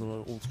 a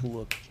little old school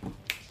look.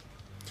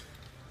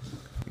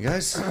 You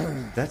guys,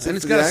 that's And it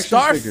it's for got the a action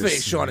starfish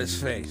figures. on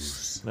his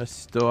face. A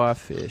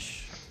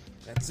starfish.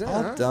 That's it.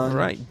 All huh? done. All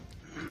right,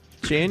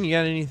 Chan, you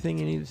got anything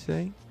you need to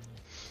say?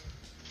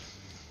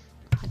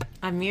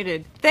 I'm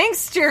muted.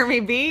 Thanks,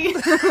 Jeremy B.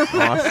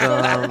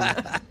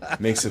 Awesome.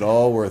 Makes it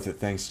all worth it.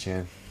 Thanks,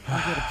 Chan. You're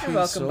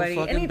welcome, so buddy.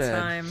 fucking bad.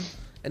 Anytime.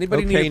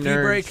 Anybody Okay, need a pee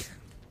nerds. break?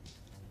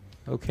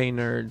 Okay,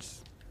 nerds.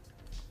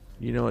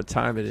 You know what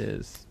time it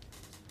is.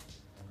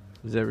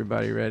 Is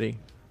everybody ready?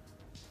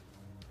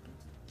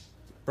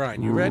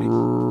 Brian, you ready?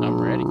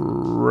 I'm ready.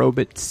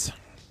 Robots.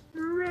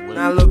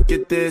 Now look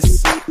at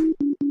this.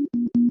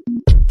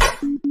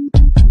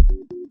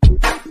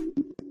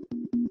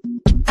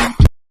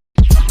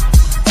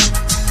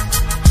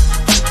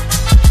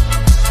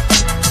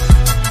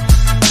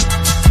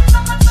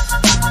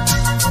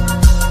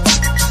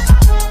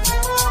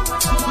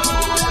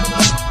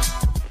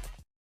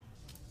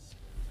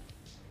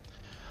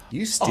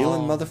 You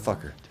stealing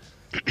motherfucker.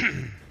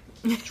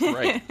 That's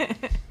right.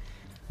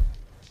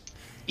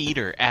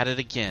 Eater at it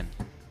again.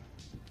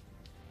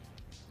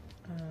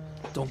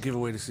 Don't give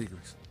away the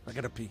secrets. I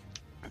gotta pee.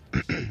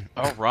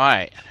 All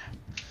right.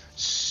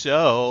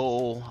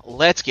 So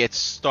let's get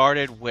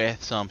started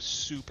with some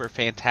super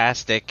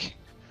fantastic,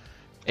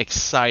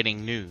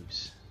 exciting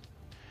news.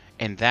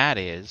 And that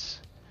is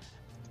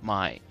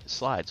my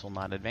slides will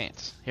not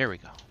advance. Here we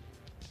go.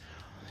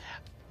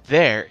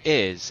 There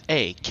is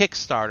a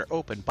Kickstarter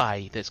opened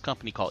by this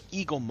company called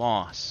Eagle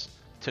Moss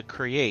to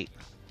create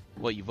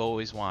what you've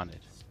always wanted,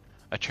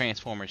 a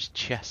Transformers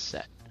chess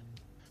set.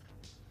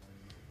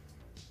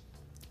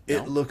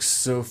 It looks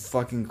so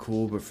fucking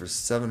cool, but for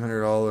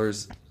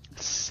 $700,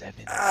 $7.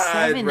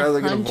 I'd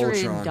rather get a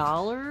Voltron.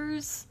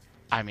 $700?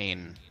 I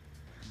mean,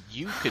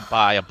 you could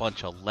buy a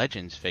bunch of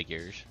Legends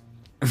figures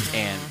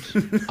and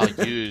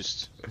a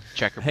used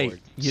checkerboard. Hey,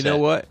 you set. know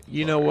what?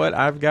 You know what?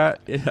 I've got.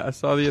 I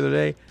saw the other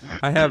day.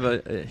 I have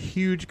a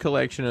huge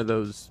collection of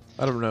those.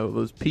 I don't know,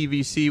 those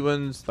PVC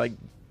ones like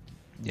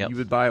Yep. you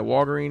would buy at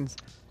Walgreens,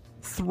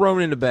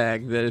 thrown in a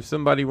bag. That if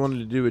somebody wanted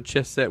to do a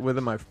chess set with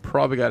them, I've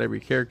probably got every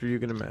character you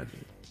can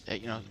imagine.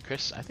 You know,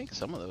 Chris, I think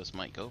some of those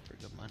might go for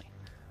good money.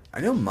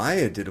 I know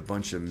Maya did a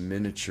bunch of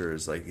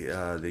miniatures. Like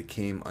they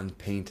came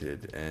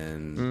unpainted,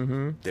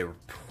 and they were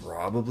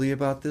probably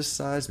about this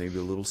size, maybe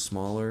a little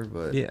smaller.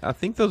 But Yeah, I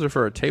think those are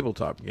for a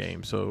tabletop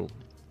game, so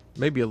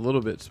maybe a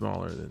little bit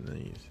smaller than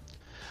these.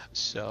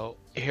 So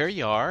here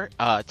you are.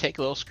 Take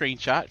a little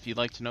screenshot if you'd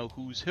like to know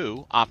who's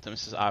who.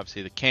 Optimus is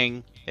obviously the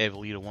king.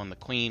 Evelita won the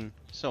queen,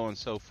 so on and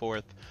so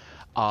forth.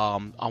 I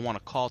want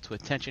to call to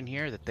attention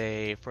here that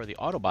they, for the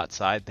Autobot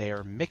side, they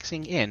are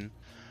mixing in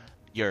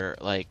your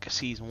like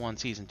season 1,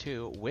 season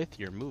 2 with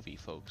your movie,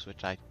 folks,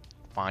 which I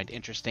find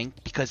interesting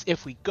because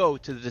if we go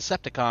to the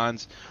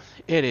Decepticons,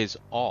 it is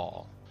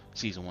all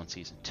season 1,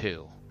 season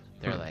 2.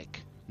 They're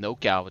like no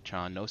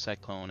Galvatron, no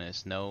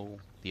Cyclonus, no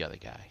the other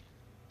guy,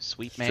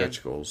 Sweet Man,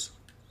 stretch goals.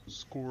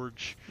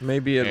 Scourge.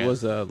 Maybe it Yeah.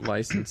 was a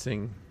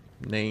licensing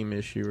name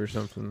issue or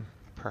something.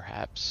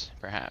 Perhaps.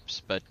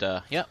 But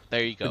yeah,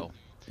 there you go.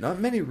 Not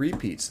many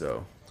repeats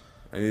though.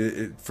 I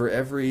mean, for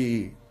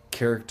every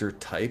character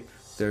type,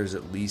 there's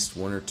at least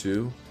one or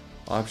two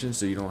options,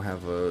 so you don't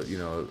have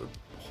a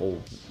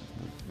whole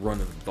run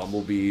of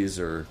bumblebees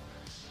or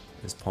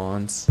as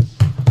pawns.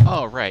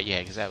 Oh right, yeah,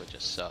 because that would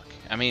just suck.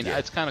 I mean, Yeah.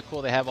 it's kind of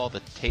cool they have all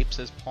the tapes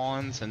as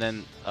pawns, and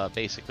then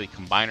basically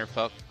combiner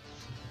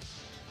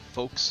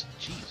folks.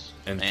 Jeez.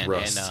 And Man,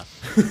 Thrust.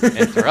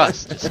 and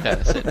Thrust just kind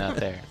of sitting out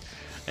there.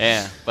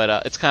 Yeah,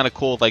 but it's kind of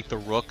cool. Like the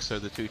Rooks are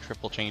the two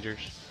triple changers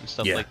and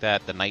stuff Yeah. like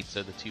that. The Knights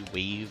are the two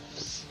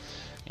waves.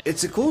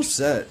 It's a cool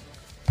set.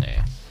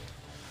 Yeah.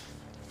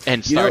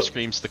 And You know-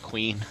 Starscream's the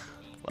queen.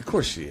 Of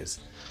course she is.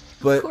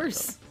 But Of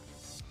course.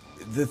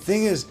 the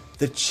thing is,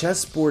 the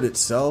chessboard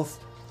itself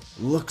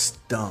looks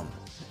dumb.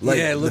 Like,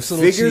 yeah, it looks the a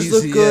little figures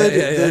cheesy. look good.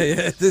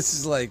 Yeah. This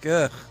is like,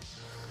 It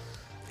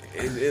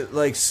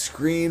like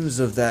screams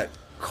of that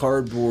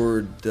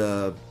cardboard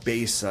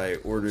base I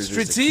ordered as a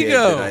kid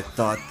Stratego. that I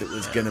thought that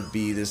was gonna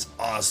be this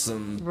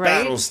awesome Right?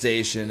 battle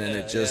station, and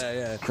it just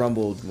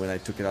crumbled when I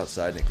took it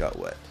outside and it got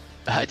wet.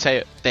 I tell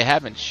you, they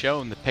haven't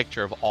shown the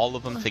picture of all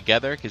of them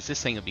together because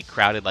this thing would be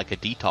crowded like a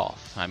DTOF.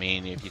 I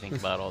mean, if you think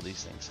about all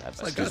these things.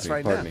 like Excuse us me,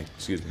 right pardon now. me.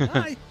 Excuse me.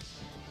 Hi.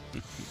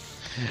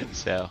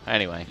 So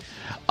anyway,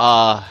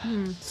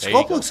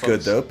 Sculpt looks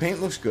good though.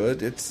 Paint looks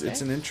good. It's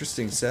an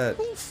interesting set.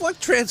 Fuck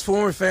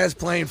Transformer fans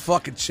playing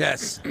fucking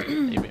chess.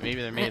 Maybe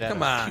they're made out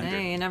Come of on.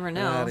 Hey, you never Get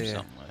know. outta here.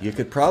 something like You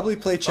could probably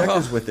play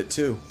checkers Oh. with it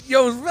too.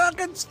 Yo,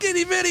 fucking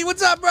Skinny Vinny,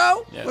 what's up,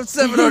 bro? Yeah. What's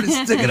 700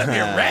 sticking up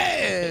your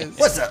ass?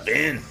 What's up,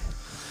 man? that.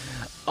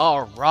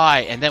 All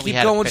right, and then we Keep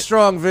had going a,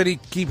 strong, Vinny.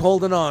 Keep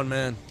holding on,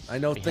 man. I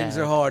know things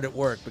had- are hard at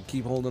work, but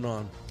keep holding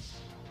on.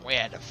 we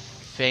had a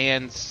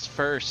fans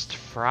first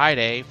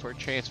Friday for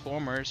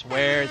Transformers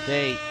where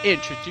they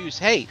introduced.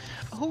 Hey,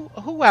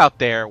 who out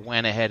there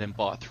went ahead and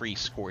bought 3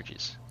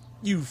 Scourges?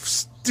 You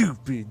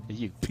stupid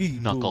You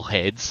people.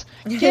 knuckleheads.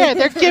 Yeah,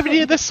 they're giving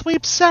you the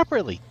sweep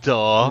separately.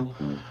 Duh.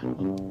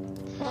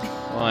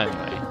 Well,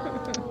 anyway.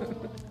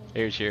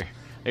 There's your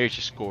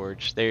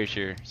Scourge. There's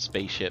your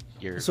spaceship.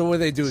 So what do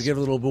they do? Give it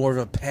a little more of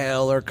a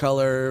paler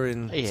color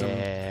and some...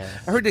 Yeah.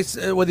 I heard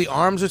they when the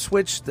arms are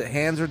switched, the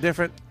hands are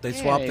different. They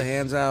swap the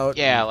hands out.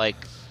 Yeah, like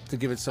to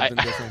give it something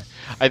different.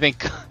 I think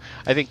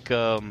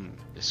the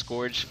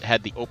Scourge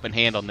had the open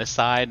hand on this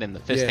side and the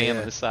fist hand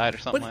on this side or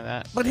something like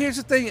that. But here's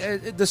the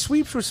thing: the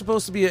sweeps were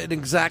supposed to be an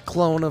exact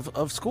clone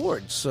of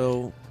Scourge.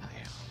 So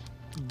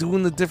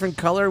doing the different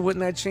color,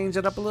 wouldn't that change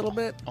it up a little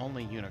bit?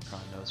 Only Unicron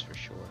knows for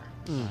sure.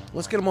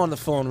 Let's get him on the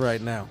phone right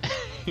now.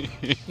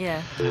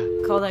 Yeah,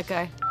 call that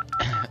guy.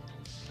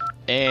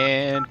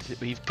 And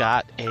we've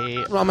got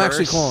a. Well, I'm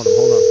actually first- calling him.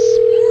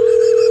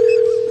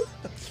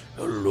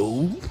 Hold on.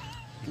 Hello.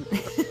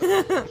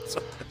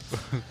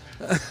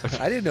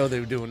 I didn't know they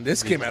were doing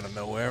this. Came out of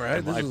nowhere, right?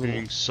 Am This I is a little-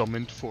 being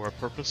summoned for a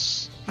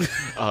purpose?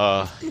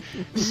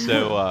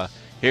 So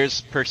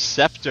here's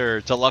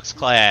Perceptor Deluxe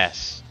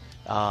Class.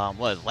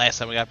 Last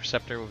time we got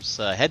Perceptor was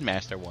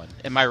Headmaster one.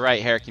 Am I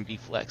right, Hurricane B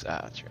Flex? Ah,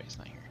 that's right, he's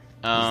not here.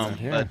 not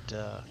here. But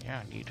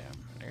yeah, I need him.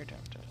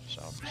 To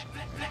solve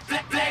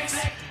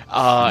this.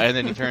 And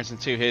then he turns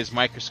into his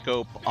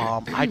microscope.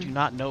 I do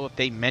not know if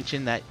they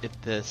mentioned that if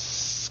the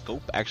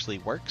scope actually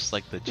works,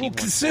 like the G1. Well,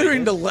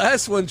 considering the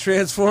last one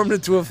transformed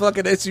into a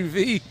fucking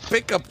SUV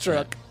pickup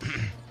truck.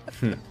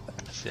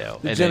 So,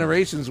 The and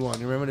Generations one.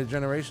 You remember the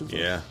Generations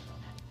one? Yeah.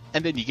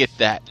 And then you get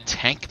that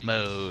tank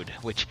mode,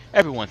 which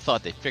everyone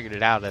thought they figured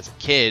it out as a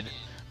kid,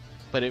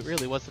 but it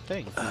really was a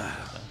thing.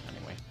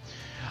 Anyway.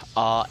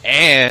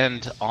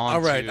 And on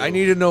All right, to I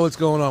need to know what's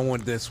going on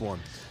with this one.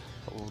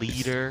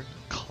 Leader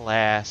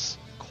Class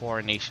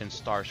Coronation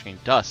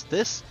Starscream Dust.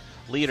 This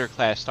Leader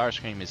Class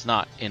Starscream is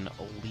not in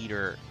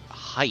leader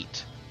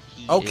height.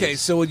 He Okay,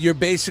 is so you're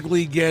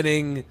basically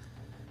getting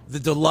the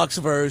deluxe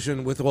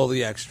version with all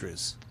the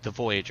extras. the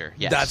Voyager.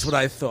 Yes. That's what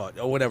I thought,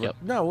 or whatever. Yep.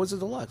 No, it was a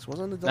deluxe.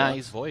 Wasn't it Nah, deluxe?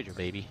 he's Voyager,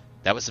 baby.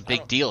 That was a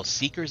big deal.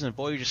 Seekers and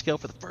Voyager scale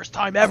for the first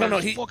time I ever. don't know.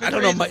 It's fucking I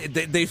don't know.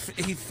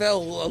 crazy. He fell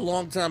a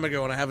long time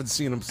ago, and I haven't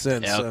seen him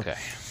since. Yeah, so. okay.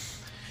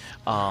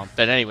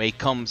 But anyway, he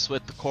comes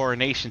with the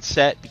coronation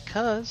set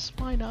because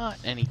why not?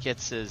 And he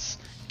gets his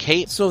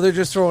cape. So they're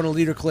just throwing a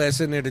leader class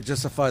in there to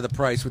justify the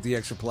price with the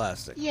extra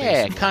plastic.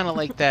 Yeah, kind of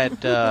like that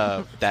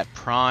that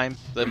Prime.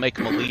 They make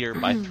him a leader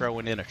by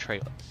throwing in a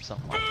trailer,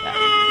 something like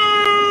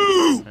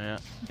that.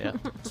 Yeah.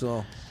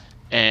 So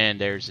And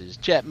there's his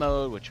jet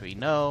mode, which we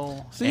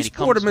know. see, and he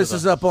comes Sportimus with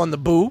is up on the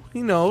boo.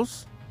 He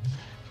knows.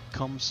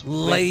 Comes with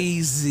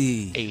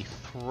Lazy. a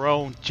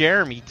throne.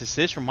 Jeremy, does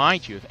this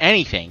remind you of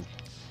anything?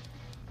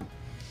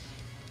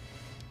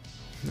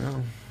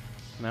 No.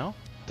 No?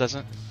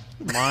 Doesn't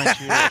remind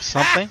you of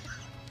something?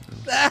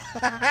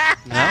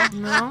 No?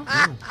 No?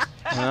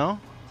 No?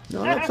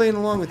 No, I'm not playing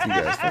along with you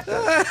guys. Fuck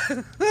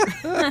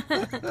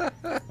that.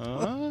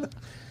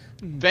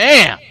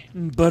 Bam!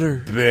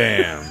 Butter.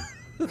 Bam.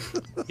 You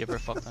ever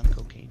fucked on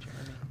cocaine, Jeremy?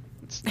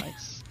 It's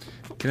nice.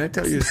 Can I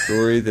tell you a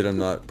story that I'm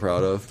not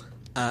proud of?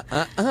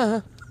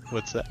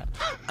 What's that?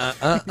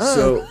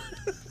 So,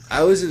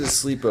 I was at a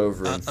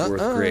sleepover in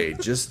 4th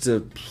grade. Just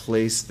to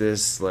place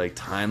this, like,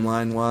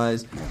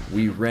 timeline-wise,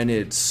 we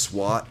rented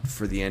SWAT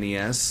for the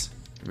NES.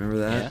 Remember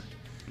that?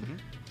 Yeah.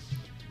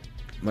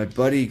 My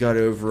buddy got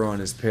over on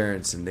his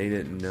parents, and they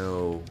didn't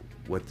know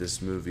what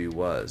this movie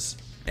was.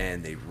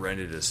 And they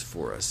rented us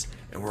for us.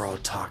 And we're all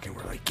talking.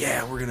 We're like,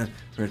 yeah, we're gonna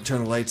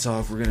turn the lights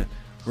off. We're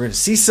gonna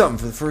see something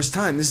for the first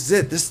time. This is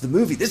it. This is the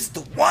movie. This is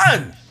the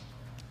one.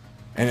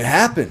 And it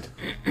happened.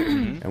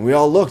 And we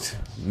all looked,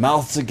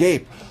 mouths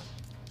agape.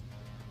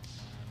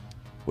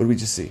 What did we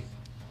just see?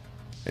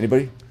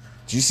 Anybody?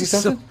 Did you see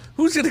something? So,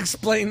 who's gonna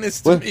explain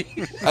this to What? me?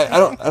 I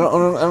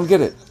don't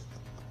get it.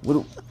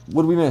 What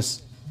did we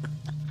miss?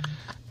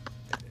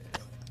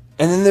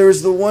 And then there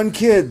was the one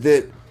kid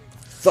that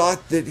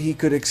thought that he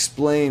could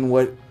explain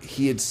what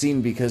he had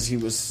seen because he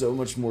was so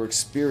much more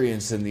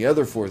experienced than the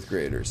other fourth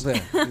graders.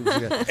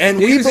 Yeah. And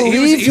He we was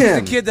believed the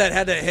him. kid that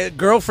had a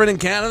girlfriend in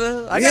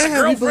Canada. I got a we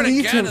girlfriend in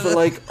believed him Canada. for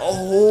like a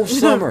whole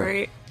summer.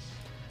 Right.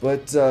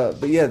 But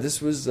yeah,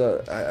 this was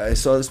I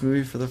saw this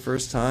movie for the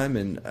first time,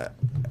 and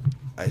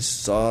I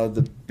saw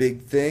the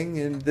big thing,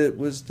 and that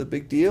was the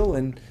big deal,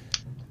 and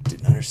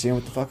didn't understand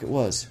what the fuck it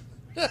was.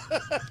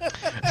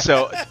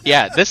 So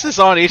yeah, this is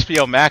on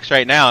HBO Max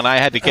right now, and I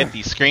had to get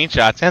these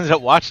screenshots. I ended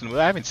up watching the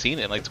movie. I haven't seen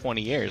it in like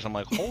 20 years. I'm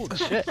like, holy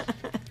shit,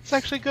 it's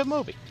actually a good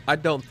movie. I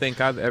don't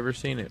think I've ever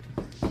seen it.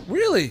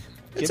 Really?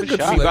 It's Give a it good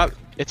shot. flick.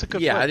 It's a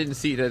good. Yeah, flick. I didn't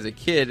see it as a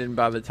kid, and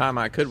by the time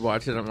I could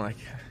watch it, I'm like,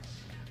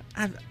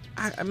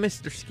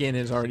 Mr. Skin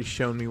has already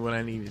shown me what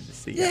I needed to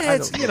see. Yeah, I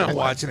it's, don't you're know not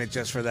why. watching it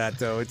just for that,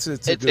 though. It's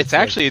It's flick.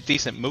 actually a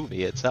decent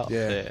movie itself.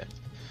 Yeah.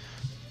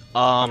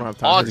 don't have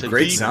time On for to it.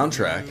 Great the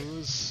soundtrack.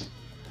 news.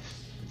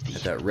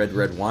 Had that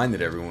red wine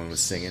that everyone was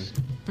singing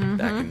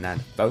back in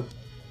 94,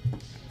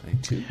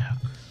 92.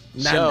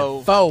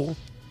 So 94.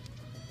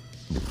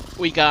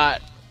 we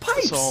got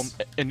Pipes. some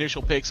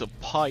initial pics of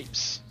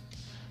Pipes.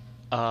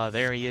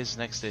 There he is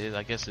next to his,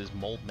 I guess, his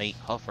mold mate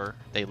Huffer.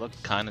 They look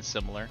kind of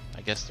similar.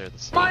 I guess they're the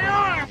same.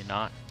 Maybe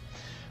not.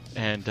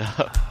 And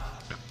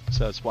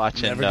so I was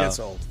watching. Never gets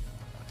old.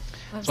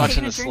 I was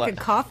Watching taking a the drink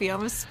of coffee. I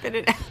almost spit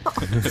it out.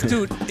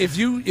 Dude, if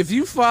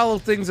you follow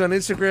things on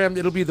Instagram,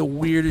 it'll be the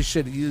weirdest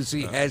shit. You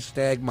see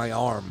hashtag my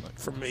arm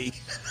for me.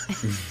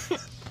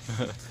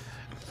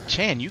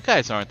 Chan, you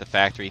guys aren't the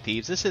factory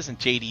thieves. This isn't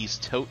JD's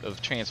tote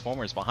of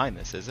Transformers behind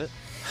this, is it?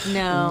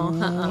 No.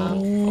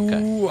 Oh,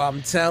 okay. Ooh,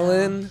 I'm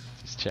telling.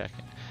 Just checking.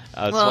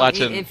 I was Well,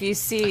 watching. if you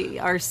see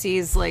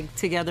RCs like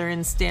together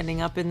and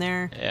standing up in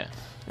there, Yeah.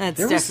 that's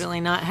There was-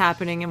 definitely not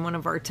happening in one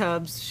of our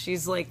tubs.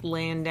 She's like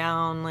laying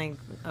down, like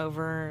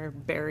over,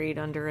 buried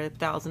under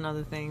 1,000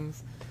 other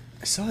things.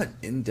 I saw an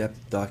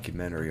in-depth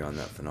documentary on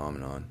that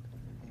phenomenon,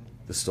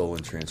 the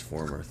stolen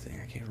Transformer thing.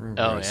 I can't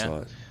remember Oh, where I yeah. saw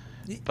it.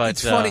 But,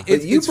 it's funny.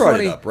 But you it's brought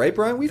funny. it up, right,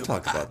 Brian? We've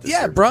talked about this.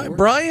 Yeah, here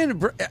Brian.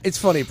 before. It's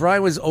funny.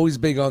 Brian was always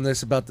big on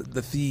this about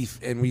the thief,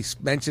 and we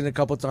mentioned it a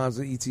couple times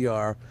at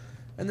ETR,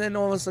 and then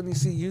all of a sudden you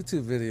see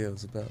YouTube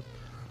videos about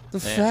the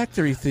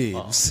factory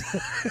thieves.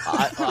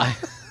 I,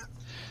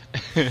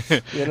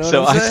 You know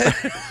So what I'm I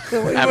saying?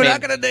 We're I mean,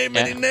 not going to name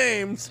any yeah.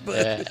 names,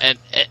 but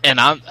and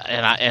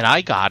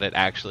I got it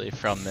actually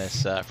from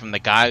this from the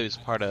guy who's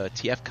part of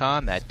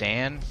TFCon, that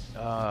Dan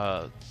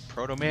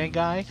Proto Man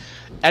guy.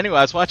 Anyway,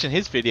 I was watching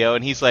his video,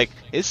 and he's like,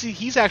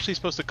 he's actually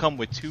supposed to come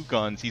with 2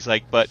 guns. He's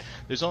like, but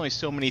there's only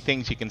so many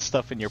things you can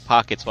stuff in your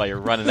pockets while you're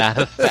running out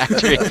of the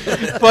factory.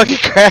 Fucking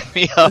crack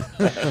me up.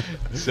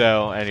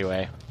 So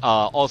anyway,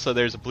 also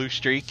there's a blue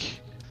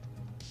streak.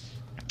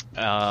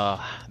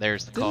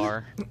 There's the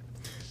car.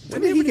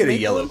 When did he get a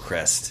yellow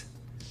crest?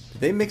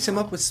 Did they mix him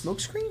up with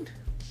Smokescreen?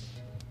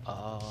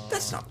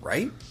 That's not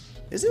right,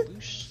 is it?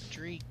 Blue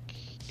streak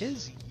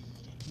is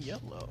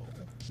yellow.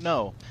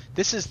 No,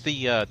 this is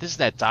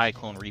that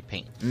Diaclone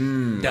repaint.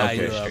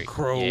 Okay.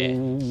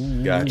 Crow.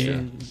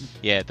 Gotcha.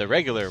 Yeah, the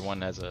regular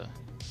one has a.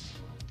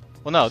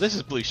 Well, no, this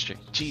is blue streak.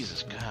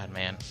 Jesus God,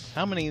 man,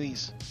 how many of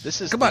these? This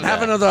is. Come on,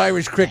 have another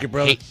Irish cricket,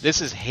 brother.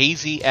 This is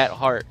hazy at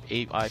heart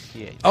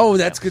IPA. Oh,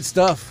 that's good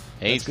stuff.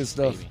 Hazy, That's good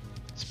stuff. baby.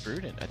 It's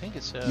prudent. I think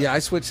it's. Yeah, I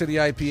switched to the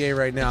IPA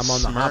right now. I'm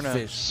on the hot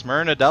fish.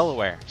 Smyrna,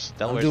 Delaware. I'm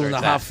Delaware's doing where the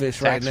it's hot at.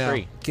 fish right now.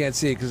 Tax-free. Can't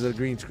see it because of the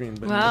green screen,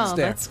 but Wow, it's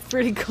there. that's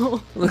pretty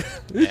cool.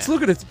 It's Yeah.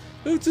 look at it.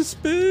 It's a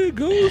spit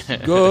ghost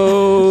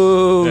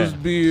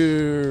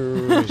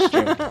beer.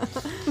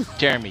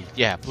 Jeremy,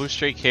 yeah, blue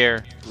streak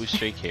here, blue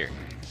streak here.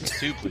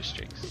 2 blue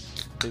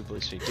streaks. 2 blue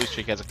streaks. Blue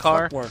streak has a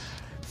car.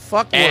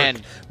 Fuck work. And-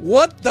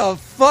 What the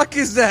fuck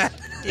is that?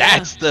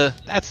 That's the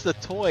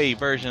toy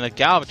version of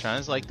Galvatron.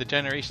 It's like the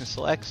Generation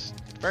Selects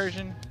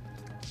version.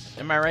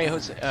 Am I right,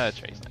 Jose?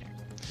 Trey's not here.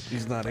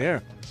 He's not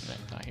here. No,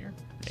 not here.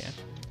 Yeah.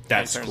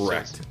 That's Turns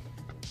correct.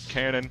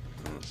 Cannon.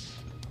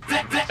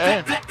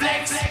 And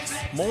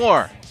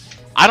more.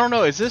 I don't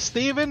know. Is this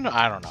Steven?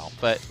 I don't know.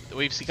 But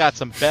we've got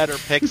some better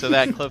pics of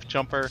that cliff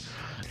jumper.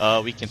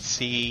 We can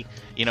see,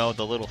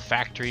 the little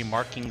factory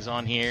markings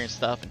on here and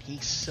stuff. And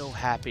he's so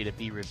happy to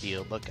be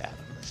revealed. Look at him.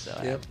 So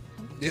Yep.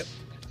 Yep.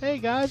 Hey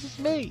guys, it's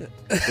me.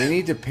 They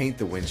need to paint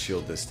the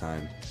windshield this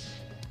time.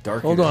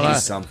 Darken Hold on,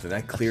 something.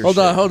 That clear. Hold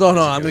shit on.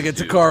 I'm is gonna get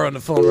Takara on the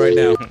phone right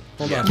now.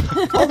 Hold on.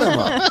 Hold them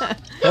up.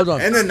 Hold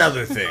on. And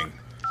another thing.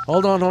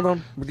 Hold on.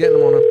 We're getting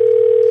him on him.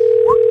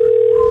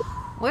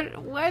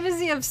 Why does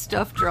he have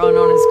stuff drawn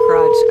on his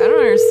crotch? I don't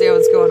understand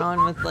what's going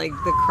on with like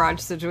the crotch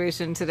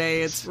situation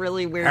today. It's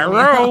really weird.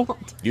 Hello?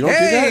 You don't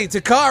Hey, do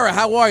that? Takara,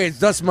 how are you? It's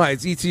Dust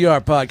Mites,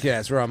 ETR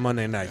podcast. We're on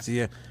Monday nights.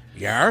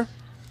 Yeah?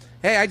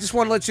 Hey, I just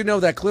want to let you know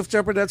that cliff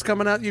jumper that's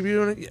coming out. You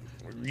doing it?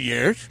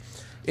 Yes.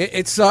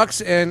 It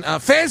sucks, and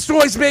Fans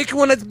Toys making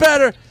one that's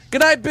better.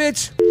 Good night,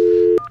 bitch.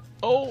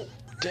 Oh,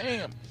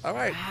 damn. All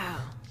right.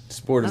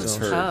 Sport is That's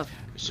hurt. tough.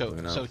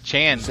 So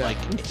Chan, like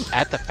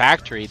at the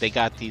factory, they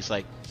got these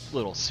like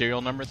little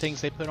serial number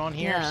things they put on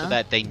here Yeah. so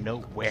that they know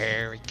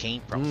where it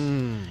came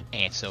from.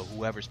 And so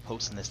whoever's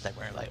posting this, that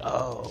we're like,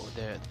 oh,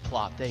 the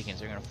plot thickens,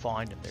 they're gonna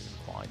find them. They're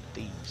gonna find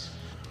these.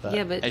 But,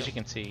 Yeah, but- as you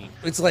can see,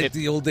 It's like it-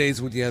 the old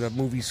days when you had a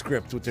movie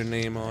script with their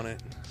name on it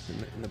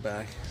in the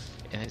back.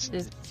 and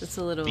It's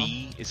a little.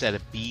 B is at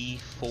a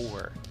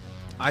B4.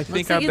 I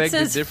think Looks like I it beg to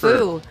says differ.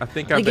 foo. I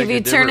think I Like beg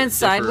if to you turn differ it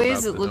sideways,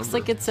 about it the looks number.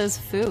 like it says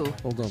foo.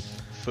 Hold on.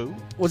 Foo?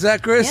 Was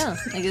that Chris? Yeah,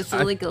 like it's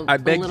like a. I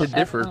beg a little to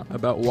differ F-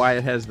 about why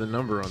it has the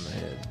number on the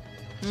head.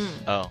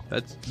 Oh.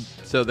 That's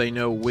so they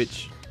know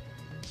which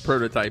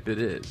prototype it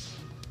is.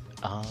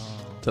 Oh.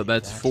 So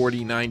that's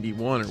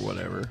 4091 or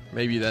whatever.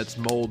 Maybe that's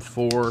mold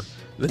for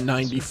the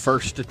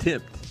 91st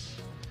attempt.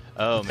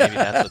 Oh, maybe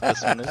that's what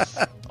this one is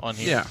on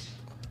here. Yeah.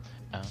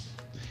 Oh.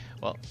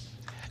 Well,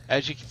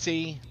 as you can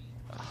see,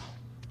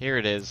 here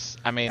it is.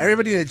 I mean,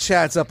 Everybody in the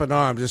chat's up in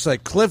arms. It's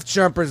like Cliff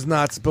Jumper's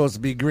not supposed to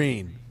be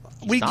green.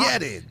 We not.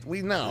 get it.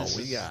 We know. this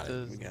We is got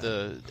it. We got it.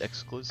 the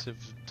exclusive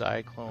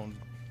Diaclone.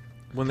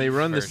 When they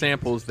run the Version.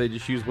 samples, they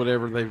just use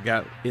whatever they've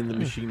got in the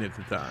machine at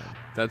the time.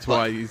 That's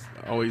why these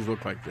always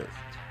look like this.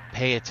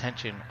 Pay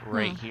attention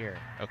right here,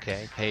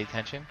 okay? Pay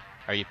attention.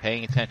 Are you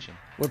paying attention?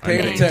 We're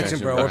paying paying attention,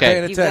 bro. We're Okay.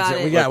 paying You got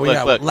attention. it. We got, Look,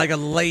 look, look. like a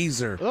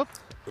laser. Oop.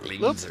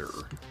 Laser.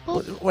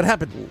 What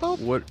happened?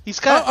 What? He's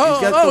got.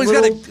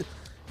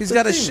 He's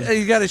got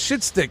a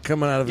shit stick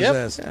coming out of Yep.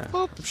 his ass.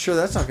 Yeah. I'm sure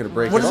that's not going to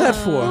break. What it is off.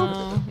 that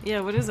for? Yeah,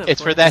 what is it?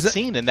 It's for that Is that-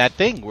 scene in that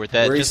thing where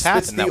that Where he just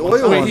spits happened. the That one oil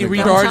time. Wait, on he the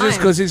recharges time.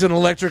 because he's an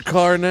electric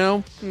car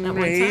now. That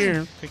one Here.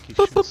 time. I think you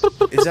should just-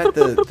 Is that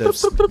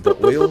the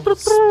oil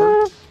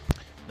spurt?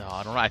 No,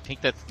 I don't know. I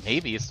think that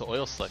maybe it's the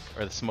oil slick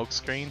or the smoke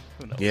screen.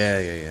 Who knows?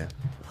 Yeah.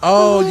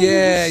 Oh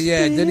yeah.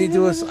 Didn't he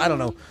do us? I don't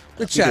know.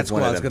 The He chat did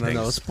one of squad's them gonna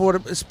know.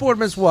 things.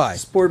 Sportmas, why?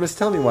 Sportmas,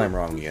 tell me why I'm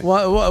wrong again.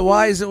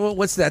 Why is it?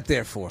 What's that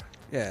there for?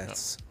 Yeah,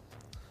 it's.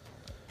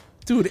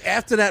 Dude,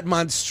 after that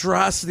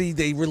monstrosity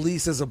they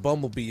released as a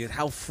Bumblebee and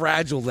how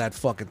fragile that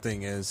fucking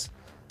thing is,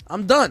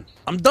 I'm done.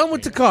 I'm done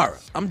with Takara.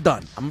 I'm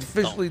done. I'm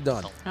officially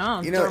done.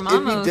 Oh, You know, it'd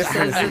Dormammu be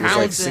different says if it it was like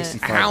likes it.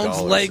 65 Hound's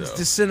 $65, legs so.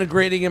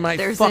 disintegrating in my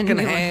There's a fucking new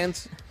one.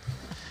 hands.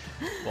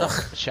 Well,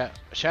 shout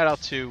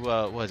out to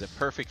what is it?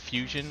 Perfect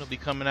Fusion will be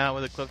coming out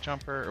with a Cliff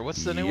Jumper, or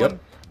what's the new Yep. one?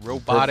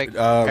 Robotic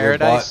Robot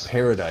Paradise.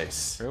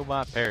 Paradise.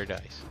 Robot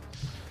Paradise.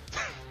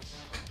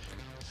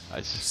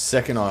 That's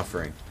Second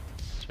offering.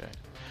 right.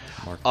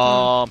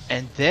 Mark.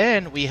 And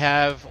then we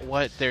have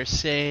what they're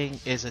saying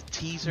is a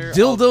teaser.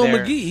 Dildo of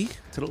their McGee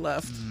to the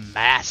left.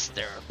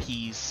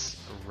 masterpiece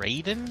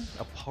Raiden,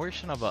 a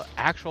portion of an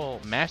actual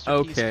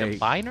masterpiece Okay.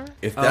 combiner.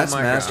 If Oh that's my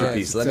God.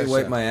 masterpiece, Yeah, let it's a me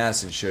wipe test my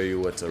ass and show you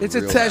what's a It's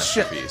a real test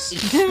shot.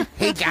 masterpiece.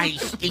 Hey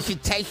guys, it's a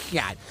test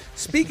shot.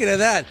 Speaking of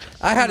that,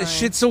 I had a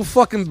shit so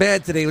fucking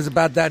bad today. It was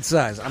about that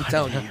size. I'm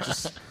telling you,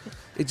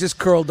 it just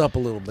curled up a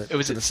little bit. It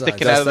was to the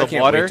sticking side. out of I the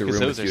can't water wait to because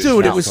room those are with you.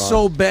 Dude, it Mouth was on.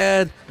 so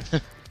bad. Yeah,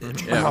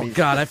 I Oh mean,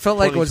 God, I felt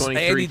like it was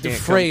 2023 Andy can't come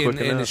Dufresne quick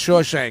in The enough.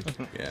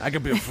 Shawshank. Yeah. I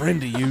could be a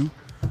friend to you.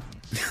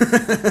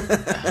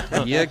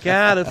 You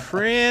got a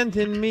friend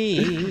in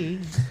me.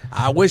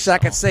 I wish I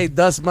could say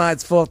Dust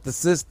Mites fought the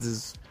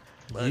sisters,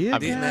 but You it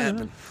didn't got a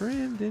happen.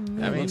 friend in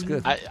me. I mean, looks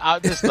good.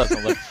 this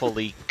doesn't look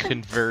fully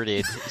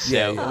converted, so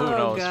Yeah. who Oh,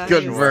 knows? God.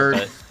 for Convert.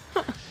 Sure,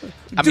 but-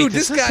 I Dude, mean,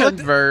 this does guy- look-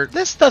 Convert.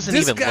 this doesn't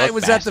This even guy look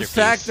was at the masterpiece,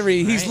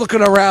 factory. He's right?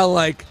 looking around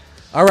like,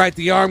 all right,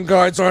 the armed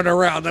guards aren't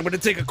around. I'm going to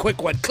take a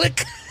quick one.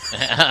 Click. He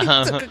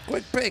took a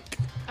quick pick.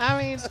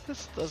 I mean,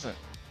 this doesn't.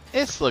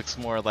 This looks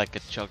more like a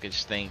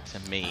chuggish thing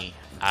to me.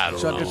 I don't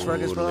Chuggish, know.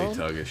 Fruggish Totally bone?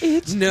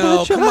 tuggish.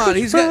 No, come on.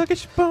 He's got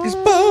his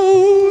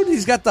bone.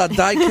 He's got the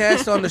die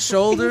cast on the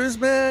shoulders,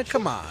 man.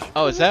 Come on.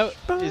 Oh, is that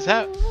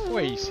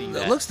where you see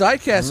that? It looks die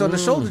cast on the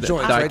shoulder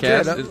joints right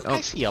there. Die-cast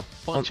I see a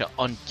bunch of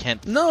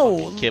unkempt No,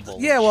 fucking kibble.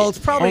 yeah, well, shit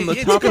it's probably On the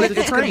it's top gonna, of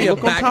the it's gonna train. be a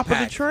Look on top of the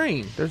backpack.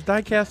 train. There's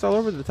diecast all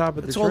over the top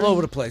of the It's train. all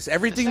over the place.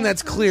 Everything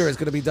that's clear is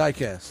going to be die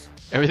cast.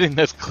 Everything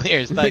that's clear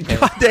is diecast.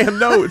 Goddamn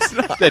no, it's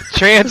not. The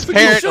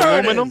transparent Sure it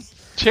aluminum. is.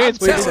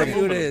 Transparent Telling you it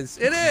aluminum. is.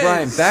 It is.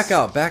 Brian,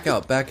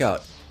 back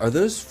out. Are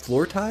those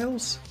floor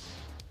tiles?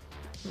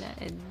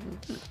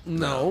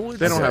 No,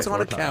 They don't it's have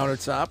on a floor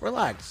tiles. countertop.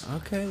 Relax.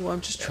 Okay, well,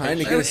 I'm just trying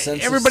to get a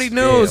sense Everybody of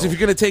knows scale. if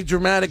you're going to take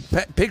dramatic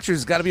pictures,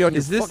 it's got to be on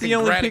Is your this fucking the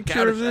only granite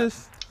picture of countertop.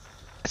 this?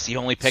 It's the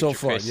only picture, So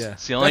far, Chris. yeah.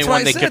 It's the only That's why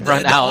one I they said could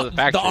run that. out of the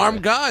factory. The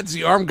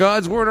armed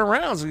guards weren't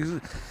around.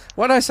 So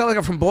why do I sound like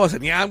I'm from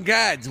Boston? The armed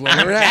guards weren't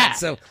Armed around. guards.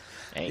 So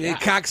Hey, the yeah.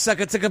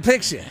 cocksucker took a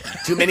picture.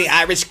 Too many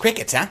Irish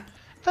crickets, huh?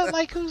 But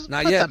like, who's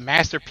Not puts yet. a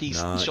masterpiece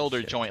Not shoulder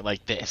yet. joint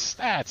like this?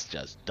 That's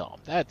just dumb.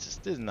 This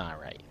is not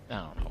right. I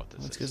don't know what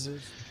this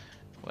is.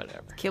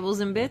 Whatever.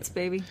 Kibbles and bits,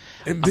 baby.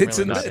 And I'm bits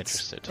really and not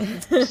bits.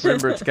 interested.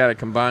 Remember, it's got to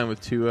combine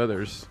with two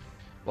others.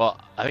 Well,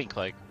 I think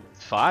like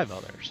 5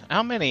 others.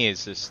 How many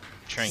is this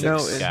train No,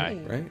 guy?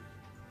 Right?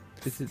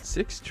 Is it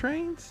 6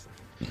 trains?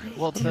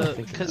 Well,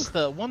 because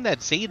the one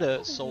that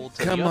Zeta sold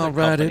to Come the other on,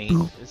 ride it.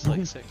 company is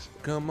like 6.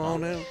 Come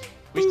on out.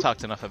 We've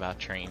talked enough about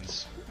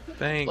trains.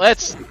 Thanks.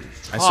 Let's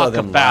I saw talk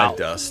them about live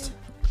dust.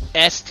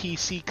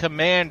 STC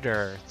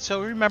Commander.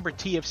 So remember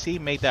TFC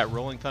made that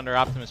Rolling Thunder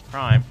Optimus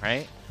Prime,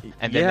 right?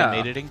 And then Yeah. they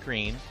made it in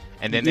green.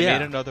 And then they Yeah.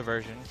 made another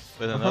version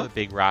with another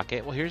big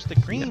rocket. Well, here's the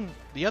green,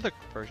 the other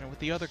version with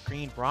the other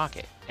green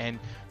rocket. And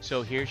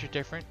so here's your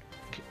different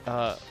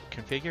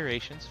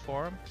configurations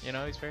for him. You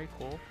know, he's very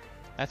cool.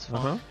 That's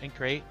fun and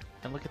great.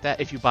 And look at that.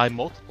 If you buy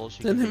multiples,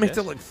 you Didn't can they do make this.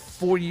 that like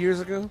 4 years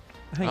ago?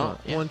 Hang on.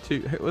 yeah. 1,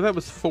 2. Well, that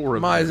was 4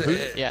 of My, them.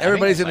 Yeah, I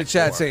everybody's think in the it's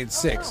chat like 4. saying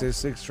 6. There's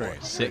 6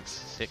 trains.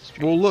 Six.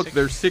 Well, look, Six.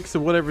 there's 6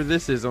 of whatever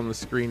this is on the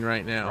screen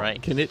right now.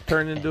 Right. Can it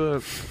turn into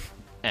a...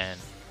 And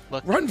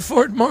look, Run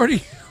for it,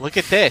 Marty. look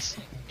at this.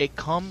 It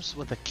comes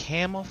with a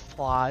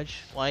camouflage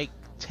like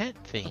tent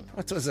thing.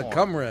 What was a form.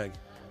 cum rag?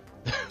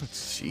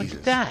 Look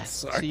at that.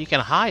 Sorry. So you can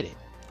hide it.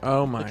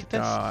 Oh, my at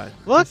this. God.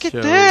 Look This at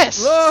show-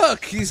 this.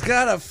 Look, he's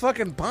got a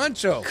fucking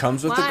poncho.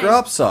 Comes with Why? the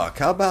grop sock.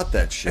 How about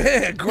that shit?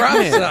 Yeah,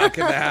 Gromsock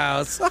in the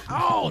house.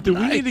 Oh, Do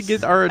we need to nice.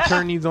 get our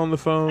attorneys on the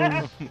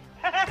phone?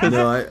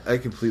 No, I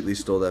completely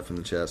stole that from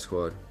the chat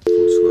squad.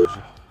 Full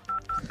disclosure.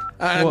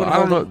 I'm Well, gonna I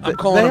don't hold know. him. I'm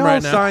calling They him all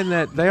right now. signed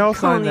that. They all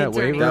Calling signed the that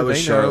attorney. waiver. That was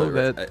they Charlotte.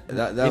 know that.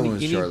 That any- one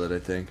was any- Charlotte, I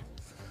think.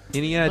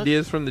 Any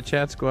ideas from the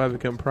chat squad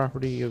become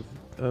property of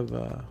In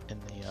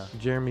the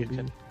Jeremy B?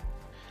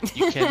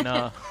 you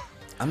can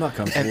I'm not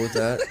comfortable with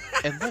that.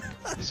 and look.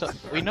 So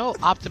we know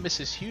Optimus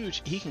is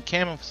huge. He can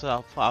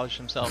camouflage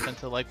himself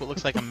into like what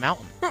looks like a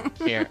mountain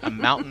here, a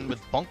mountain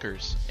with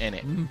bunkers in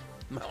it.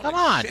 Come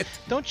on,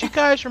 don't you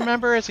guys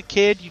remember as a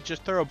kid you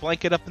just throw a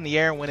blanket up in the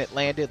air and when it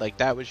landed, like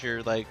that was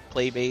your like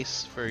play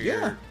base for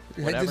your I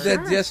did whatever?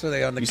 that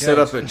yesterday on the You couch. set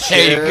up a There you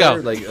chair, go.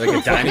 like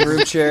a dining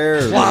room chair,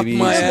 or Flop maybe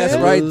my some ass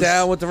pillows. right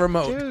down with the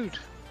remote. Dude,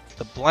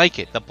 the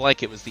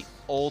blanket was the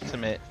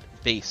ultimate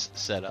base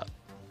setup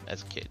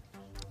as a kid.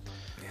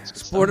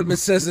 Sportimus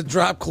says the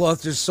drop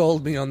cloth just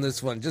sold me on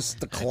this one. Just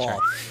the cloth.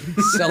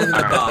 Selling the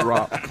dot.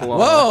 Drop claw.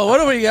 Whoa, what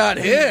do we got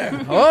here?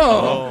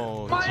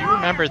 Oh. Oh, do you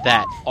remember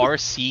that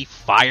RC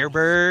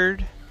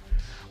Firebird?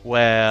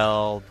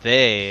 Well,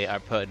 they are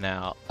putting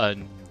out a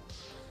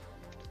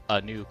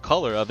new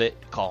color of it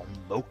called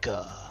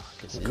Mocha.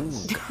 'Cause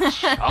it's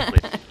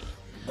chocolate.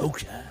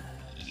 Okay.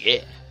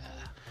 Yeah.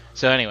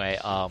 So anyway,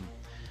 I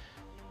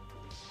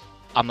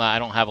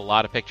don't have a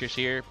lot of pictures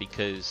here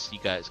because you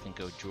guys can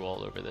go drool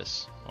all over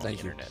this on Thank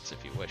the you. internets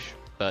if you wish.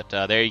 But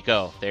there you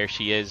go. There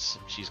she is.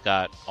 She's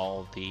got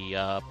all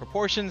the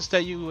proportions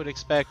that you would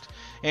expect,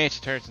 and she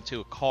turns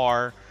into a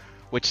car,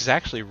 which is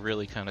actually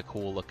really kind of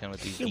cool looking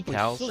with these Super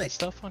decals slick. and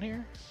stuff on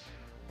here.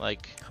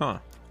 Like Huh.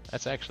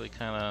 that's actually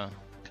kind of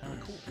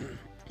cool.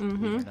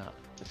 Mm-hmm. Believe it or not.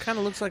 It kind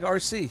of looks like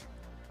RC.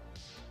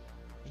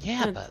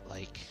 Yeah, but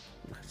like.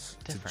 It's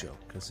a Different. joke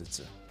because it's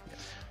a. Yes,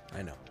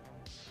 I know.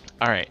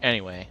 All right.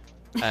 Anyway,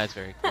 that's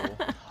very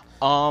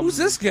cool. Who's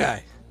this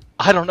guy?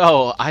 I don't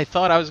know. I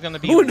thought I was going to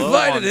be Who low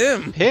invited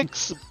on him?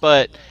 picks,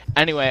 but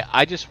anyway,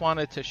 I just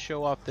wanted to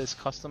show off this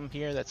custom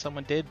here that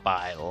someone did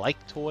by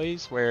Like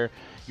Toys, where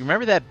you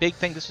remember that big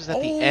thing? This was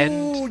at the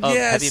end of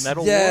yes, Heavy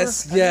Metal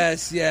yes, War.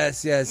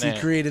 yes. Yeah. He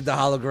created the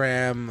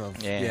hologram.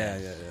 Of, Yeah.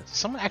 yeah.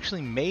 Someone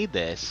actually made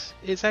this.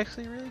 It's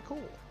actually really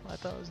cool. I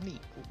thought it was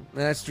neat.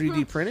 And that's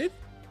 3D printed.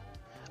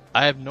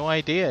 I have no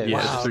idea. It Yeah,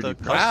 was it's just a 3D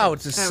custom. Wow,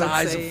 it's the I would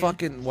size say- of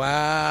fucking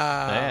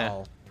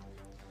wow.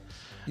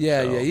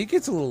 Yeah, So- he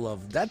gets a little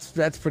love. That's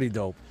pretty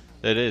dope.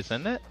 It is,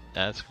 isn't it?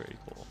 That's pretty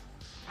cool.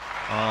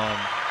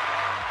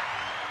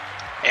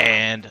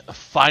 And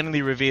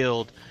finally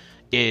revealed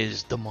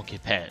is the Monkey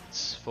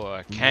Pants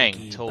for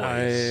Kang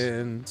Toys.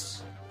 And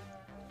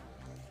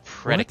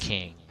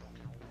Predaking.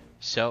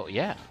 So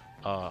yeah,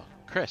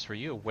 Chris, were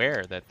you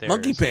aware that there's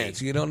monkey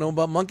pants. You don't know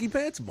about monkey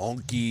pants?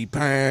 Monkey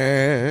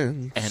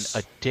pants.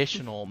 an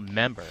additional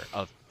member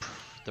of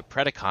the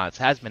Predacons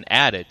has been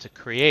added to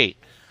create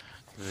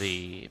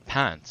the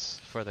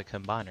pants for the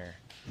combiner.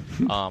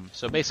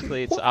 So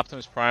basically, it's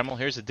Optimus Primal.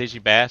 Here's a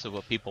Digibass of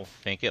what people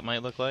think it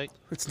might look like.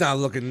 It's not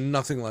looking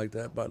nothing like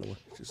that, by the way.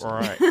 Just,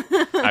 Right.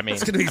 I mean,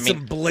 it's gonna be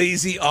some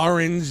blazy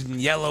orange and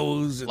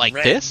yellows and Like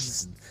reds.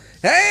 this?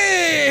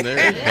 Hey!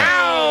 There you go.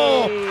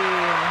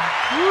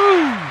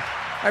 Ow!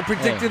 I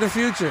predicted the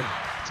future.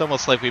 it's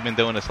almost like we've been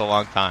doing this a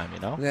long time, you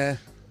know? Yeah,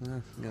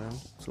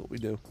 that's what we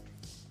do.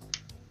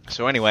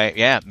 So anyway,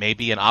 yeah,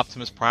 maybe an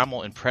Optimus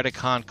Primal in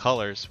Predacon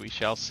colors. We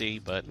shall see.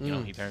 But you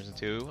know, he turns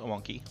into a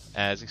monkey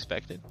as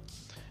expected,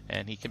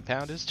 and he can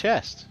pound his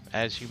chest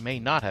as you may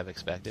not have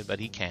expected, but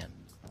he can.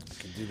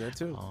 Can do that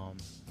too.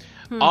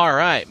 All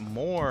right,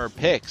 more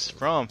picks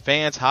from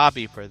Fans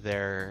Hobby for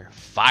their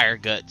Fire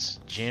Guts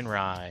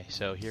Jinrai.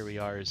 So here we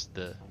are. Here's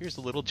the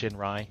little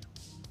Jinrai.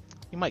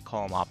 You might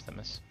call him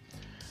Optimus,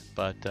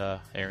 but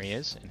there he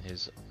is in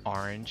his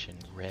orange and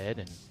red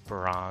and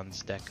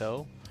bronze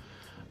deco.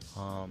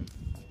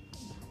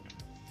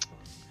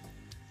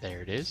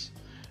 There it is.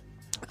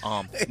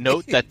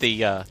 Note that the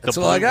That's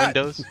blue all I got.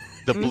 windows,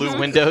 the blue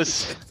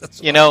windows.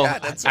 That's You all know, I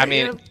got. That's I all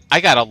mean,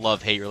 I got a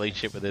love-hate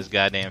relationship with this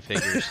goddamn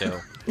figure. So,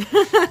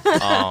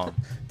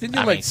 Didn't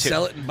you I like mean,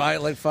 sell it and buy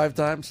it like 5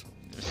 times?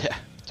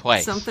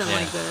 twice, Something yeah.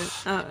 like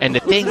that. And the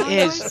Was thing that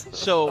is, twice?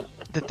 so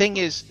the thing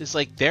is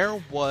like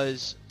there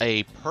was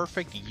a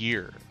perfect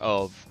year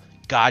of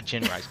God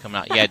Jinrais coming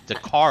out. You had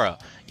Takara,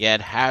 you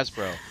had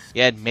Hasbro,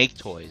 you had Make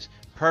Toys,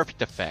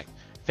 Perfect Effect,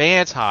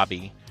 Fans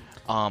Hobby.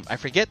 I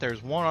forget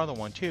there's one other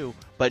one too,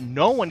 but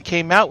no one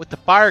came out with the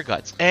Fire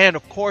Guts. And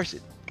of course,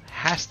 it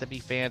has to be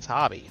Fans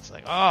Hobby. It's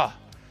like, oh,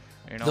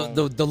 You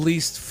know, The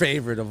least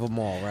favorite of them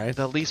all, right?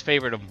 the least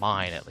favorite of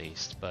mine, at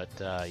least. But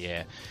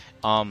yeah.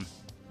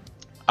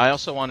 I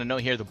also want to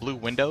note here the blue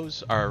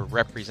windows are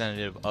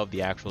representative of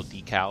the actual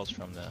decals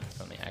from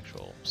the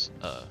actual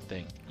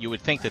thing. You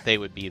would think that they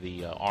would be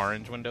the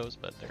orange windows,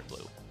 but they're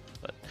blue.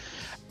 But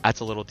that's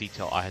a little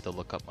detail I had to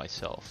look up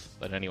myself.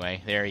 But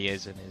anyway, there he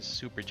is in his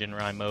Super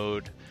Jinrai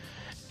mode,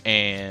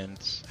 and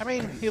I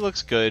mean he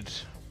looks good.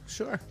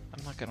 Sure.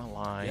 I'm not gonna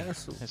lie.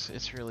 Yes.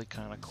 It's really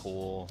kind of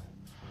cool.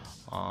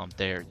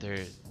 They're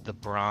the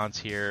bronze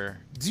here.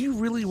 Do you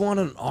really want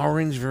an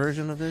orange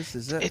version of this?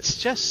 Is that? It's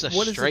just a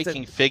what is it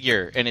striking that-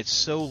 figure, and it's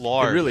so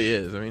large. It really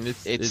is. I mean, it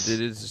It's-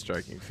 is a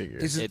striking figure.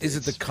 Is it It's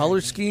the color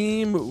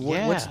scheme?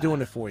 What's Yeah.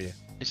 doing it for you?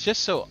 It's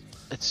just so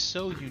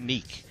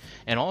unique,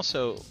 and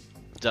also,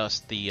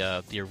 Dust the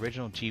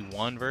original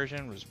G1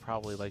 version was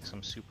probably like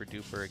some super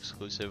duper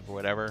exclusive or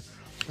whatever.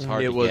 It's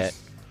hard it to was, get.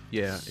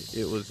 yeah,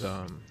 it was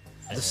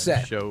The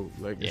set. show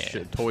like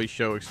Yeah. toy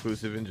show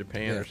exclusive in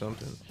Japan Yeah. or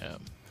something.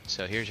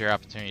 So here's your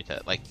opportunity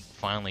to like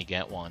finally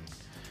get one,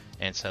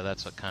 and so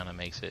that's what kind of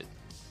makes it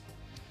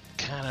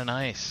kind of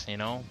nice, you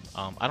know.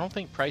 I don't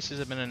think prices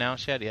have been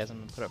announced yet. He hasn't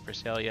been put up for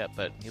sale yet,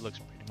 but he looks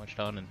pretty much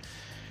done.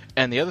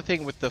 And the other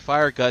thing with the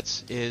Fire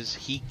Guts is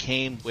he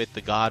came with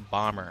the God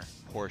Bomber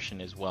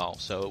portion as well.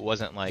 So it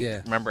wasn't like,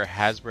 Yeah. remember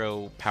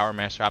Hasbro Power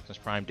Master Optimus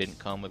Prime didn't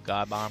come with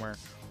God Bomber.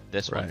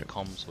 This one Right.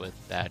 comes with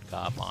that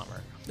God Bomber. I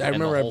And the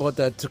remember I whole- bought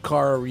that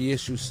Takara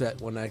reissue set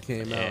when that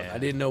came out. Yeah. I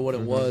didn't know what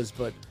it was,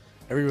 but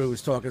everybody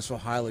was talking so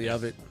highly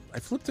of it. I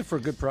flipped it for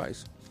a good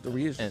price. The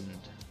reissue.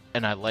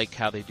 and I like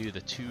how they do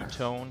the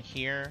two-tone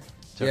here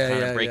to Yeah, kind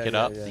yeah, of break yeah, it yeah,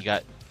 up. yeah.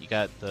 You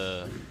got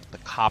the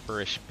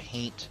copperish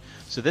paint.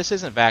 So this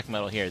isn't vac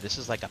metal here. This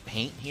is like a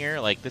paint here.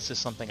 Like this is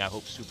something I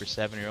hope Super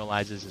 7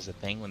 realizes is a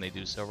thing when they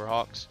do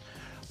Silverhawks.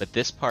 But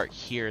this part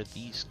here,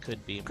 these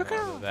could be more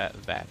of a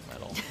vac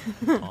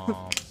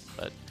metal.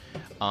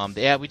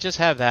 Yeah, we just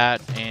have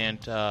that, and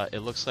it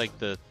looks like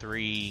the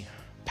 3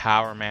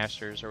 Power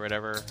Masters or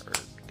whatever, or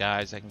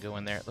guys that can go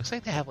in there. It looks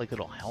like they have like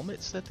little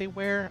helmets that they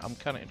wear. I'm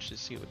kind of interested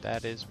to see what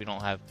that is. We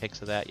don't have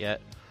pics of that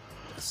yet.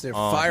 It's their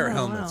fire Oh,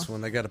 helmets wow.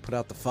 when they got to put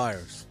out the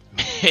fires.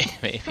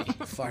 Maybe.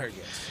 Fire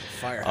gas.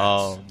 Fire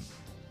hats.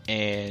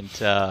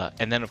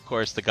 And then of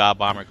course the God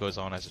Bomber goes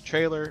on as a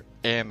trailer,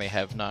 and they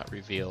have not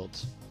revealed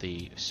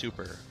the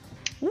Super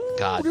Ooh,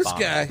 God this Bomber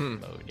guy.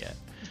 mode yet.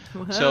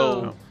 Whoa.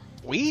 So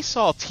we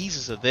saw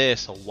teases of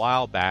this a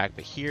while back,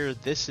 but here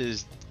this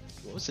is,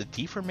 what was it,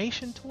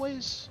 Deformation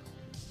Toys?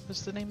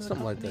 What's the name of the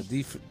Something like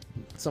company?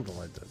 that. Something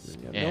like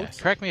that. Yeah,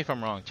 notes? correct me if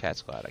I'm wrong, Chat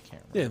Squad. I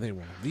can't remember. Yeah, they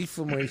were.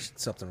 Deformation,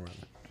 something around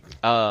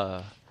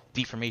there.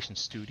 Deformation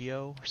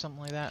Studio or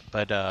something like that.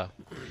 But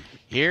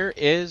here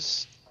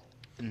is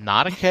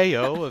not a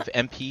KO of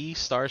MP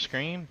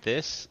Starscream.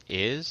 This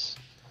is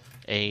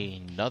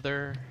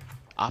another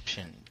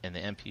option in the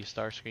MP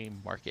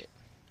Starscream market.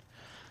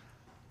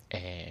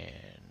 And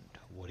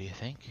what do you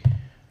think?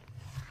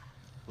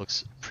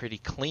 Looks pretty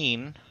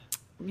clean.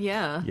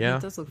 Yeah, Yeah,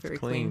 it does look it's very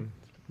clean.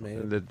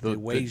 Man, The- they the-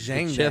 Wei the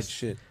Zhang that chest-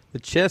 shit. The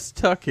chest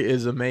tuck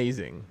is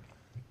amazing.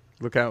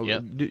 Look how.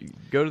 Yep.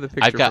 Go to the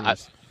picture. got- from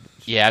this-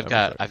 Yeah, I'm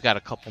sorry. I've got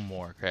a couple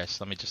more, Chris.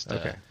 Let me just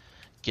Okay.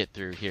 get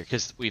through here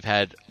because we've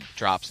had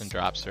drops and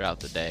drops throughout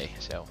the day.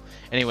 So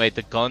anyway,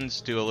 the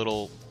guns do a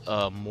little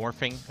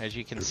morphing, as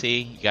you can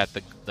see. You got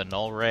the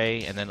null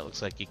ray, and then it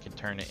looks like you can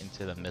turn it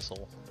into the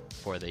missile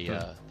for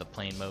the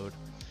plane mode.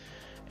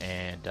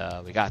 And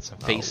we got some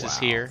faces wow.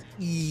 here.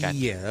 Got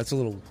Yeah, that's a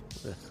little.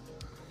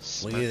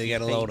 Well, yeah, they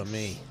got a load of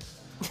face.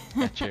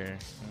 me. Got your,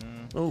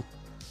 Oh,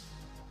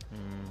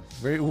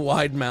 very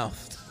wide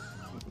mouthed.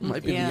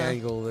 Might be Yeah. the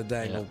angle of the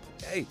dangle.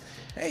 Hey,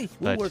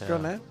 we'll But, work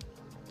on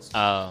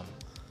that.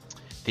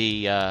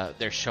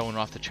 they're showing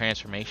off the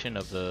transformation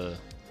of the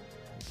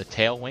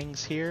tail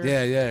wings here.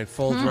 Yeah, it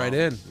folds right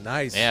in.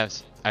 Nice. Yeah,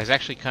 I was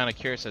actually kind of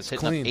curious. I was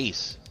hitting clean. up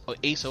Ace. Well,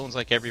 Ace owns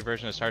like every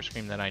version of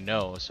Starscream that I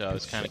know, so I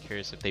was kind of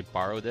curious if they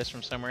borrowed this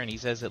from somewhere, and he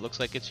says it looks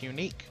like it's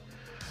unique.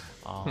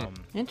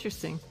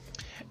 Interesting.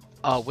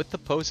 With the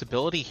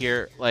posability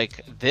here,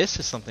 like this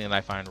is something that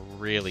I find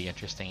really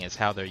interesting is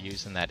how they're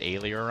using that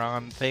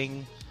aileron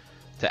thing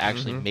to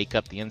actually make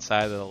up the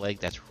inside of the leg.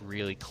 That's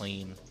really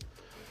clean.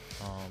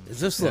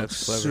 This Yeah, looks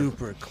it's clever.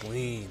 super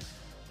clean.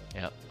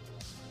 Yep.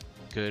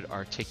 Good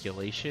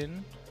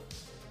articulation.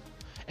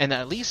 And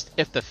at least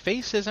if the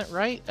face isn't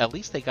right, at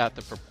least they got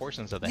the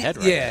proportions of the head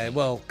right. Yeah,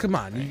 well, come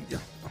on.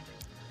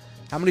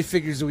 How many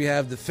figures do we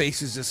have? The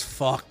face is just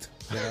fucked.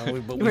 You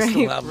know, but we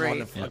still have them on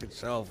the Right. fucking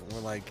shelf. And we're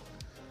like,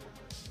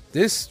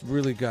 this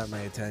really got my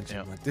attention.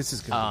 Yep. Like, this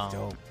is going to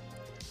be dope.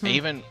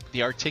 Even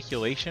the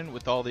articulation,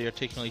 with all the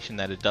articulation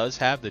that it does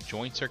have, the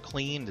joints are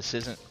clean. This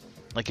isn't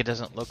like, it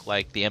doesn't look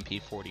like the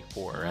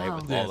MP44, right? Wow.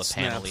 With Yeah, all it the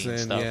snaps paneling and in.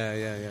 stuff.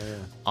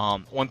 Yeah.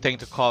 One thing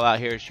to call out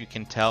here is you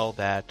can tell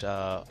that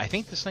I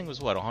think this thing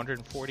was what,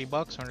 $140,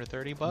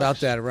 $130. About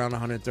that, around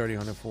 130,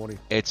 140.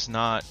 It's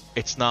not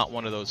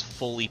one of those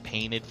fully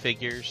painted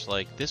figures.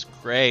 Like this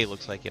gray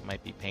looks like it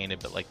might be painted,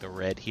 but like the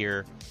red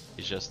here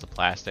is just the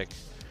plastic.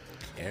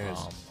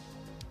 Yes.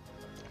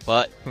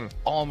 But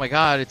oh my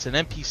god, it's an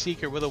MP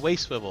Seeker with a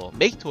waist swivel.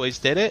 Make Toys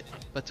did it,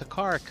 but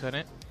Takara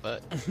couldn't.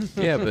 But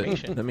Yeah, but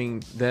I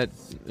mean that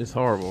is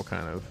horrible,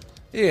 kind of.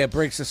 Yeah, it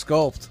breaks the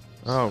sculpt.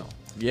 Oh,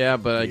 yeah,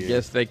 but I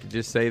guess they could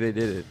just say they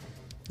did it.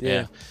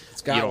 Yeah,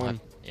 it's got you don't one.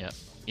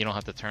 you don't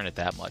have to turn it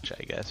that much,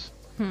 I guess.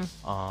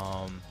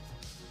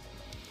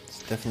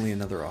 It's definitely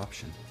another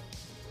option.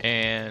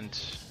 And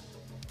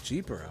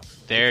Cheaper out.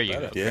 there you go,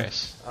 better. Yeah.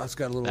 Chris. Oh, it's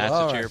got a little. That's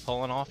all what right. you're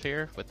pulling off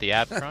here with the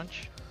ab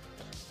crunch.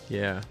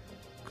 Yeah,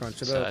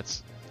 Crunch it So up.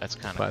 that's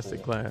kind of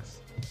plastic cool. glass.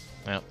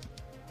 Yep.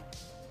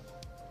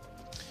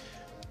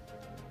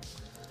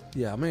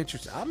 Yeah, I'm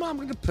interested.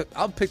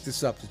 I'll pick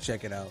this up to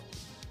check it out.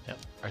 Yep.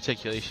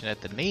 Articulation at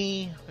the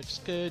knee, which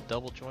is good.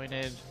 Double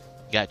jointed.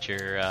 You got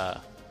your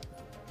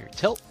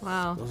tilt.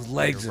 Wow. Those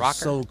legs are rocker.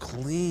 so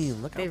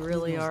clean. Look how They clean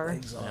really those are.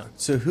 legs are. Yeah.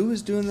 So who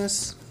is doing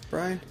this,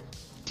 Brian?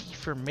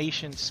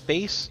 Deformation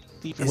Space.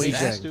 Deformation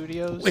Wazag.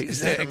 Studios.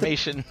 Wazag.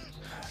 Deformation Did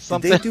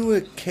something. they do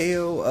a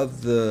KO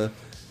of the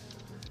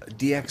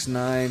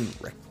DX9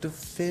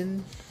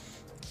 Rectifin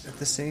at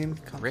the same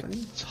Rick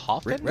company?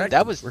 Toppin? Rick-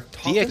 That was Rick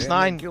Toppin?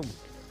 DX9.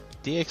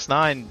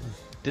 DX9.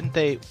 Didn't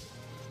they? Did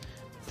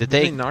Did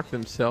they they knock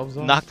themselves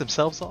off? knock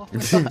themselves off?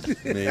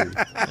 Maybe.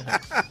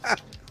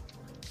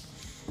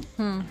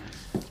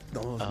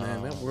 Oh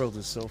man, that world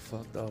is so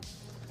fucked up.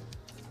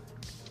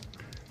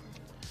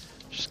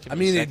 Just give I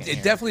me a mean, second it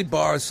here. definitely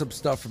borrows some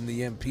stuff from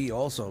the MP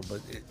also,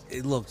 but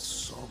it looks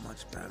so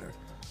much better.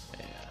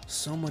 Yeah.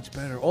 So much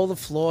better. All the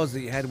flaws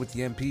that you had with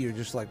the MP are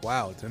just like,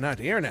 wow, they're not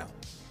here now.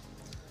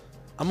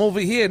 I'm over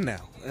here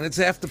now, and it's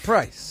half the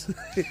price.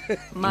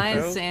 Mine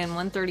know? is saying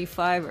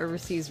 135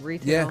 overseas yeah,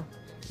 retail.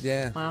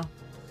 yeah. Wow.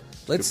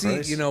 Let's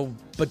Good see, price.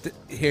 but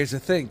here's the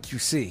thing,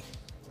 QC.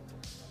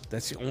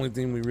 That's the only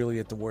thing we really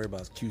have to worry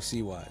about,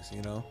 QC-wise,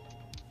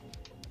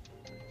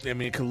 I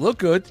mean, it could look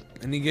good,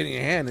 and you get it in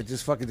your hand, it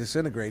just fucking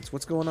disintegrates.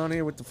 What's going on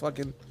here with the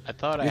fucking... I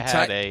thought I You're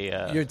had ty-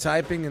 a. You're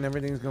typing, and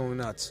everything's going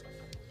nuts.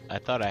 I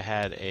thought I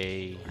had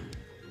a.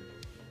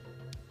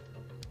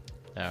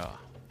 Oh,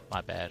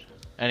 my bad.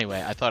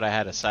 Anyway, I thought I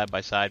had a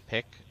side-by-side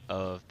pic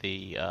of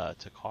the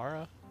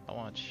Takara. I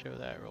want to show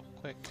that real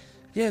quick.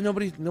 Yeah,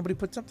 nobody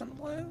put something...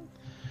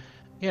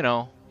 You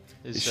know,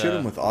 They is, showed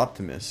him with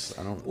Optimus.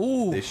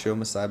 Ooh. They show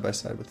him a side by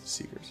side with the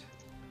Seekers.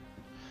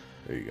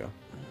 There you go.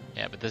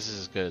 yeah, but this is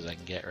as good as I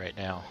can get right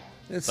now.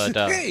 It's, But,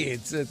 hey,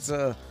 it's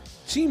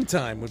team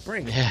time with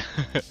Brink. Yeah,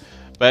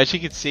 but as you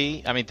can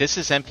see, I mean, this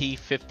is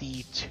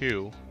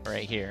MP52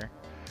 right here,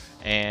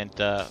 and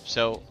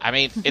so I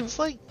mean, it's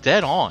like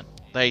dead on.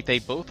 Like they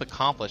both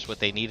accomplished what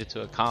they needed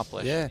to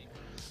accomplish. Yeah.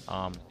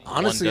 One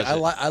Honestly, does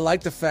it- I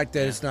like the fact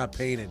that it's not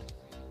painted.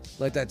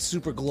 Like that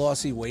super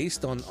glossy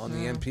waist on the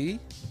MP.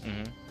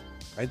 Mhm.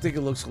 I think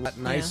it looks a lot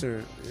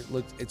nicer.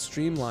 It's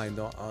streamlined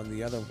on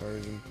the other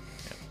version.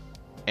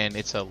 and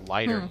it's a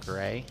lighter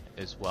gray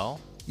as well.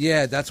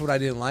 Yeah, that's what I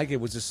didn't like. It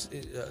was just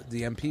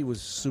the MP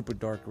was super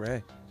dark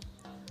gray.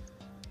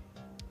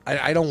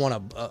 I don't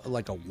want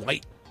like a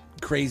white,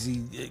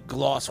 crazy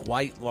gloss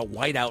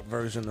whiteout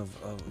version of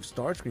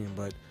Starscream,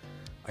 but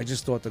I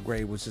just thought the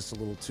gray was just a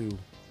little too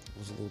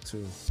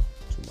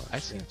much. I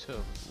seem to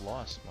have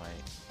lost my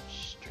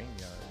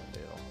StreamYard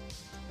deal.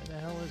 Where the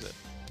hell is it?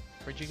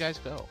 Where'd you guys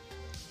go?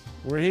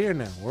 We're here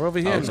now. We're over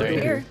here. Oh, now. there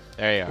you Here.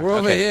 There you are. We're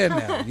over Okay. here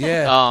now.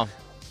 Yeah.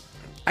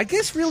 I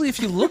guess really, if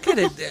you look at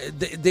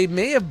it, they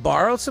may have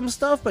borrowed some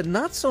stuff, but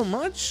not so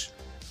much.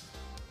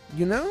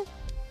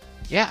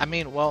 Yeah, I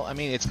mean,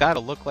 it's got to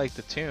look like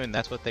the tune.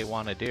 That's what they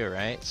want to do,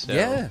 right? So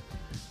Yeah.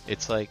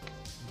 it's like,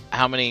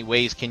 how many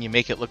ways can you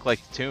make it look like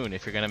the tune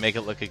if you're going to make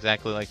it look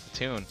exactly like the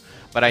tune?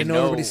 But I know.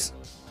 everybody's-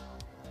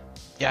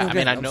 Yeah, I Okay,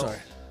 mean, I I'm know. sorry.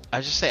 I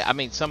just say, I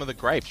mean, some of the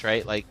gripes,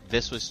 right? Like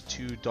this was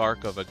too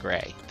dark of a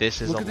gray. This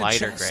is Look a at the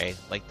lighter chest. gray,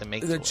 like the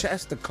make. The Toy.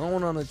 chest, the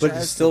cone on the But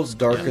chest. it's still looks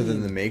darker clean.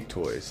 than the Make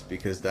Toys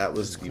because that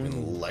was even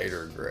clean.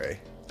 lighter gray.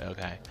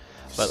 Okay.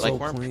 But So like,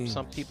 weren't clean.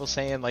 some people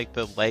saying like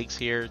the legs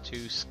here are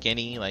too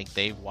skinny? Like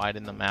they've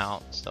widened them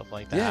out and stuff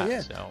like Yeah, that.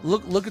 yeah. So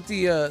Look at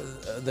the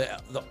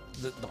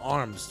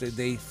arms.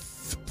 They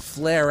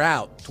flare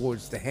out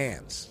towards the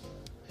hands.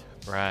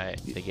 right,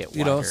 they get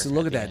You know, wider so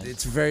look at the that. end.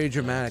 It's very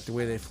dramatic the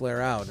way they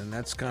flare out, and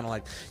that's kind of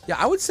like, yeah,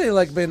 I would say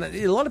like, man,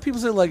 a lot of people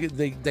say like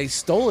they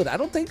stole it. I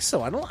don't think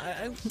so.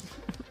 It's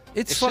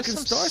It's fucking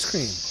just some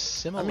Starscream.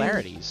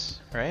 similarities,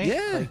 right?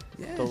 Yeah, Like,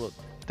 yeah.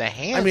 The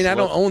hands. I mean, I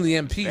don't look own the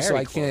MP, so very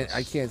I can't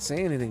close.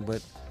 say anything,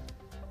 but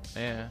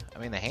Yeah, I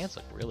mean the hands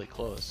look really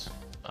close.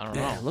 I don't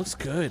yeah, know. it looks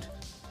good.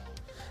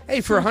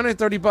 Hey, for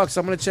 $130,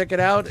 I'm gonna check it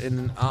out,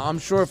 and I'm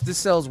sure if this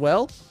sells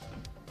well,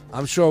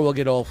 I'm sure we'll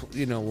get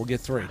we'll get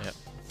 3. Yep.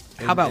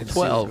 How about and see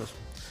how it 12? goes.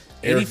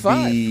 Eric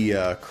 85. B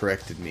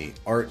corrected me.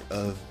 Art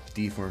of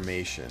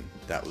Deformation.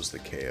 That was the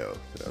KO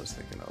that I was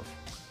thinking of.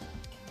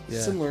 Yeah.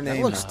 Similar name.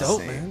 That looks not the dope,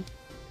 same. man.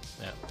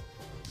 Yeah.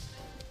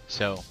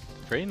 So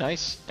pretty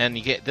nice, and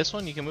you get this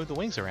one. You can move the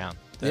wings around.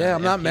 The Yeah,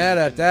 I'm not MP mad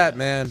at can- that,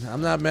 man.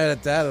 I'm not mad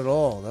at that at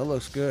all. That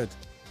looks good.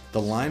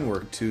 The line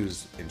work too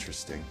is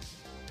interesting.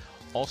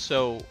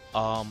 Also,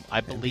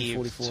 I believe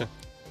MB44.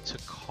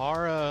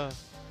 Takara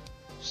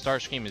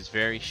Starscream is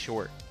very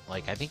short.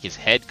 Like, I think his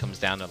head comes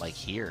down to like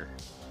here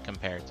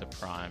compared to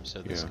Prime,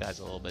 so this Yeah. guy's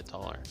a little bit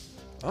taller.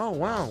 Oh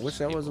wow, wish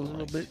I was a People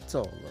little like- bit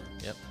taller.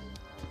 Yep.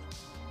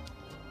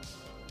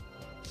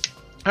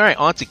 All right,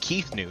 on to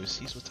Keith news.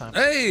 He's what time?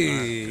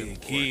 Hey,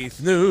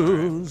 Keith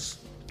News.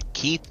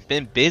 Keith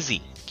been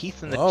busy.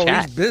 Keith in the Oh,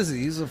 chat. he's busy.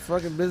 He's a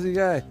fucking busy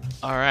guy.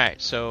 All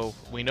right, so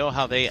we know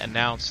how they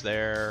announced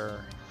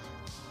their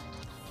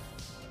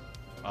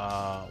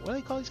what do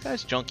they call these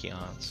guys?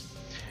 Junkions.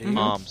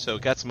 So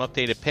got some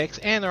updated picks,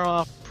 and they're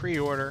off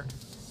pre-order.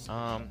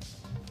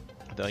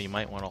 Though you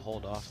might want to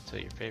hold off until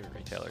your favorite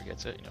retailer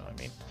gets it. You know what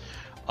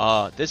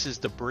I mean? This is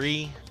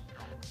Debris.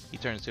 He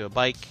turns into a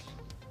bike,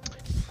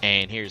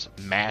 and here's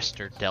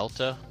Master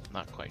Delta. I'm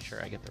not quite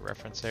sure I get the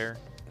reference there.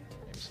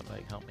 Maybe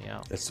somebody can help me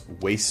out. That's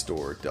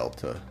Waster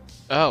Delta.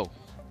 Oh,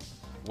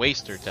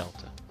 Waster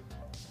Delta.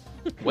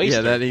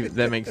 Waster. Yeah,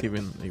 that makes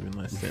even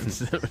less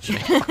sense.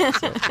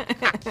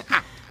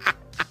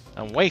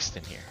 I'm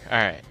wasting here. All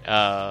right.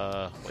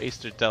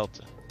 Waster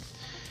Delta.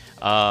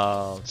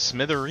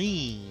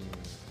 Smithereen.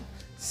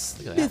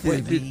 Look at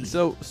that. Wait,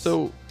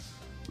 so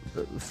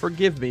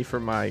forgive me for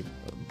my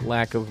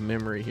lack of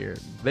memory here.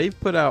 They've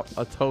put out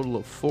a total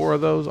of 4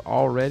 of those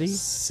already.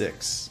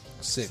 6,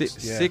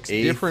 Six. Yeah. 6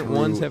 A different through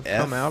ones have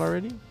F. come out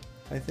already.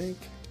 I think.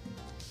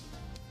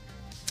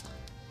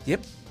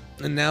 Yep.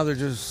 And now they're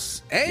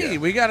just, hey, Yeah.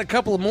 we got a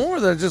couple more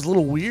that are just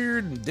little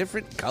weird and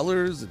different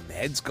colors and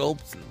head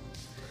sculpts. And,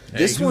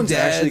 This Hey, one's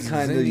doodads actually and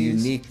kind of thingies.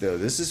 unique, though.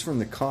 This is from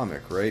the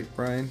comic, right,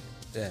 Brian?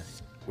 yeah.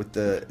 With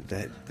the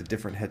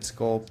different head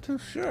sculpt. Oh,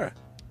 sure.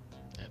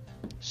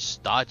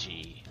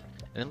 Stodgy.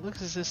 And it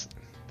looks as this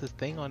the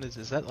thing on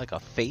is that like a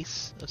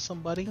face of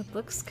somebody? It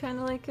looks kind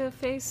of like a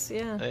face,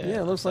 yeah.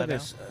 Yeah, it looks like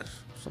upside down.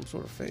 some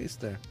sort of face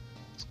there.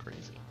 It's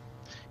crazy.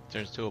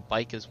 Turns to a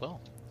bike as well.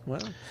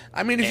 Well,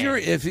 I mean, if you're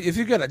if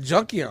you got a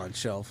junkie on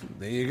shelf,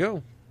 there you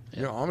go.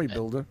 You're an army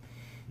builder.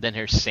 Then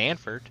here's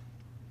Sanford.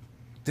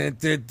 Dun,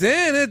 dun,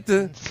 dun,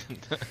 dun,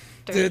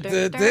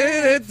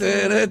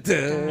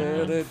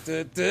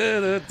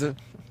 dun.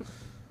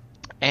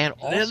 And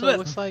also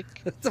looks like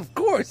Of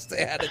course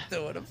they had to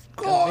do it. Of make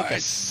a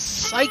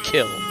course.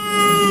 Psykill.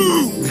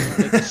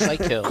 Make a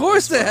Psykill. Of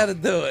course they had to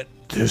do it.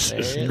 This There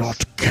is it is.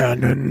 not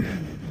canon.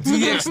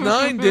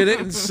 DX9 did it,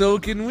 and so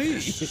can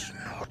we.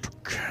 Not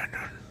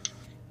canon.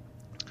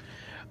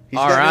 He's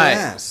All got right. no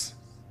ass.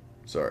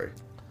 Sorry.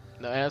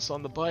 No ass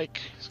on the bike.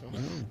 So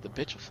the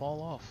bitch will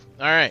fall off.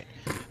 All right.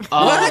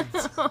 What?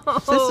 Is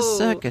this a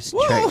circus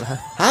trailer?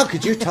 How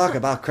could you talk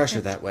about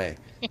Crusher that way?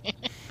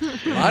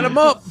 Line them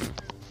up.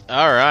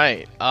 All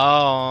right.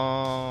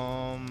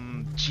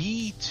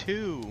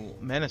 G2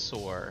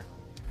 Menasor.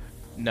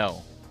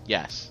 No.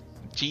 Yes.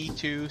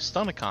 G2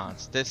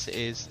 Stunnicons. This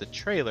is the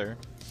trailer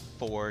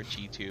for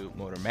G2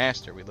 Motor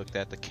Master. We looked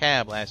at the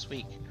cab last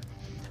week.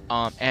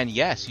 And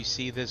yes, you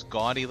see this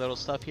gaudy little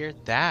stuff here.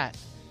 That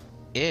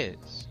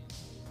is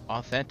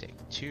authentic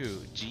to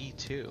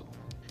G2.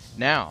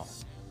 Now,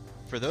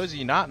 for those of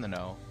you not in the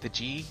know, the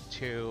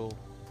G2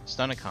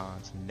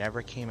 Stunnicons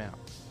never came out.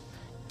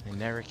 They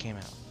never came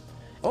out.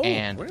 Oh,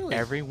 And really?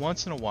 every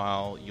once in a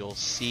while, you'll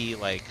see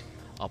like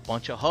a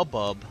bunch of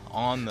hubbub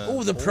on the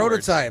Oh, the boards.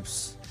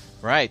 prototypes.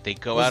 Right, they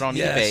go out on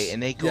Yes, eBay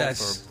and they go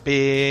yes. for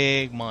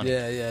big money.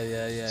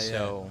 Yeah.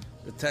 So,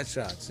 The test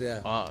shots,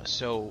 yeah.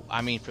 so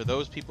I mean, for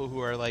those people who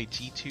are like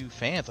G2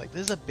 fans, like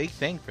this is a big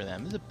thing for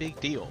them. This is a big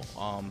deal.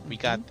 We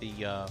got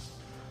the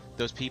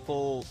those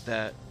people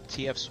that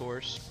TF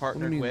Source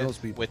partnered mean,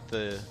 those with people?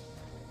 the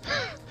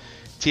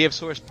TF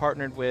Source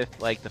partnered with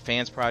like the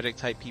Fans Project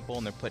type people,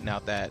 and they're putting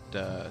out that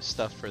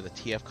stuff for the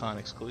TFCon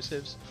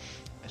exclusives.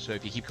 So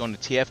if you keep going to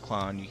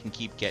TFCon, you can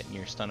keep getting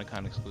your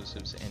Stunnicon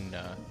exclusives in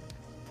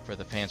for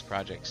the Fans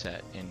Project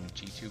set in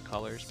G2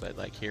 colors. But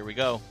like here we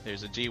go,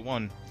 there's a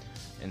G1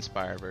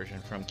 inspired version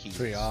from Keith.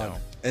 Pretty odd.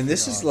 And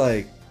this is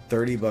like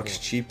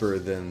 $30 cheaper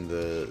than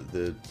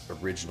the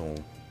original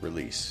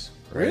release.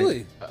 Right?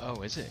 Really?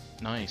 Oh, is it?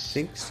 Nice. I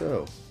think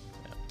so.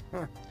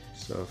 Huh.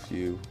 So if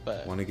you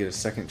But- want to get a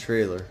second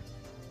trailer,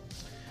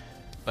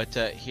 But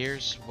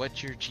here's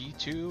what your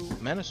G2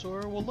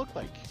 Menasor will look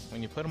like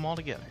when you put them all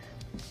together.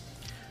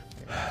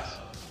 There it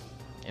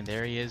is. And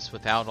there he is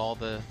without all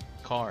the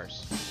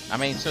cars. I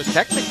mean, so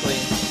technically,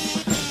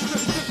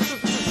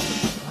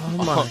 Oh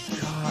my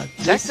god.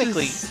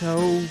 Technically- This is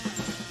so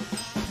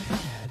bad.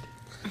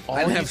 all I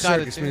didn't have you gotta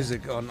circus do-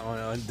 music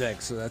on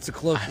deck, so that's the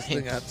closest I mean-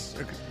 thing I have to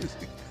circus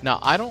music. Now,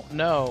 I don't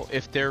know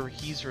if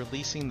he's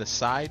releasing the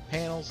side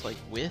panels like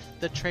with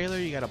the trailer.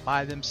 You gotta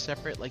buy them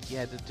separate like you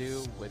had to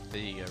do with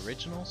the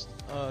original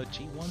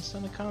G1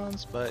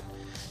 Stunnicons, but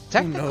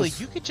technically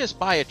knows? you could just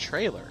buy a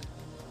trailer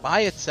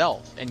by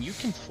itself and you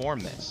can form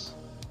this.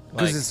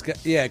 Because Like, it's got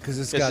the yeah,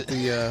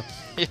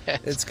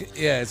 it's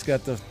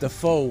got the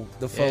faux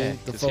yeah,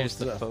 'cause faux here's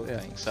stuff. the faux yeah.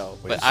 thing. So,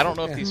 Wait, but I don't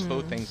know if yeah. these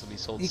faux things will be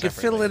sold You can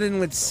separately. fill it in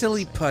with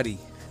silly putty.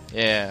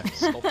 Yeah.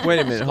 Wait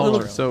a minute, hold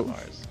Sculpture on. So-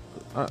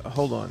 cars.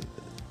 Hold on.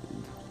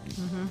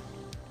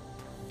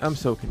 I'm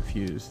so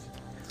confused.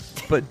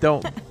 But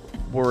don't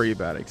worry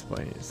about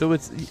explaining it. So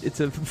it's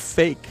a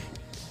fake.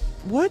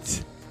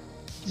 What?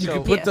 You So-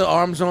 can put Yeah. the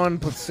arms on,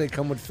 but they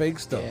come with fake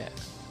stuff. Yeah.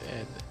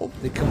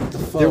 They come with the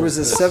faux. There was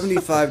a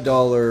 $75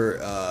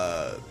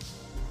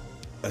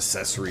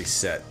 accessory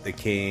set that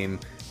came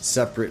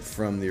separate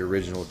from the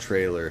original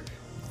trailer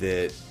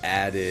that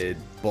added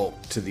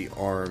bulk to the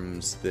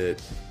arms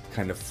that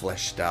kind of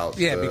fleshed out.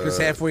 Yeah, because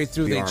halfway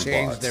through the they arm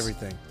changed bots.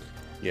 everything.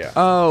 Yeah.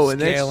 Oh,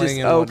 and that's Scaling just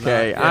and whatnot.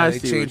 okay. Yeah, I they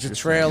see. changed what the you're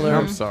trailer. saying.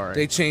 I'm sorry.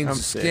 They changed I'm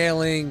the sick.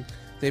 scaling.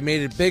 They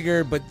made it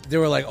bigger, but they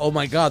were like, "Oh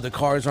my god, the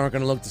cars aren't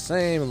going to look the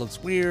same. It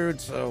looks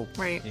weird." So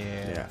Right.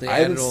 Yeah. They I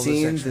haven't added all this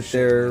seen extra that shit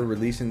they're in it.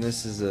 releasing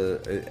this as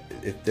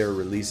if they're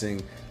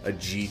releasing a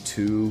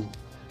G2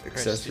 Chris,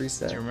 accessory do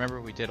set. you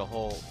remember we did a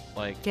whole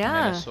like Yeah,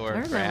 Minosaur I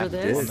remember graph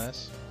this. on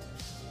this?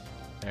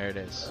 There it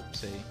is.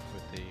 See,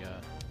 with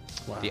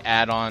the wow. the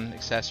add-on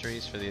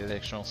accessories for the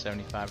additional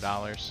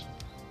 $75.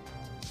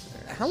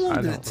 How long I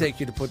did don't- it take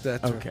you to put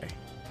that? Okay. Put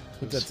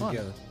It was that fun.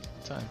 together.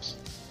 Times.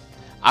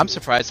 I'm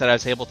surprised that I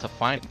was able to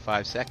find it in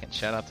 5 seconds.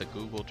 Shout out to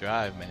Google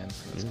Drive, man.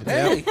 That's good.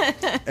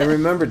 Hey, And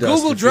remember, Dust,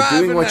 Google if you're Drive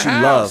doing in what the you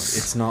house. love,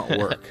 it's not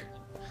work.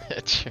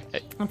 That's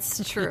right.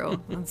 That's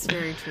true. That's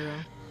very true.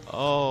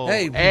 Oh,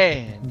 Hey.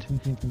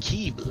 and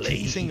keep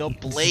teasing up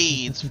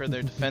blades for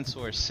their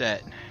Defensor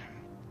set.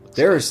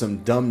 There are some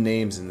dumb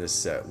names in this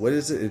set. What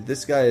is it?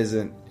 This guy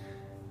isn't.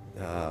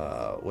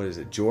 What is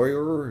it? Joror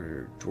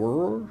or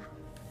Joror?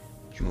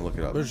 I'm gonna look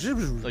it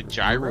up. Like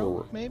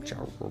Gyro, maybe?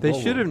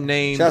 They should have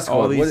named Chasquad,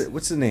 all these.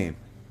 what's the name?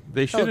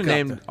 They should have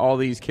Helicopter. named all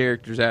these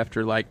characters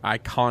after like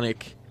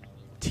iconic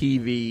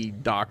TV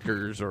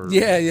doctors or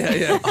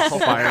yeah.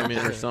 firemen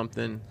or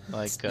something.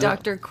 Like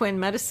Dr. Quinn,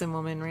 medicine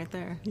woman, right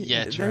there.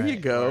 Yeah, that's there right. you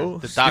go.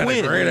 The doctor.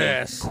 Quinn. Great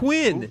ass.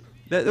 Quinn.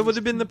 That would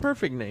have been the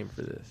perfect name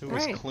for this. Who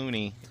was Right.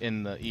 Clooney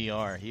in the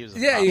ER? He was. A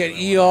Yeah, you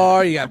popular got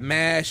one. ER, you got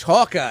MASH,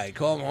 Hawkeye.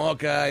 Call him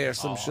Hawkeye or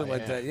some Oh, shit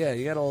like yeah. that. Yeah,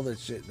 you got all that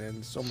shit,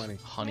 man. So many.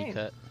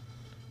 Honeycut.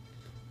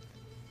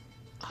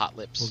 Hot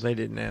Lips. Well, they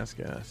didn't ask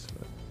us.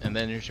 But And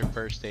then there's your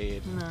first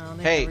aid. No,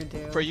 they Hey, never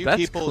do. for you that's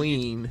people,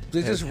 clean.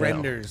 They're as just hell.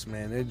 renders,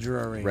 man. They're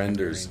drawing.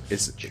 Renders.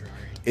 It's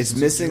It's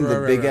missing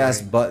the big ass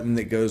drawing. button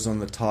that goes on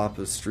the top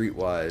of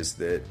Streetwise.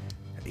 That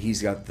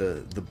he's got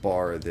the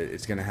bar that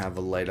it's gonna have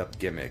a light up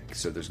gimmick.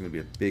 So there's gonna be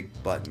a big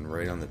button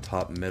right on the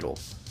top middle.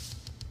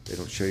 They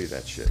don't show you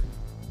that shit.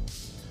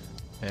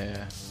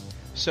 Yeah.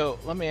 So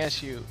let me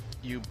ask you,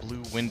 you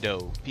Blue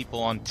Window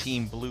people on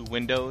Team Blue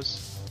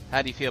Windows,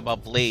 how do you feel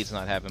about Blades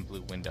not having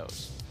blue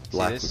windows? See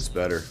Black this? was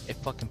better. It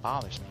fucking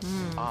bothers me.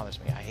 It bothers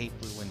me. I hate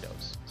blue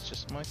windows. It's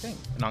just my thing,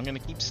 and I'm gonna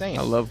keep saying.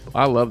 I it.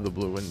 love the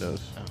blue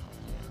windows. Oh,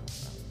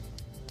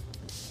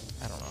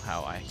 I don't know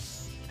how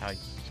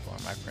people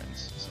are my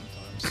friends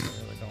sometimes.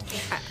 I really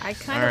don't. I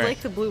kind All of right.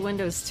 like the blue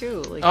windows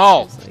too. Like,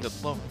 Oh, seriously.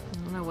 good lord. I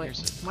don't know what.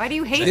 Here's Why do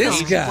you hate This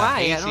them? guy. Why?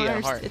 I Easy don't at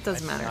understand. heart. It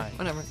doesn't I matter. try.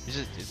 Whatever.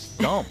 It's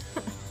dumb.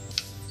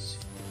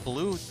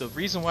 Blue. The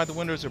reason why the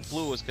windows are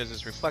blue is because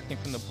it's reflecting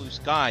from the blue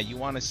sky. You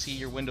want to see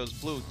your windows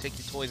blue? Take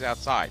your toys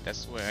outside.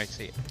 That's the way I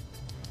see it.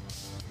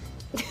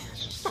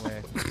 It's just the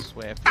way, it's just the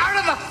way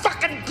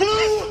I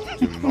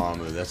feel.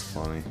 Mama, that's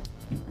funny.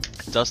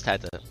 Dust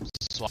had to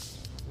swap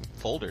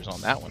folders on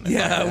that one.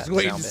 Yeah, I was That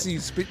waiting to sounded- see you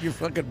spit your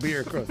fucking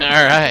beer across. All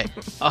right.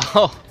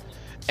 Oh,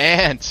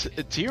 and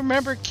do you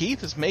remember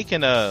Keith is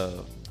making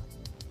a?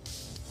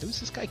 Who's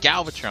this guy?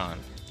 Galvatron.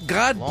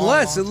 God Long,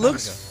 bless. long It time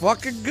looks ago.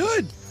 fucking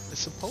good.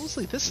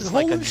 Supposedly, this is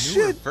like a Holy newer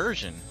shit.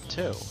 version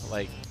too.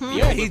 Like the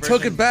Yeah, older he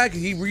took version- it back.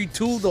 He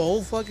retooled the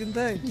whole fucking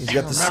thing. He's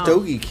got the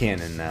Stogie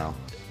cannon now.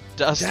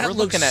 Dust. That We're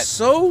looks looking at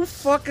so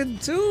fucking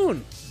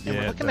tuned. and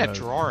we're looking at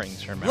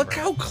drawings. Remember? Look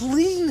how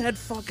clean that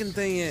fucking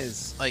thing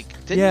is. like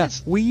didn't Yeah,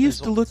 this- we used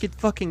to there's look at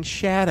fucking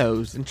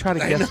shadows and try to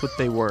guess what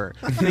they were.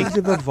 Things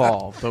have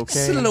evolved, okay?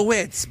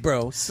 Silhouettes,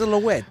 bro.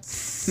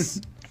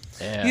 Silhouettes.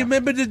 Yeah. You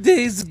remember the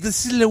days of the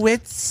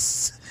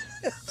silhouettes?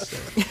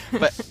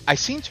 But I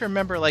seem to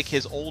remember like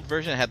his old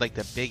version had like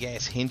the big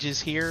ass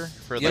hinges here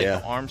for like Yeah.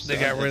 the arms. They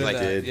stuff. got rid of like,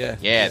 that. did. Yeah,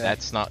 Yeah,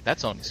 that's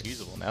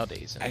unexcusable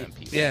nowadays in I-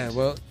 MP. yeah.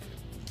 Well,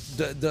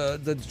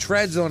 the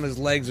treads on his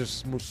legs are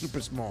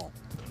super small.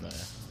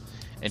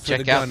 And for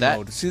check the out gun that.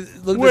 mode. See,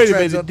 look at Wait the a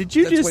treads minute. on- Did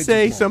you that's way just too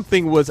say small.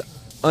 something was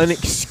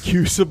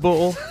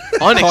unexcusable?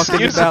 Talking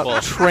Unexcusable.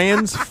 about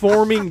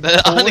transforming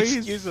toys?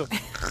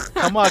 Unexcusable.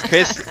 Come on,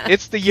 Chris.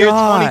 It's the year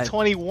God.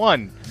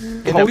 2021.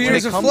 The when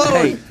beers it are comes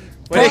flowing. to-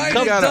 when it Pride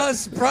comes- and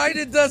Dust. Pride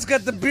and Dust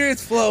got the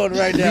beers flowing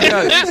right now.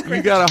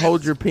 You gotta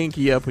hold your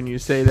pinky up when you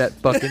say that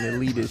fucking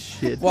elitist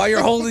shit. While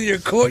you're holding your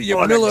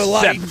Miller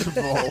Lite.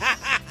 Unacceptable.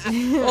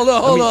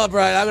 Hold on,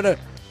 Brian. I'm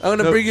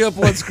gonna bring you up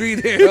on screen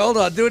here. Hold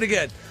on, do it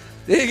again.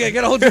 There you go. You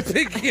gotta hold your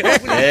pinky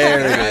up.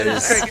 There it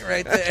is. Take it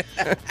right there.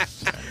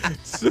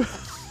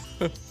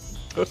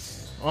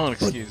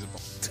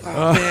 Unexcusable.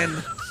 Oh,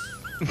 man.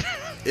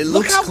 It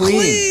Look looks how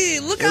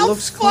clean. Look It how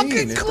looks fucking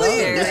clean. It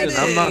clean does. that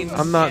Listen, is.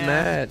 I'm not Yeah.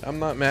 mad. I'm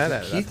not mad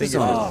at it. I Keith think is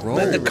it on a looks roll.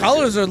 Man, the right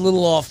colors are a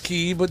little off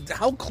key, but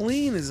how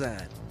clean is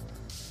that?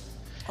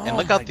 And Oh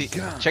look my out the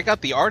God. check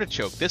out the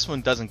artichoke. This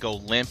one doesn't go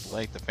limp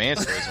like the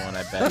Fansters one,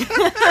 I bet.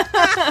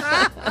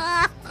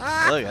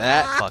 Look at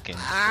that fucking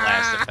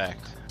blast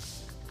effect.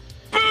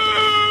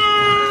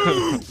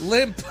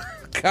 Limp.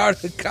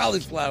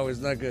 cauliflower is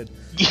not good.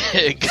 Yeah,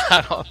 it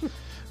got all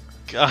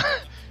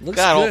Looks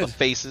all good. the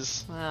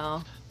faces.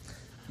 Wow.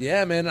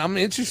 Yeah, man, I'm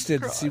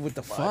interested to see what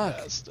the My fuck.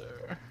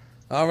 master.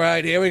 All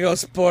right, here we go,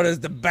 supporters.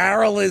 The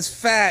barrel is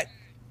fat.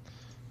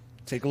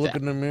 Take a look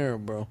in the mirror,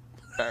 bro.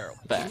 Barrel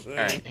back. All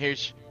right,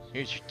 here's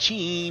your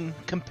team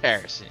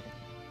comparison.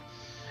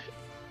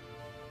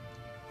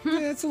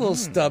 Yeah, it's a little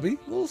stubby.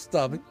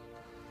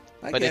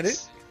 I But get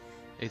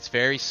it's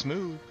very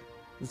smooth.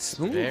 it. It's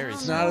smooth. very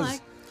It's not smooth.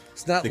 as.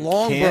 It's not The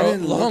long, bro.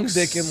 cannon Long looks-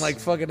 dicking like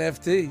fucking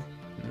FT.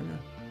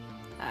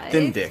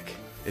 Thin dick.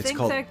 It's think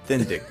called that-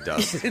 thin dick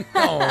dust.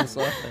 No, I'm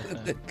sorry.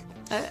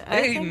 I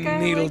Hey, think I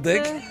needle like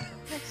dick.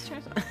 the extra-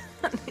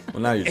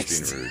 Well, now you're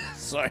just being rude.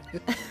 Sorry.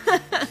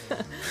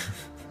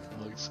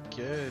 Looks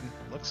good.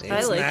 Looks I good.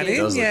 It's like not it. in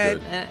Does look yet.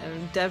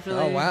 good.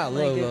 Definitely. Oh wow!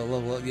 like Look, it.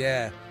 look,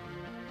 yeah.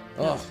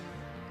 Oh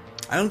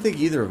I don't think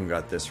either of them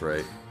got this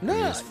right. I no!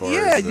 mean, as far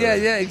Yeah, as the-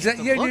 yeah,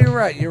 exactly. Yeah, Look. you're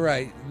right. You're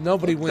right.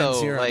 Nobody Look, wins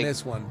though, here on like-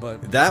 this one,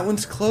 but That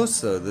one's close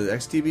though. The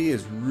XTB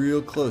is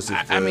real close.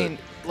 If I the- mean,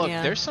 look,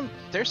 Yeah. there's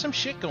some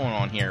shit going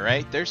on here,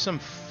 right? There's some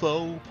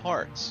faux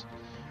parts,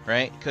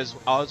 right? Because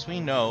as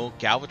we know,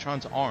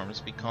 Galvatron's arms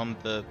become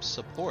the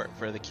support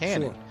for the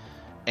cannon. Sure.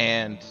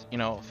 And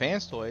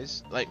Fans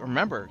Toys, like,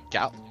 remember,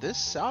 this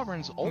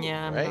Sovereign's old,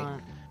 Yeah, I'm right? not.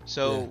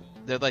 So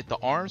they're like the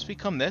arms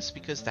become this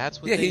because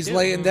that's what yeah, they he's do.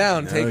 laying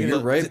down, no, taking. you're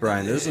it- right,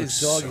 Brian. Those look his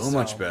doggy so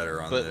much style.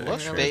 better on But the look,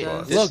 extra they-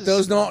 box. this Look,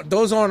 is-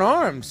 those aren't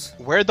arms.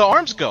 Where'd the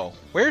arms go?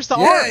 Where's the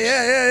Yeah, arms?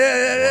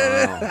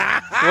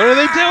 yeah. What are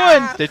they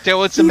doing? They're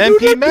doing some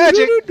MP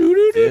magic.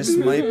 This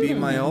might be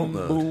my alt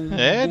mode.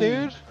 Yeah,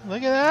 dude.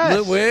 Look at that.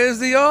 Look, where's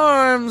the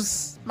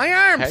arms? My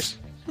arms.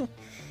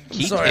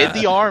 Keep Sorry, hid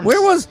the arms.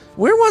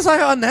 Where was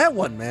I on that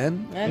one,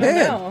 man? I don't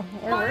Man, know.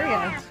 Where were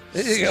you?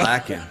 there you go.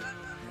 Slacking.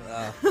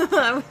 I got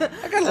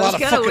a I lot was of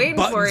kinda fucking waiting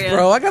for buttons, you.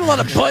 bro. I got a lot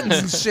of buttons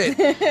and shit.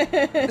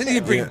 Then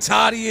you bring Yeah.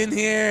 Toddy in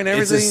here and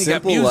It's everything. a You got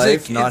simple music.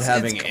 life, not It's-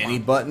 having come any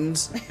on.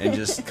 buttons and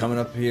just coming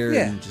up here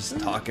Yeah. and just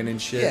talking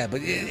and shit. Yeah,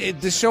 but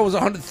this show is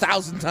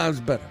 100,000 times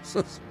better.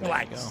 So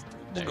relax.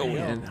 There We'll go you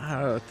with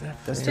go. it.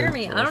 That's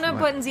Jeremy, I don't have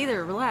buttons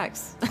either.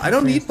 Relax. I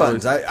don't need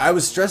buttons. I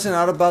was stressing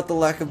out about the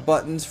lack of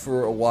buttons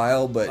for a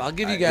while, but I'll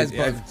give you guys I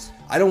buttons.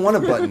 don't want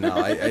a button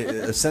now.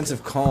 A sense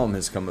of calm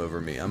has come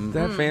over me. I'm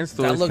That fan That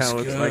store looks kind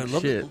of looks good. like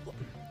Look- shit.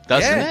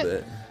 Doesn't Yeah.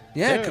 it?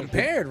 Yeah, Dude.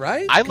 compared,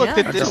 right? I looked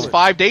Yeah. at this don't.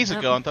 5 days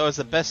ago and thought it was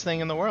the best thing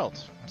in the world.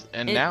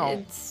 And now,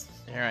 It's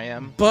here I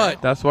am.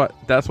 But That's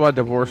why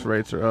divorce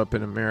rates are up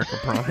in America,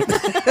 Prime.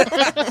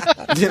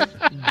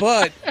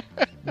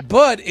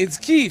 but it's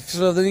Keith,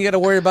 so then you got to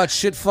worry about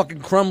shit fucking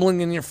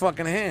crumbling in your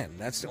fucking hand.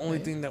 That's the only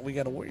thing that we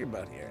got to worry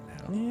about here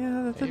now.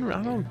 Yeah, that doesn't,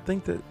 I don't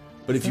think that.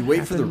 But if you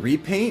wait for the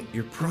repaint,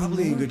 you're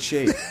probably in good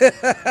shape.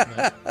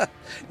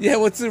 Yeah,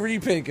 what's the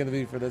repaint going to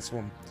be for this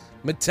one?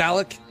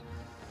 Metallic?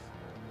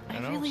 I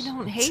really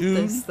don't hate Tune?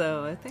 this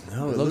though. I think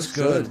No, It it looks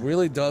good.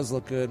 Really does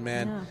look good,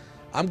 man. Yeah.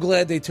 I'm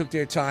glad they took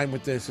their time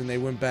with this and they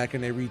went back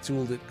and they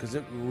retooled it because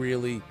it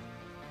really.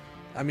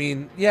 I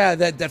mean, yeah,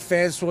 that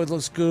fan sword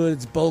looks good.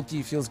 It's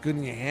bulky, feels good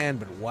in your hand,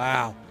 but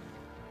wow,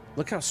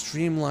 look how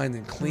streamlined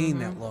and clean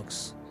that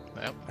looks.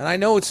 Yep. And I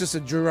know it's just a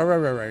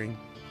drawing,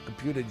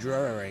 computer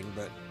drawing,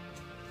 but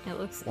it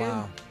looks good.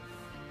 wow,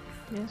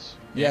 Yes.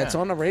 yeah, it's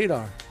on the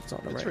radar. It's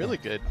on the It's radar. really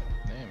good.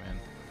 Hey, man.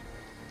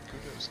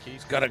 Kudos,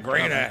 Keith. got a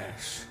great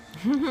ass.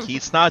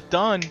 Keith's not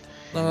done.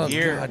 Oh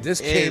Here god, this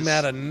is came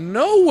out of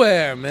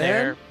nowhere, man.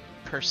 Their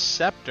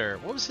Perceptor.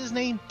 What was his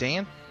name?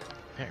 Dan?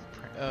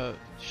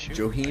 Shoot.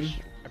 Joheen?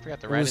 I forgot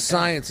to It write was it down.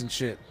 science and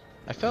shit.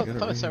 I thought it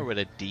started with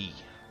a D.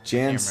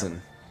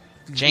 Jansen.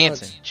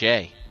 Jansen.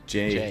 J.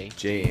 Janssen.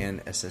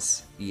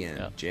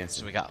 Yep. So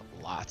Jansen. we got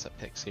lots of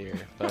picks here,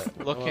 but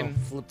Well, looking.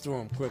 flip through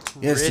them quick.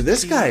 Yeah, so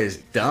this pretty guy is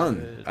done.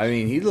 good. I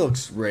mean, he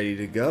looks ready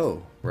to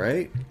go,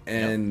 right?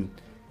 And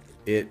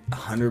it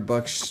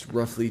 $100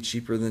 roughly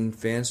cheaper than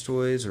Fans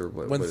Toys or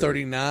what?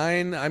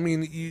 139. I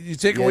mean, you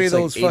take Yeah, away it's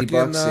those like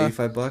 $80,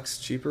 fucking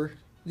 $85 cheaper.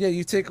 yeah,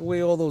 you take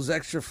away all those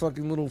extra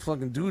fucking little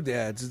fucking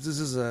doodads. This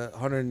is a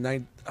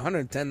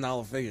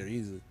 $110 figure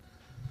easily.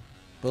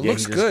 But it Yeah,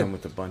 looks he just come good.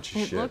 with a bunch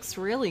of It shit. looks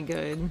really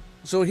good.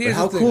 So But here's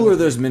how the thing. cool are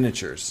those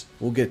miniatures?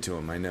 We'll get to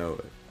them. I know.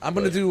 I'm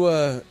gonna but- do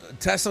a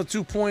Tesla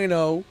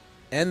 2.0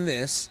 and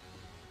this.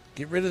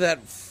 Get rid of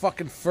that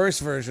fucking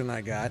first version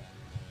I got.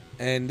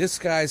 And this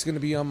guy's gonna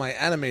be on my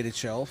animated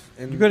shelf.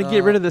 And You're gonna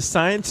get rid of the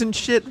science and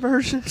shit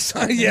version.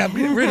 yeah,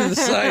 get rid of the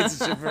science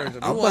and shit version.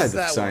 I'll Who buy wants the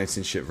that one? science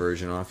and shit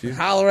version off you.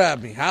 Holler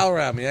at me. Holler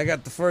at me. I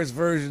got the first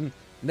version.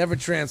 Never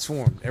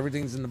transformed.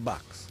 Everything's in the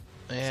box.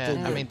 Yeah,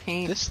 Still I good. mean,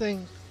 Paint. this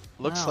thing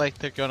looks Wow. like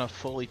they're gonna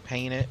fully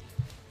paint it,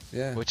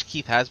 Yeah. which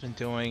Keith has been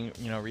doing,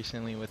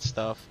 recently with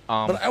stuff.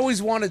 But I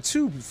always wanted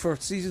to for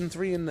season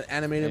 3 in the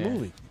animated Yeah.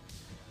 movie.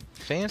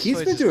 Fans He's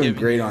Toys been is doing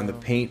giving great you- on the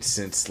paint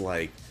since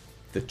like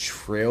the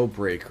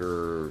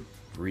Trailbreaker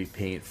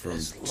repaint from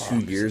As 2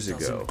 long as years it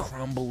doesn't ago.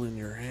 crumble in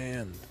your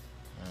hand.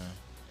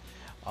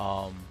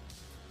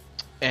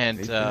 And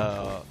They've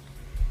been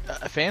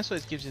Fans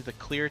Toys gives you the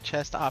clear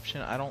chest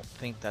option. I don't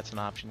think that's an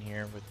option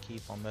here with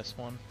Keith on this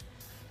one.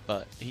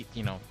 but he's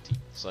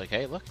like,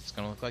 hey, look, it's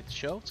gonna look like the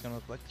show. It's gonna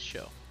look like the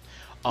show.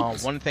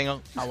 One thing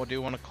I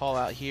do want to call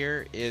out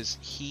here is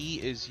he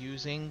is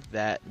using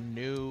that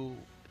new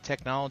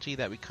technology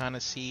that we kind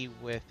of see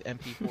with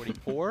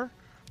MP44,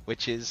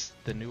 which is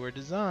the newer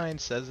design.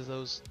 Says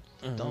those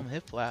dumb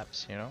hip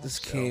flaps. This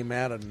came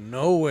out of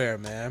nowhere,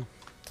 man.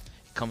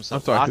 It comes I'm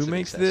with sorry, lots who of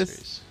makes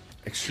accessories.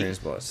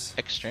 X-Transbots.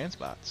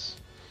 X-Transbots.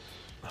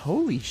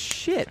 Holy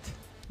shit!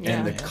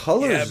 And the Yeah.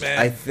 colors, man.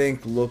 I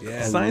think, look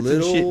a Science and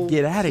little shit,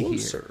 get outta here.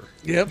 closer.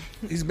 Yep,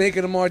 he's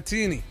making a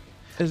martini.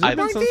 Has there I-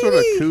 been some sort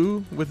of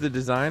coup with the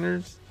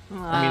designers? I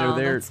mean, Wow, are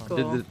there that's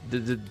cool.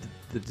 did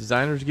the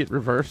designers get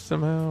reversed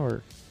somehow,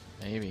 or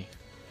Maybe.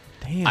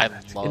 damn? I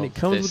and love it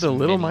comes this with a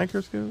little mini-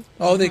 microscope.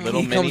 Oh, Little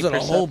he mini comes with a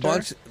whole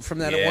Perceptor? bunch from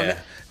that Yeah.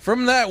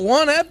 from that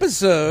one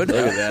episode. Look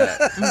at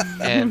that.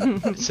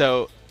 And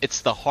so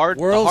it's the heart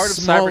of World's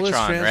smallest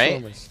Cybertron, right?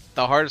 Transformers.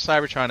 The Heart of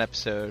Cybertron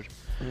episode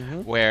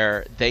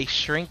where they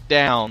shrink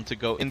down to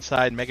go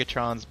inside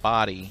Megatron's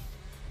body.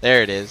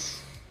 There it is.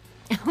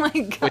 Oh my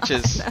god, Which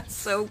is- that's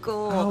so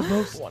cool. Oh,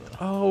 those,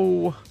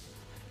 oh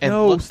And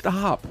no! look,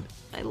 Stop.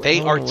 I love they I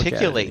don't wanna look at it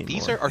articulate.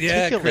 These are anymore.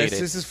 Yeah, articulated. Chris,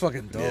 this is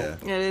fucking dope.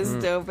 Yeah. it is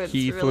dope. It's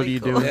Keith, really what are you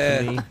cool. doing Yeah.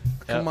 to me? Come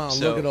Yep, on,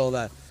 so- look at all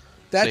that.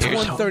 That's here's-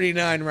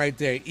 139 right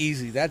there.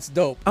 Easy. That's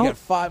dope. Oh. You got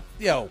 5.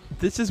 Yo,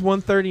 This is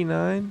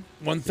 139.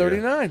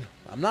 139.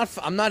 I'm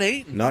not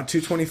hating. Not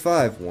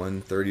 225,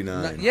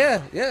 139.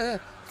 Yeah.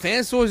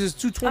 Fan Stores is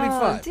Oh,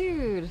 225.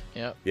 dude.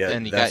 Yep. Yeah,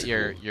 and you that's got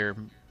your cool. your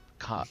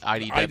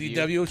IDW.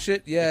 IDW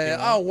shit. Yeah.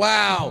 Oh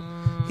wow.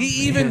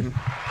 He even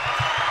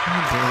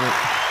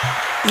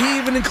he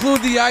even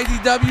included the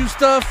IDW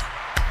stuff.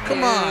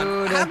 Come on.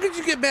 Dude. How could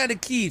you get mad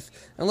at Keith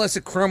unless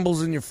it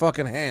crumbles in your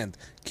fucking hand?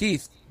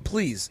 Keith,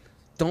 please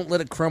don't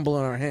let it crumble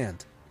in our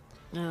hand.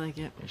 I like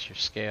it. Here's your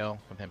scale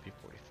with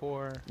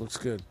MP44. Looks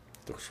good.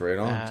 Looks right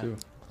on, That. too.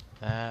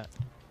 That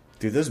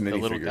Dude, those the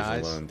little minifigures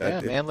guys. alone. Yeah,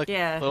 That, man, look,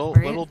 Yeah, little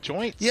right? little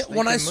joints. Yeah, They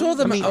when can I saw move.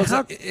 them, I mean, I was how-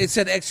 like, it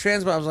said X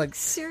Trans, but I was like,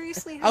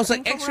 Seriously? I was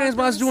like, X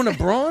Transbot's doing a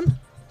Braun?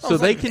 I So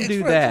was they like, can X do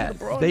Trans that. doing a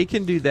Braun? They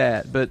can do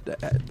that, but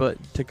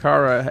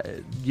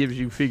Takara gives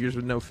you figures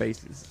with no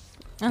faces.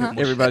 Uh-huh.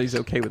 Everybody's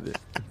okay with it.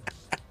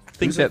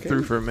 Think Who's that okay through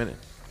with for a minute.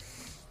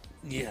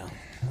 Yeah.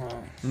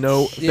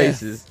 No Yeah.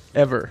 faces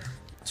ever.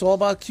 It's all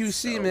about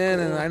QC, man,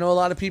 and I know a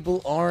lot of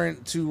people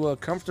aren't too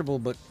comfortable,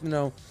 but,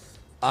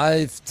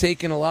 I've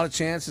taken a lot of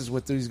chances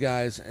with these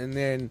guys, and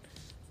then,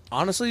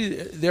 honestly,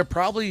 they're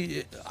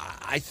probably,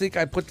 I think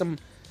I put them,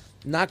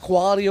 not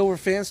quality over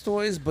Fans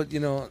Toys, but,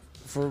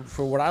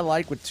 for what I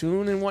like with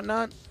Toon and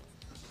whatnot,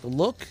 the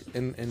look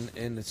and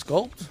the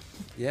sculpt,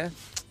 yeah.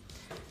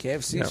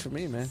 KFC's Yeah. for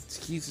me, man.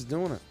 Keith is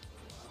doing it.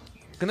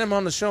 Gonna have him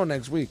on the show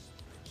next week.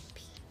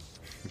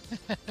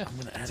 I'm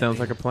gonna add Sounds it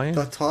like a I plan.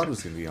 thought Todd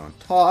was going to be on.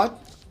 Todd?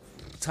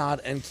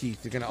 Todd and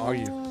Keith. They're gonna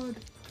argue.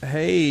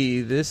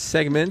 Hey, this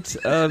segment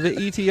of the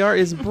ETR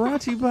is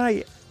brought to you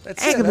by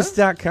That's it, huh?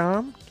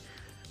 Agabus.com.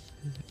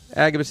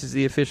 Agabus is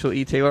the official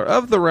e-tailer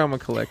of the Realm of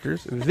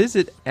Collectors.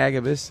 Visit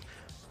Agabus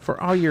for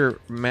all your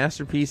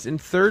masterpiece and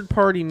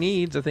third-party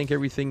needs. I think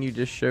everything you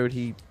just showed,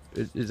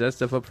 is that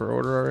stuff up for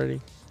order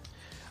already?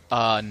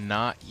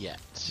 Not yet.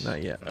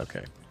 Not yet.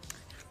 Okay.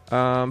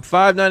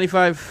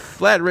 $5.95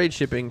 flat rate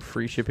shipping,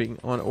 free shipping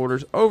on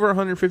orders over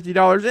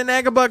 $150, and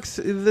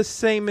Agabucks the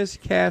same as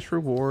cash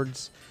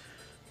rewards.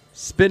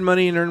 Spend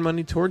money and earn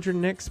money towards your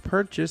next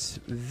purchase.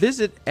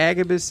 Visit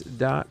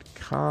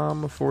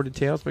Agabus.com for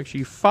details. Make sure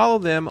you follow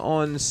them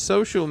on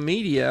social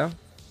media.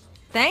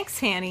 Thanks,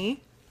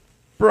 Hanny.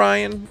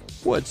 Brian,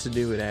 what's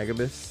new at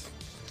Agabus?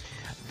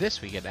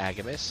 This week at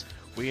Agabus,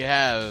 we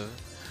have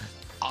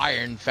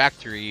Iron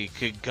Factory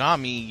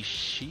Kagami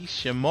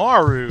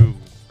Shishimaru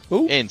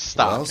Who? in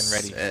stock Well and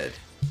ready. said.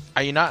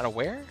 Are you not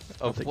aware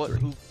of take what three.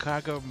 who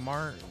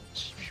Kagami is?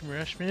 He's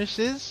a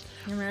Shimmer,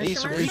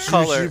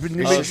 recolor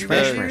shimmer, of Oh, shimmer, Smash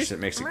the Smash, that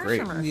makes it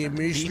great. Yeah,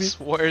 Beast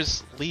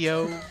Wars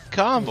Leo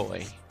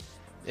Convoy,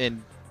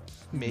 and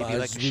maybe like a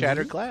Buzz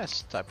shattered Wizard?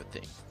 glass type of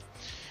thing.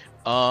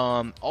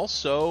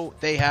 Also,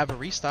 they have a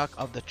restock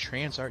of the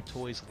Transart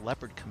Toys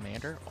Leopard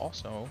Commander,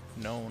 also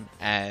known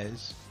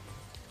as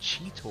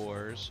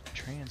Cheetor's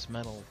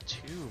Transmetal 2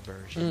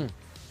 version.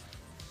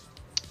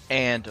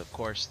 And, of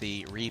course,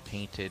 the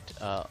repainted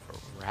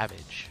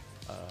Ravage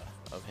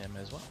of him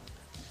as well.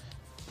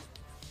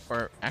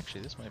 Or,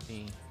 actually, this might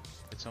be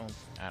its own,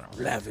 I don't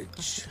know.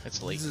 Ravage.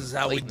 It's late. This is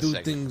how we late in the do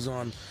segment. things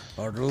on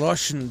our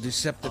Russian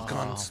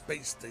Decepticon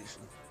space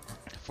station.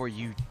 For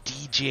you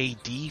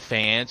DJD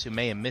fans who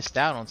may have missed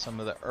out on some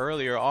of the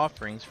earlier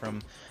offerings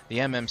from the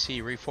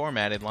MMC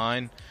reformatted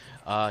line,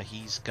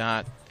 he's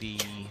got the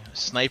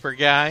sniper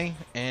guy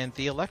and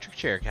the electric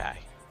chair guy.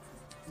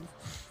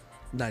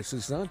 Nicely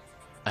done.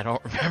 I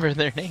don't remember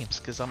their names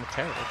because I'm a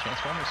terrible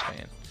Transformers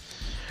fan.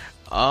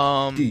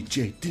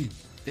 DJD.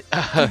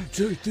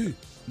 JD.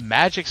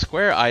 Magic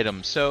Square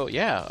items. So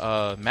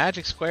yeah,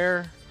 Magic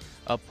Square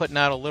putting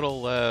out a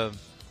little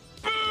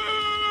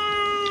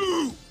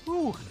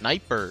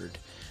Nightbird,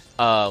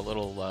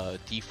 little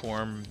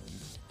deform,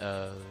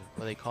 what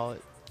do they call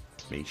it?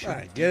 Nation. All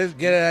right, get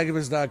it at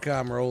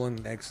Agabus.com rolling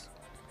next.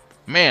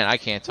 Man, I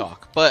can't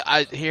talk. But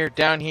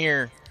down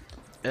here,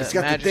 He's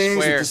got Magic the things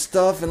Square, with the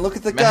stuff, and look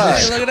at the Magic guy. Look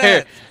at Square,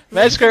 that.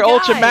 Magic Square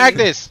Ultra guy.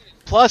 Magnus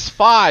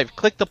 +5.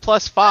 Click the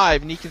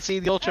 +5, and you can see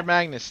the Ultra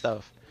Magnus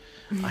stuff.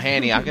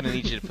 Hanny, I'm gonna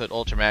need you to put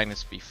Ultra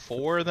Magnus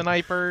before the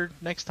Nightbird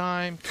next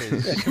time,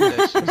 because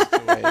that's just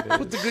the way it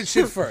Put the is. good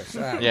shit first.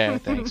 All right. Yeah,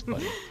 thanks,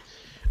 buddy.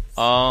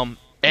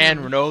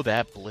 And know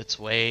that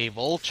Blitzwave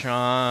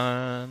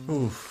Ultron.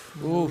 Oof.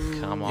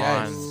 Oof. Come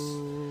Yes.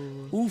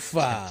 on.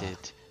 Oofa.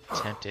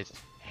 Tempted.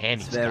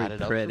 Hanny's Very got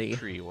it pretty. up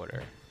for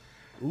pre-order.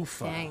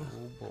 Oofa. Dang.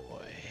 Oh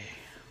boy.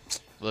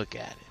 Look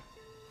at it.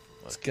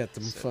 Let's get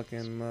them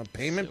fucking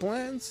payment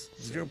plans.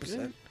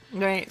 0%.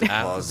 Right.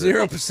 Deposit.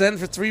 0%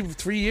 for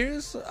three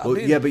years. I Well,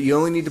 mean, yeah, but you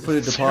only need to put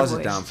a deposit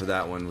boys. down for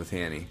that one with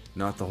Hanny,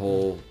 not the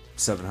whole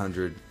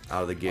 700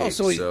 out of the gate. Oh,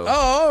 so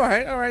all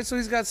right. So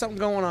he's got something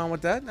going on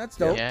with that. That's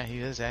dope. Yeah, he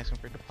is asking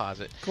for a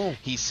deposit. Cool.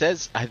 He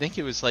says, I think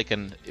it was like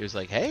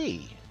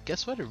hey,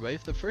 guess what, everybody?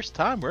 For the first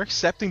time, we're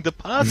accepting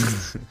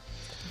deposits.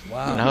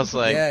 Wow. And I was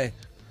like, yeah,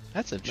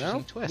 That's an interesting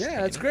no? twist.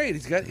 Yeah, that's Hanny. great.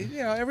 He's got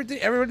everything.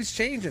 Everybody's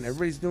changing.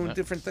 Everybody's doing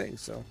different things.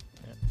 So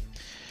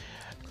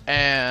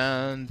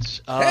And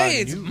hey,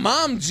 it's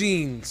mom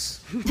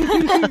jeans.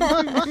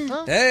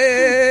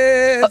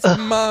 Hey, it's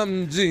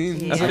mom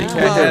jeans. Yeah. Mom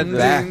I had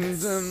back.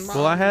 jeans and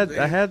Well, I mom had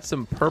jeans.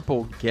 some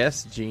purple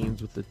Guess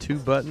jeans with the 2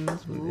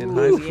 buttons in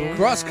high school. yeah.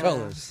 cross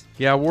colors.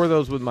 Yeah, I wore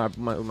those with my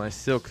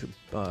silk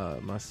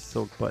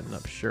button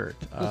up shirt.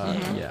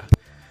 Yeah,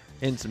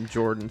 and some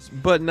Jordans.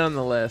 But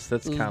nonetheless,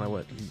 that's kind of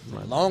what.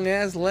 Long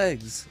ass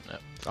legs.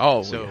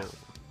 Oh, So yeah.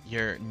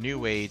 your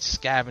new age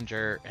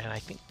scavenger, and I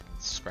think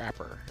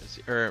scrapper,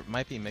 or it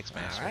might be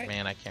Mixmaster. All right.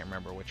 Man, I can't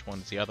remember which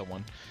one's the other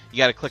one. You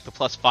got to click the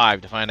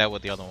 +5 to find out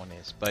what the other one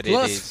is. But it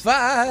is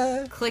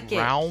 +5. Click it.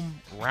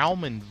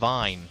 Realm and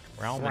Vine.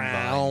 Realm and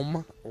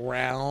Vine.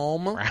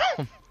 Realm.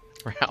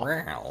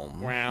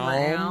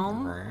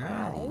 Realm.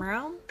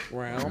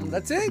 Realm.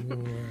 That's it.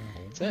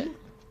 That's it.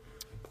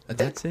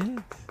 That's it.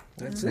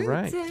 That's All it.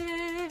 right.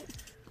 That's it.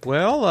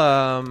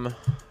 Well,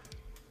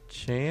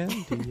 Chan,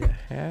 do you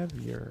have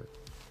your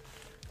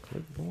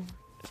clipboard?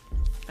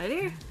 I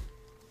do.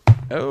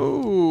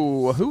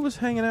 Oh, who was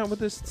hanging out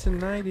with us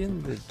tonight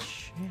in the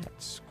chat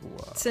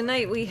squad?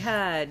 Tonight we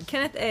had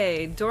Kenneth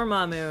A,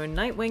 Dormammu,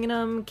 Night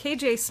Wingingham,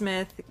 KJ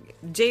Smith,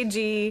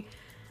 JG,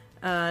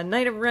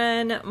 Knight of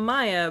Ren,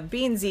 Maya,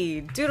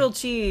 Beansy, Doodle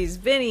Cheese,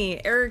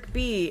 Vinny, Eric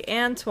B,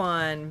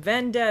 Antoine,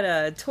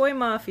 Vendetta, Toy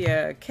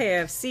Mafia,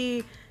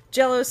 KFC,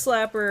 Jello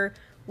Slapper,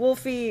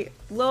 Wolfie,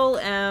 Lol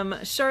M,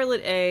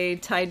 Charlotte A,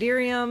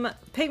 Tiderium,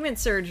 Pigment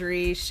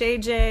Surgery, Shay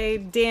J,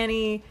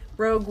 Danny,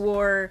 Rogue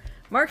War,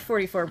 Mark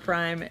 44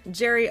 Prime,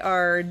 Jerry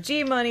R,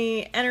 G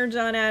Money,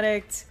 Energon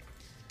Addict,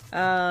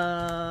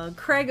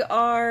 Craig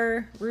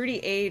R, Rudy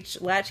H,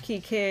 Latchkey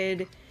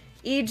Kid,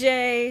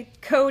 EJ,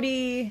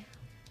 Cody,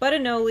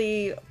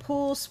 Buttanoli,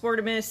 Pool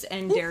Sportimus,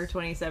 and Dare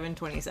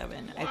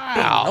 2727. I think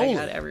I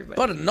got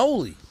everybody.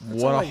 Buttanoli.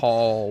 What a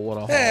haul! What a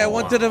haul! Hey, I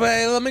went to the.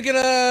 Let me get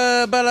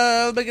a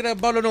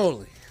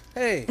buttanoli.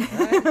 Hey,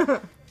 all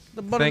right?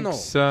 The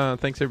buttanoli.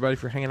 Thanks everybody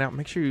for hanging out.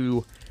 Make sure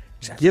you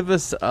give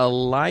us a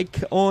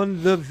like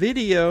on the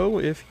video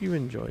if you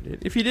enjoyed it.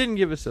 If you didn't,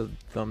 give us a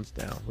thumbs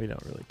down. We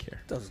don't really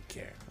care. Doesn't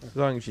care. As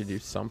long as you do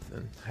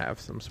something, have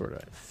some sort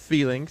of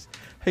feelings.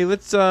 Hey,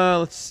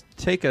 let's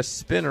take a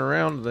spin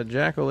around the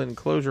Jackal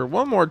enclosure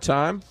one more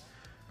time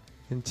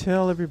and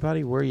tell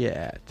everybody where you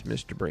at,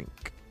 Mr.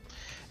 Brink.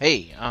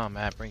 Hey, I'm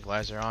at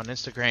Brinklizer on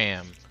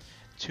Instagram.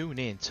 Tune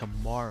in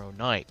tomorrow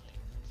night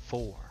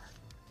for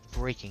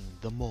Breaking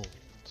the Mold,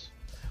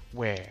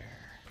 where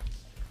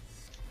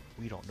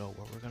we don't know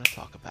what we're going to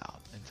talk about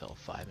until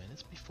 5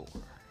 minutes before.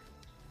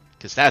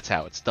 Because that's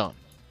how it's done.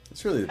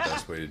 It's really the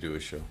best way to do a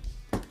show.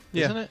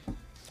 Yeah, Isn't it?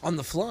 On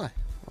the fly.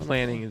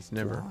 planning is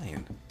never.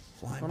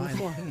 Flying by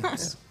the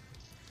hands.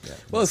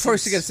 Well,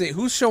 first you got to say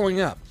who's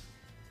showing up.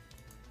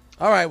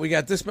 All right, we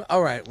got this.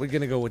 All right, we're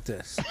gonna go with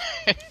this.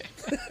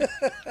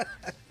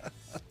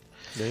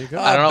 There you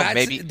go. I don't know, bat-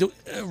 maybe-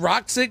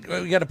 rock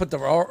signal. We got to put the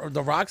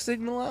rock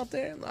signal out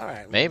there. All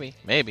right,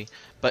 Maybe.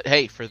 But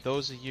hey, for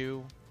those of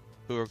you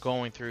who are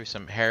going through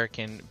some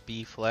Hurricane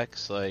B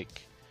Flex,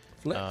 like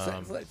Flex.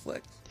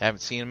 haven't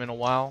seen him in a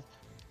while,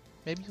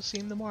 maybe you'll see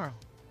him tomorrow.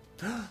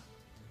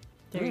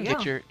 There you Get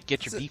go. your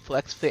B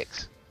Flex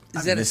fix.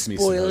 Is that a miss me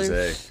some spoiler?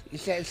 Jose.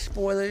 Is that a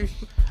spoiler?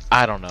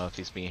 I don't know if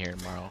he's being here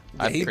tomorrow.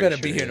 Yeah, I'm he pretty better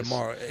sure be here is.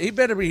 tomorrow. He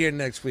better be here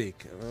next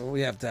week.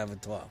 We have to have a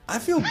 12. I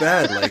feel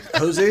bad. Like,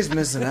 Jose's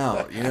missing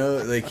out. You know,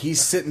 like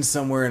he's sitting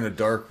somewhere in a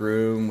dark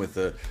room with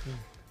a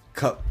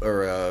cup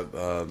or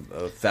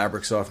a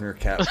fabric softener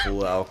cap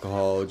full of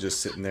alcohol, just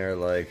sitting there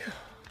like,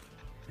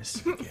 miss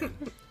him again.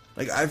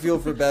 Like, I feel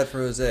bad for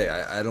Jose.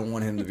 I don't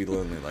want him to be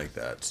lonely like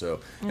that. So,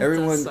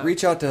 everyone, suck.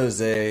 reach out to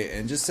Jose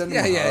and just send him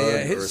a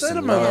hug or Send some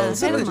him a love.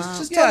 send or him just, a-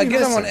 just tell Yeah, him you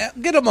get him miss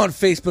on get him on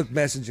Facebook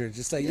Messenger.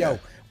 Just say, yo,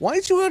 why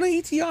aren't you on an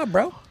ETR,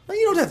 bro? No,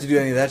 you don't have to do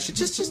any of that shit.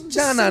 Just No,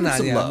 send him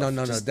some yeah, love.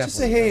 no, Just definitely.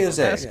 say, hey,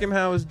 Jose. Ask him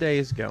how his day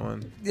is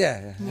going.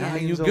 Yeah. Yeah.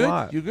 You Means a good?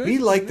 lot. You good? We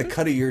like You the good?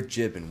 cut of your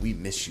jib, and we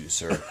miss you,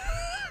 sir.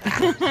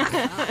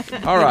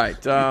 All right.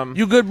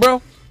 You good,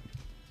 bro?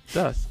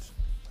 Dust.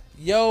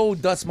 Yo,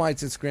 Dust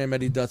Mites, Instagram,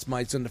 Eddie Dust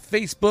Mites on the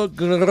Facebook.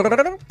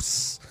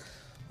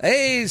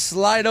 Hey,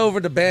 slide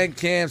over to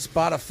Bandcamp,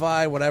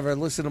 Spotify, whatever.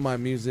 Listen to my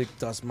music,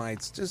 Dust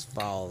Mites. Just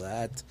follow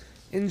that.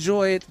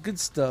 Enjoy it. Good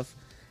stuff.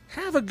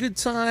 Have a good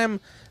time.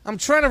 I'm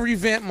trying to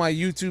revamp my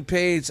YouTube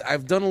page.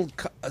 I've done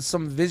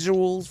some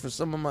visuals for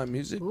some of my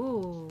music.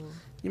 Ooh.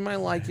 You might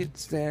like it.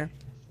 It's there.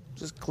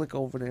 Just click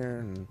over there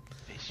and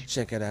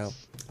check it out.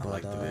 I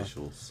like the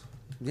visuals.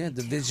 Yeah,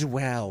 the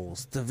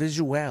visuals. The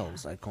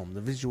visuals, I call them.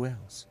 The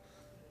visuals.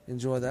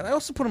 Enjoy that. I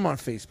also put them on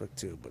Facebook,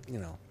 too. But, you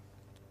know,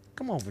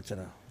 come over to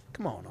the...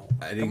 Come on over.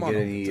 I didn't get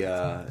any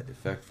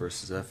effect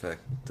versus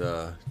effect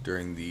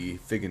during the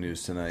Figga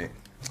News tonight.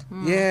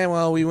 Yeah,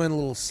 well, we went a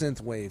little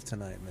synth wave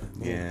tonight, man.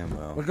 Yeah,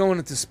 well. We're going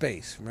into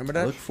space. Remember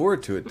that? I look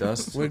forward to it,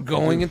 Dust. We're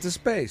going into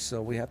space,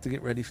 so we have to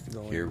get ready to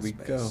go Here into we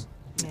space. go.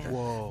 Yeah.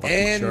 Whoa.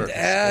 And,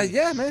 sharks.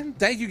 yeah, man.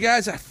 Thank you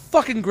guys. A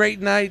fucking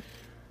great night.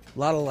 A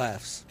lot of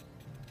laughs.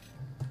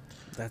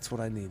 That's what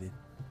I needed.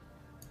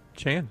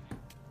 Chan.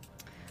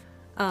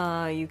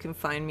 You can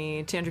find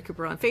me, Tandra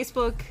Cooper, on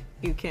Facebook.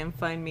 You can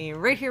find me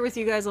right here with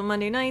you guys on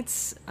Monday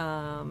nights.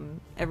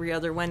 Every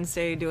other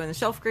Wednesday doing the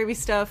Shelf Gravy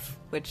stuff,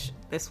 which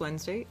this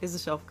Wednesday is the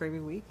Shelf Gravy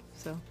week.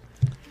 So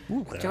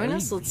join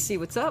us. Let's see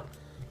what's up.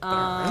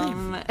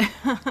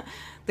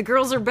 The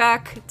girls are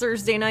back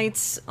Thursday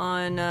nights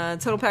on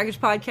Total Package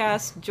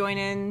Podcast. Join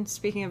in.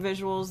 Speaking of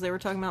visuals, they were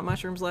talking about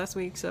mushrooms last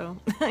week, so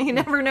you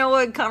never know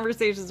what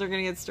conversations are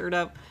going to get stirred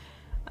up.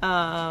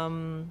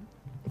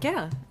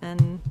 Yeah,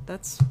 and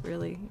that's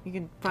really, you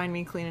can find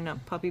me cleaning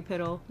up puppy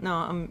piddle. No,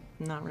 I'm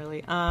not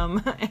really.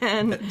 And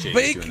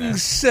Baking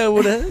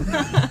soda.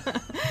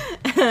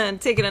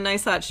 taking a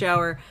nice hot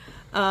shower.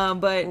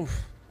 But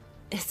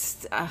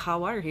it's a hot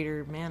water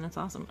heater, man. It's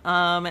awesome.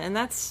 And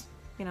that's,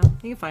 you know,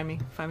 you can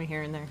find me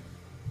here and there.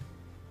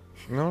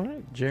 All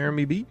right.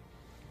 Jeremy B.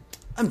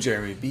 I'm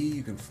Jeremy B.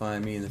 You can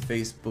find me in the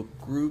Facebook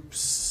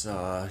groups.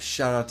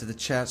 Shout out to the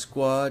chat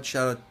squad.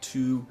 Shout out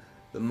to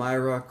the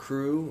Myrock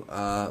crew.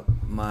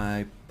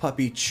 My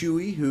puppy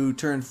Chewy, who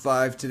turned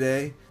 5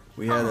 today.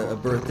 We had a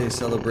birthday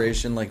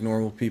celebration like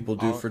normal people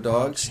do for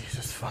dogs.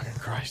 Jesus fucking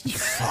Christ, you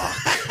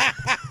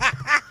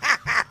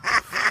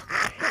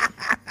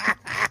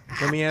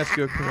Let me ask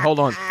you hold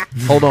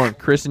on.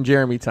 Chris and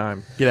Jeremy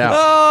time. Get out.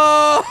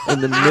 Oh! In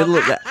the middle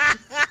of that.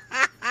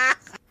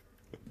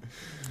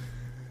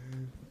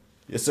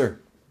 Yes, sir.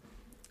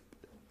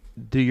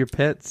 Do your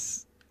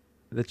pets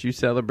that you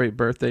celebrate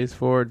birthdays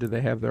for, do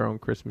they have their own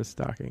Christmas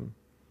stocking?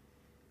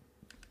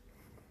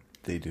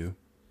 They do.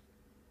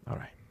 All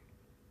right.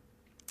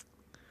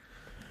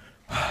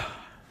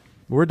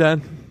 We're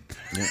done.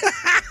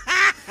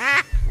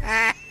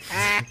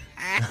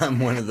 I'm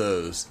one of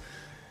those.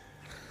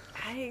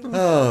 I don't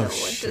know what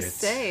to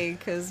say,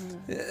 because...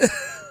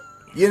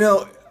 You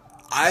know,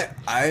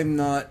 I'm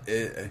not...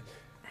 You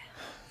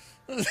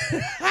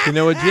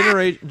know,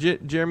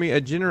 Jeremy,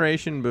 a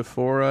generation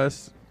before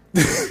us,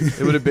 it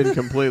would have been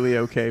completely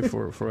okay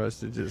for us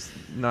to just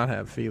not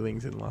have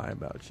feelings and lie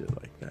about shit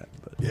like that.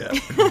 But yeah.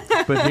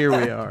 But here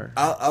we are.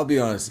 I'll be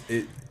honest.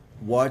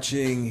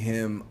 Watching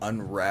him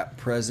unwrap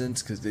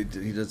presents because he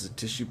does the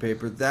tissue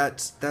paper.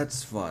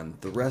 That's fun.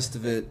 The rest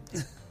of it,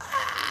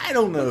 I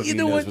don't know if he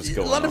knows what's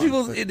going on. A lot of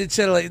people in the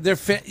channel, like,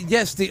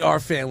 yes, they are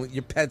family.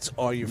 Your pets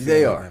are your family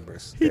They are.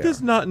 members. He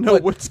does not know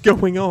what's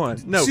going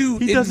on. No, To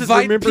he doesn't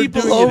invite remember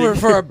people doing over it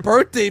for a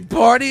birthday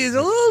party is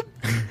a little...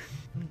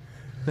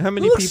 How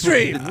many Look people?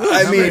 straight. I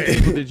How mean- many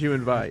people did you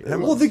invite? How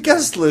Well, the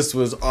guest list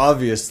was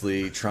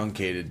obviously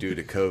truncated due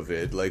to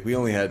COVID. Like, we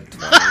only had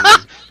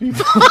 20.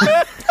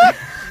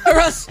 Or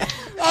else he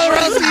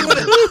would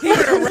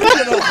have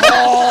rented a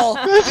hall.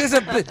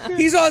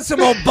 He's on some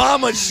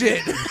Obama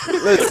shit.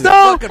 Listen,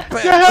 No, Fucking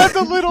pet. you had his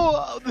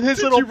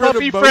little you rent a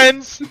puppy boat?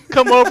 friends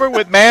come over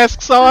with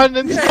masks on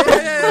and stuff.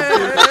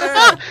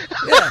 Yeah.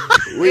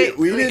 we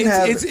didn't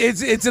have...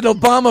 It's an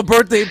Obama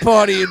birthday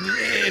party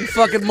in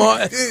fucking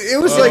March.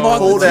 It was like Martin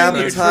cold Luther King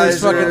for his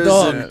appetizers fucking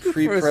dog, and for his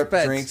pre-prep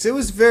pets. drinks. It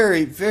was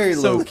very, very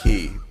So- low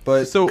key.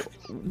 But So what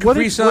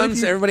Capri if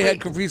Suns. you- Everybody had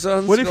Capri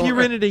Suns. What if you going-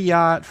 rented a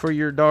yacht for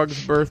your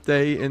dog's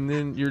birthday and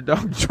then your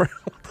dog drowned?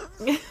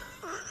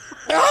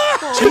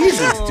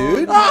 Jesus,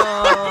 dude.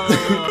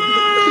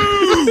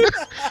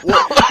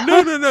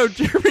 No,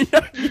 Jeremy,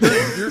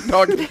 your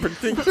dog in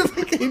particular.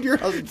 Came to your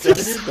house and said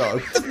your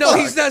dog. No,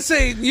 he's not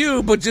saying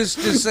you, but just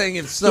saying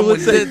if So someone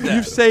let's say did that.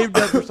 you've saved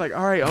up. It's like,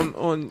 all right,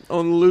 on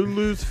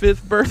Lulu's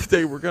 5th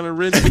birthday, we're gonna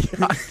rent the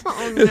yacht.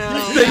 Oh,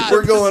 no.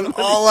 We're going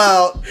all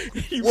out.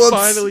 You Whoops.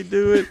 finally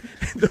do it.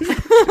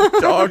 The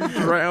dog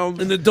drowns.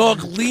 And the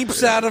dog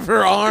leaps out of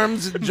her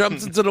arms and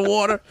jumps into the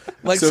water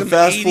like So some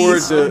fast 80s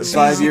forward to cheesy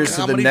 5 years to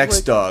the comedy next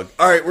flick. dog.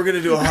 All right, we're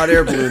gonna do a hot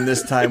air balloon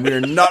this time. We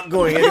are not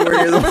going anywhere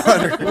near the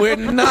water. We're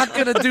not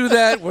gonna do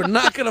that. We're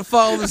not gonna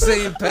follow the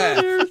same path.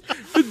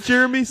 The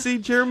Jeremy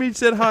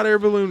said hot air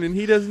balloon, and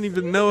he doesn't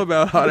even know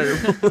about hot air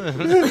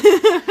balloon.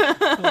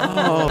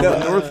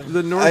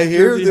 the North I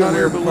hear Jersey they hot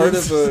air were part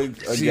balloons. of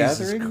a Jesus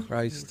gathering.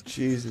 Christ.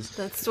 Jesus.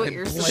 That's what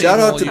you're saying. Shout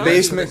out to Yeah.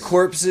 Basement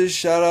Corpses.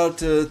 Shout out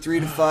to 3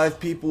 to 5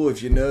 people.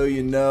 If you know,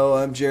 you know.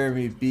 I'm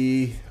Jeremy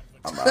B.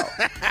 I'm out.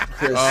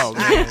 Chris. Oh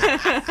man.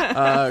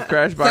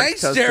 Crashbox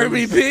Thanks, Customs.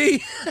 Jeremy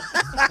B.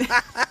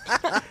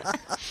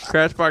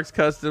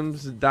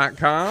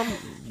 CrashboxCustoms.com.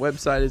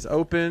 Website is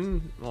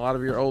open. A lot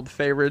of your old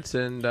favorites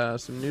and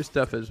some new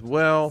stuff as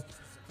well.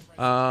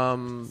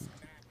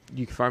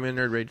 You can find me on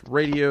Nerd Rage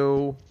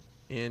Radio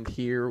and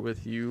here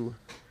with you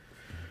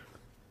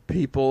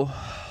people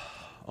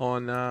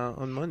on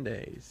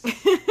Mondays.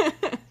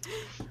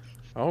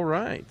 All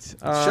right.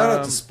 Shout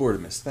out to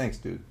Sportimus. Thanks,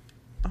 dude.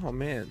 Oh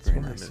man, Very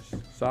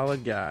Sportimus.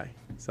 Solid guy.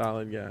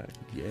 Yeah.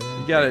 You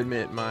Yeah. gotta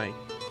admit,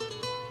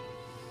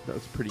 that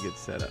was a pretty good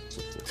setup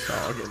with the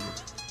dog.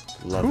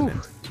 And Loving it.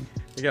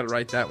 you gotta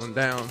write that one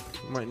down.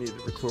 You might need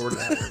to record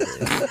that.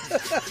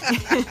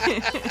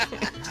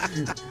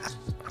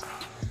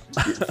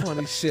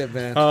 Funny shit,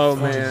 man. Oh,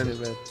 Funny man. shit,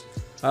 man.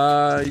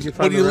 You can find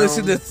When you the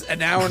listen Realm- to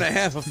an hour and a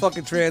half of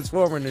fucking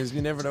Transformer news,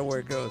 you never know where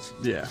it goes.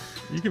 Yeah.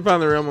 You can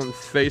find the Realm on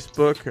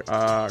Facebook.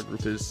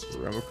 Group is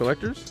Realm of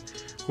Collectors.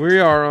 We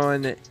are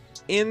on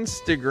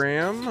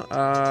Instagram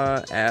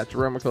at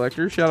Realm of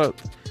Collectors. Shout out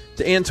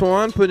to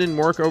Antoine putting in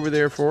work over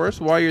there for us.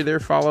 While you're there,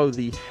 follow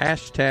the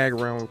hashtag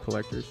Realm of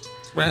Collectors.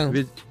 Realm.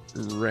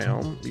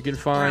 Realm. You can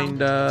find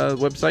the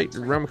website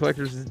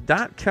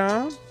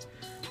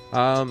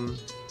realmofcollectors.com.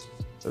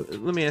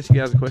 Let me ask you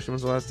guys a question. When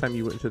was the last time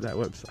you went to that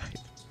website?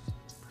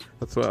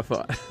 That's what I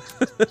thought.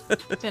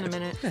 Been a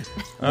minute.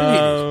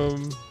 All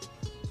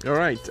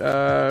right.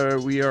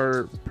 We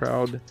are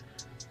proud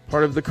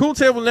part of the Cool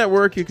Table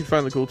Network. You can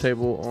find the Cool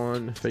Table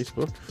on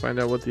Facebook. Find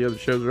out what the other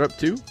shows are up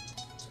to. Is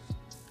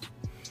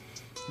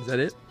that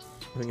it?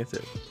 I think that's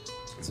it.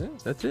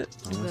 That's it.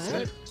 Is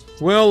that it?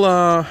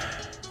 Well,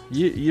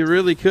 you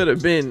really could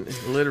have been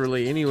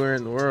literally anywhere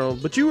in the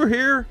world, but you were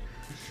here.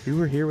 You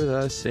were here with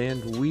us,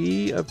 and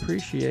we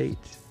appreciate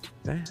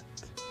that.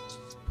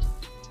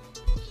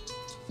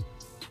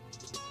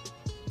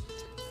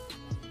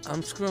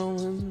 I'm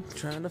scrolling,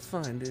 trying to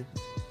find it.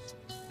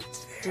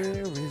 Where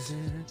is it?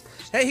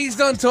 Hey, he's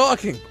done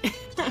talking.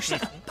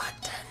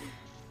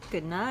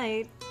 Good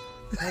night.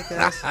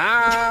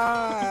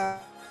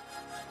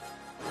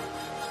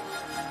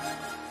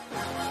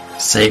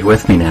 Say it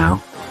with me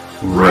now.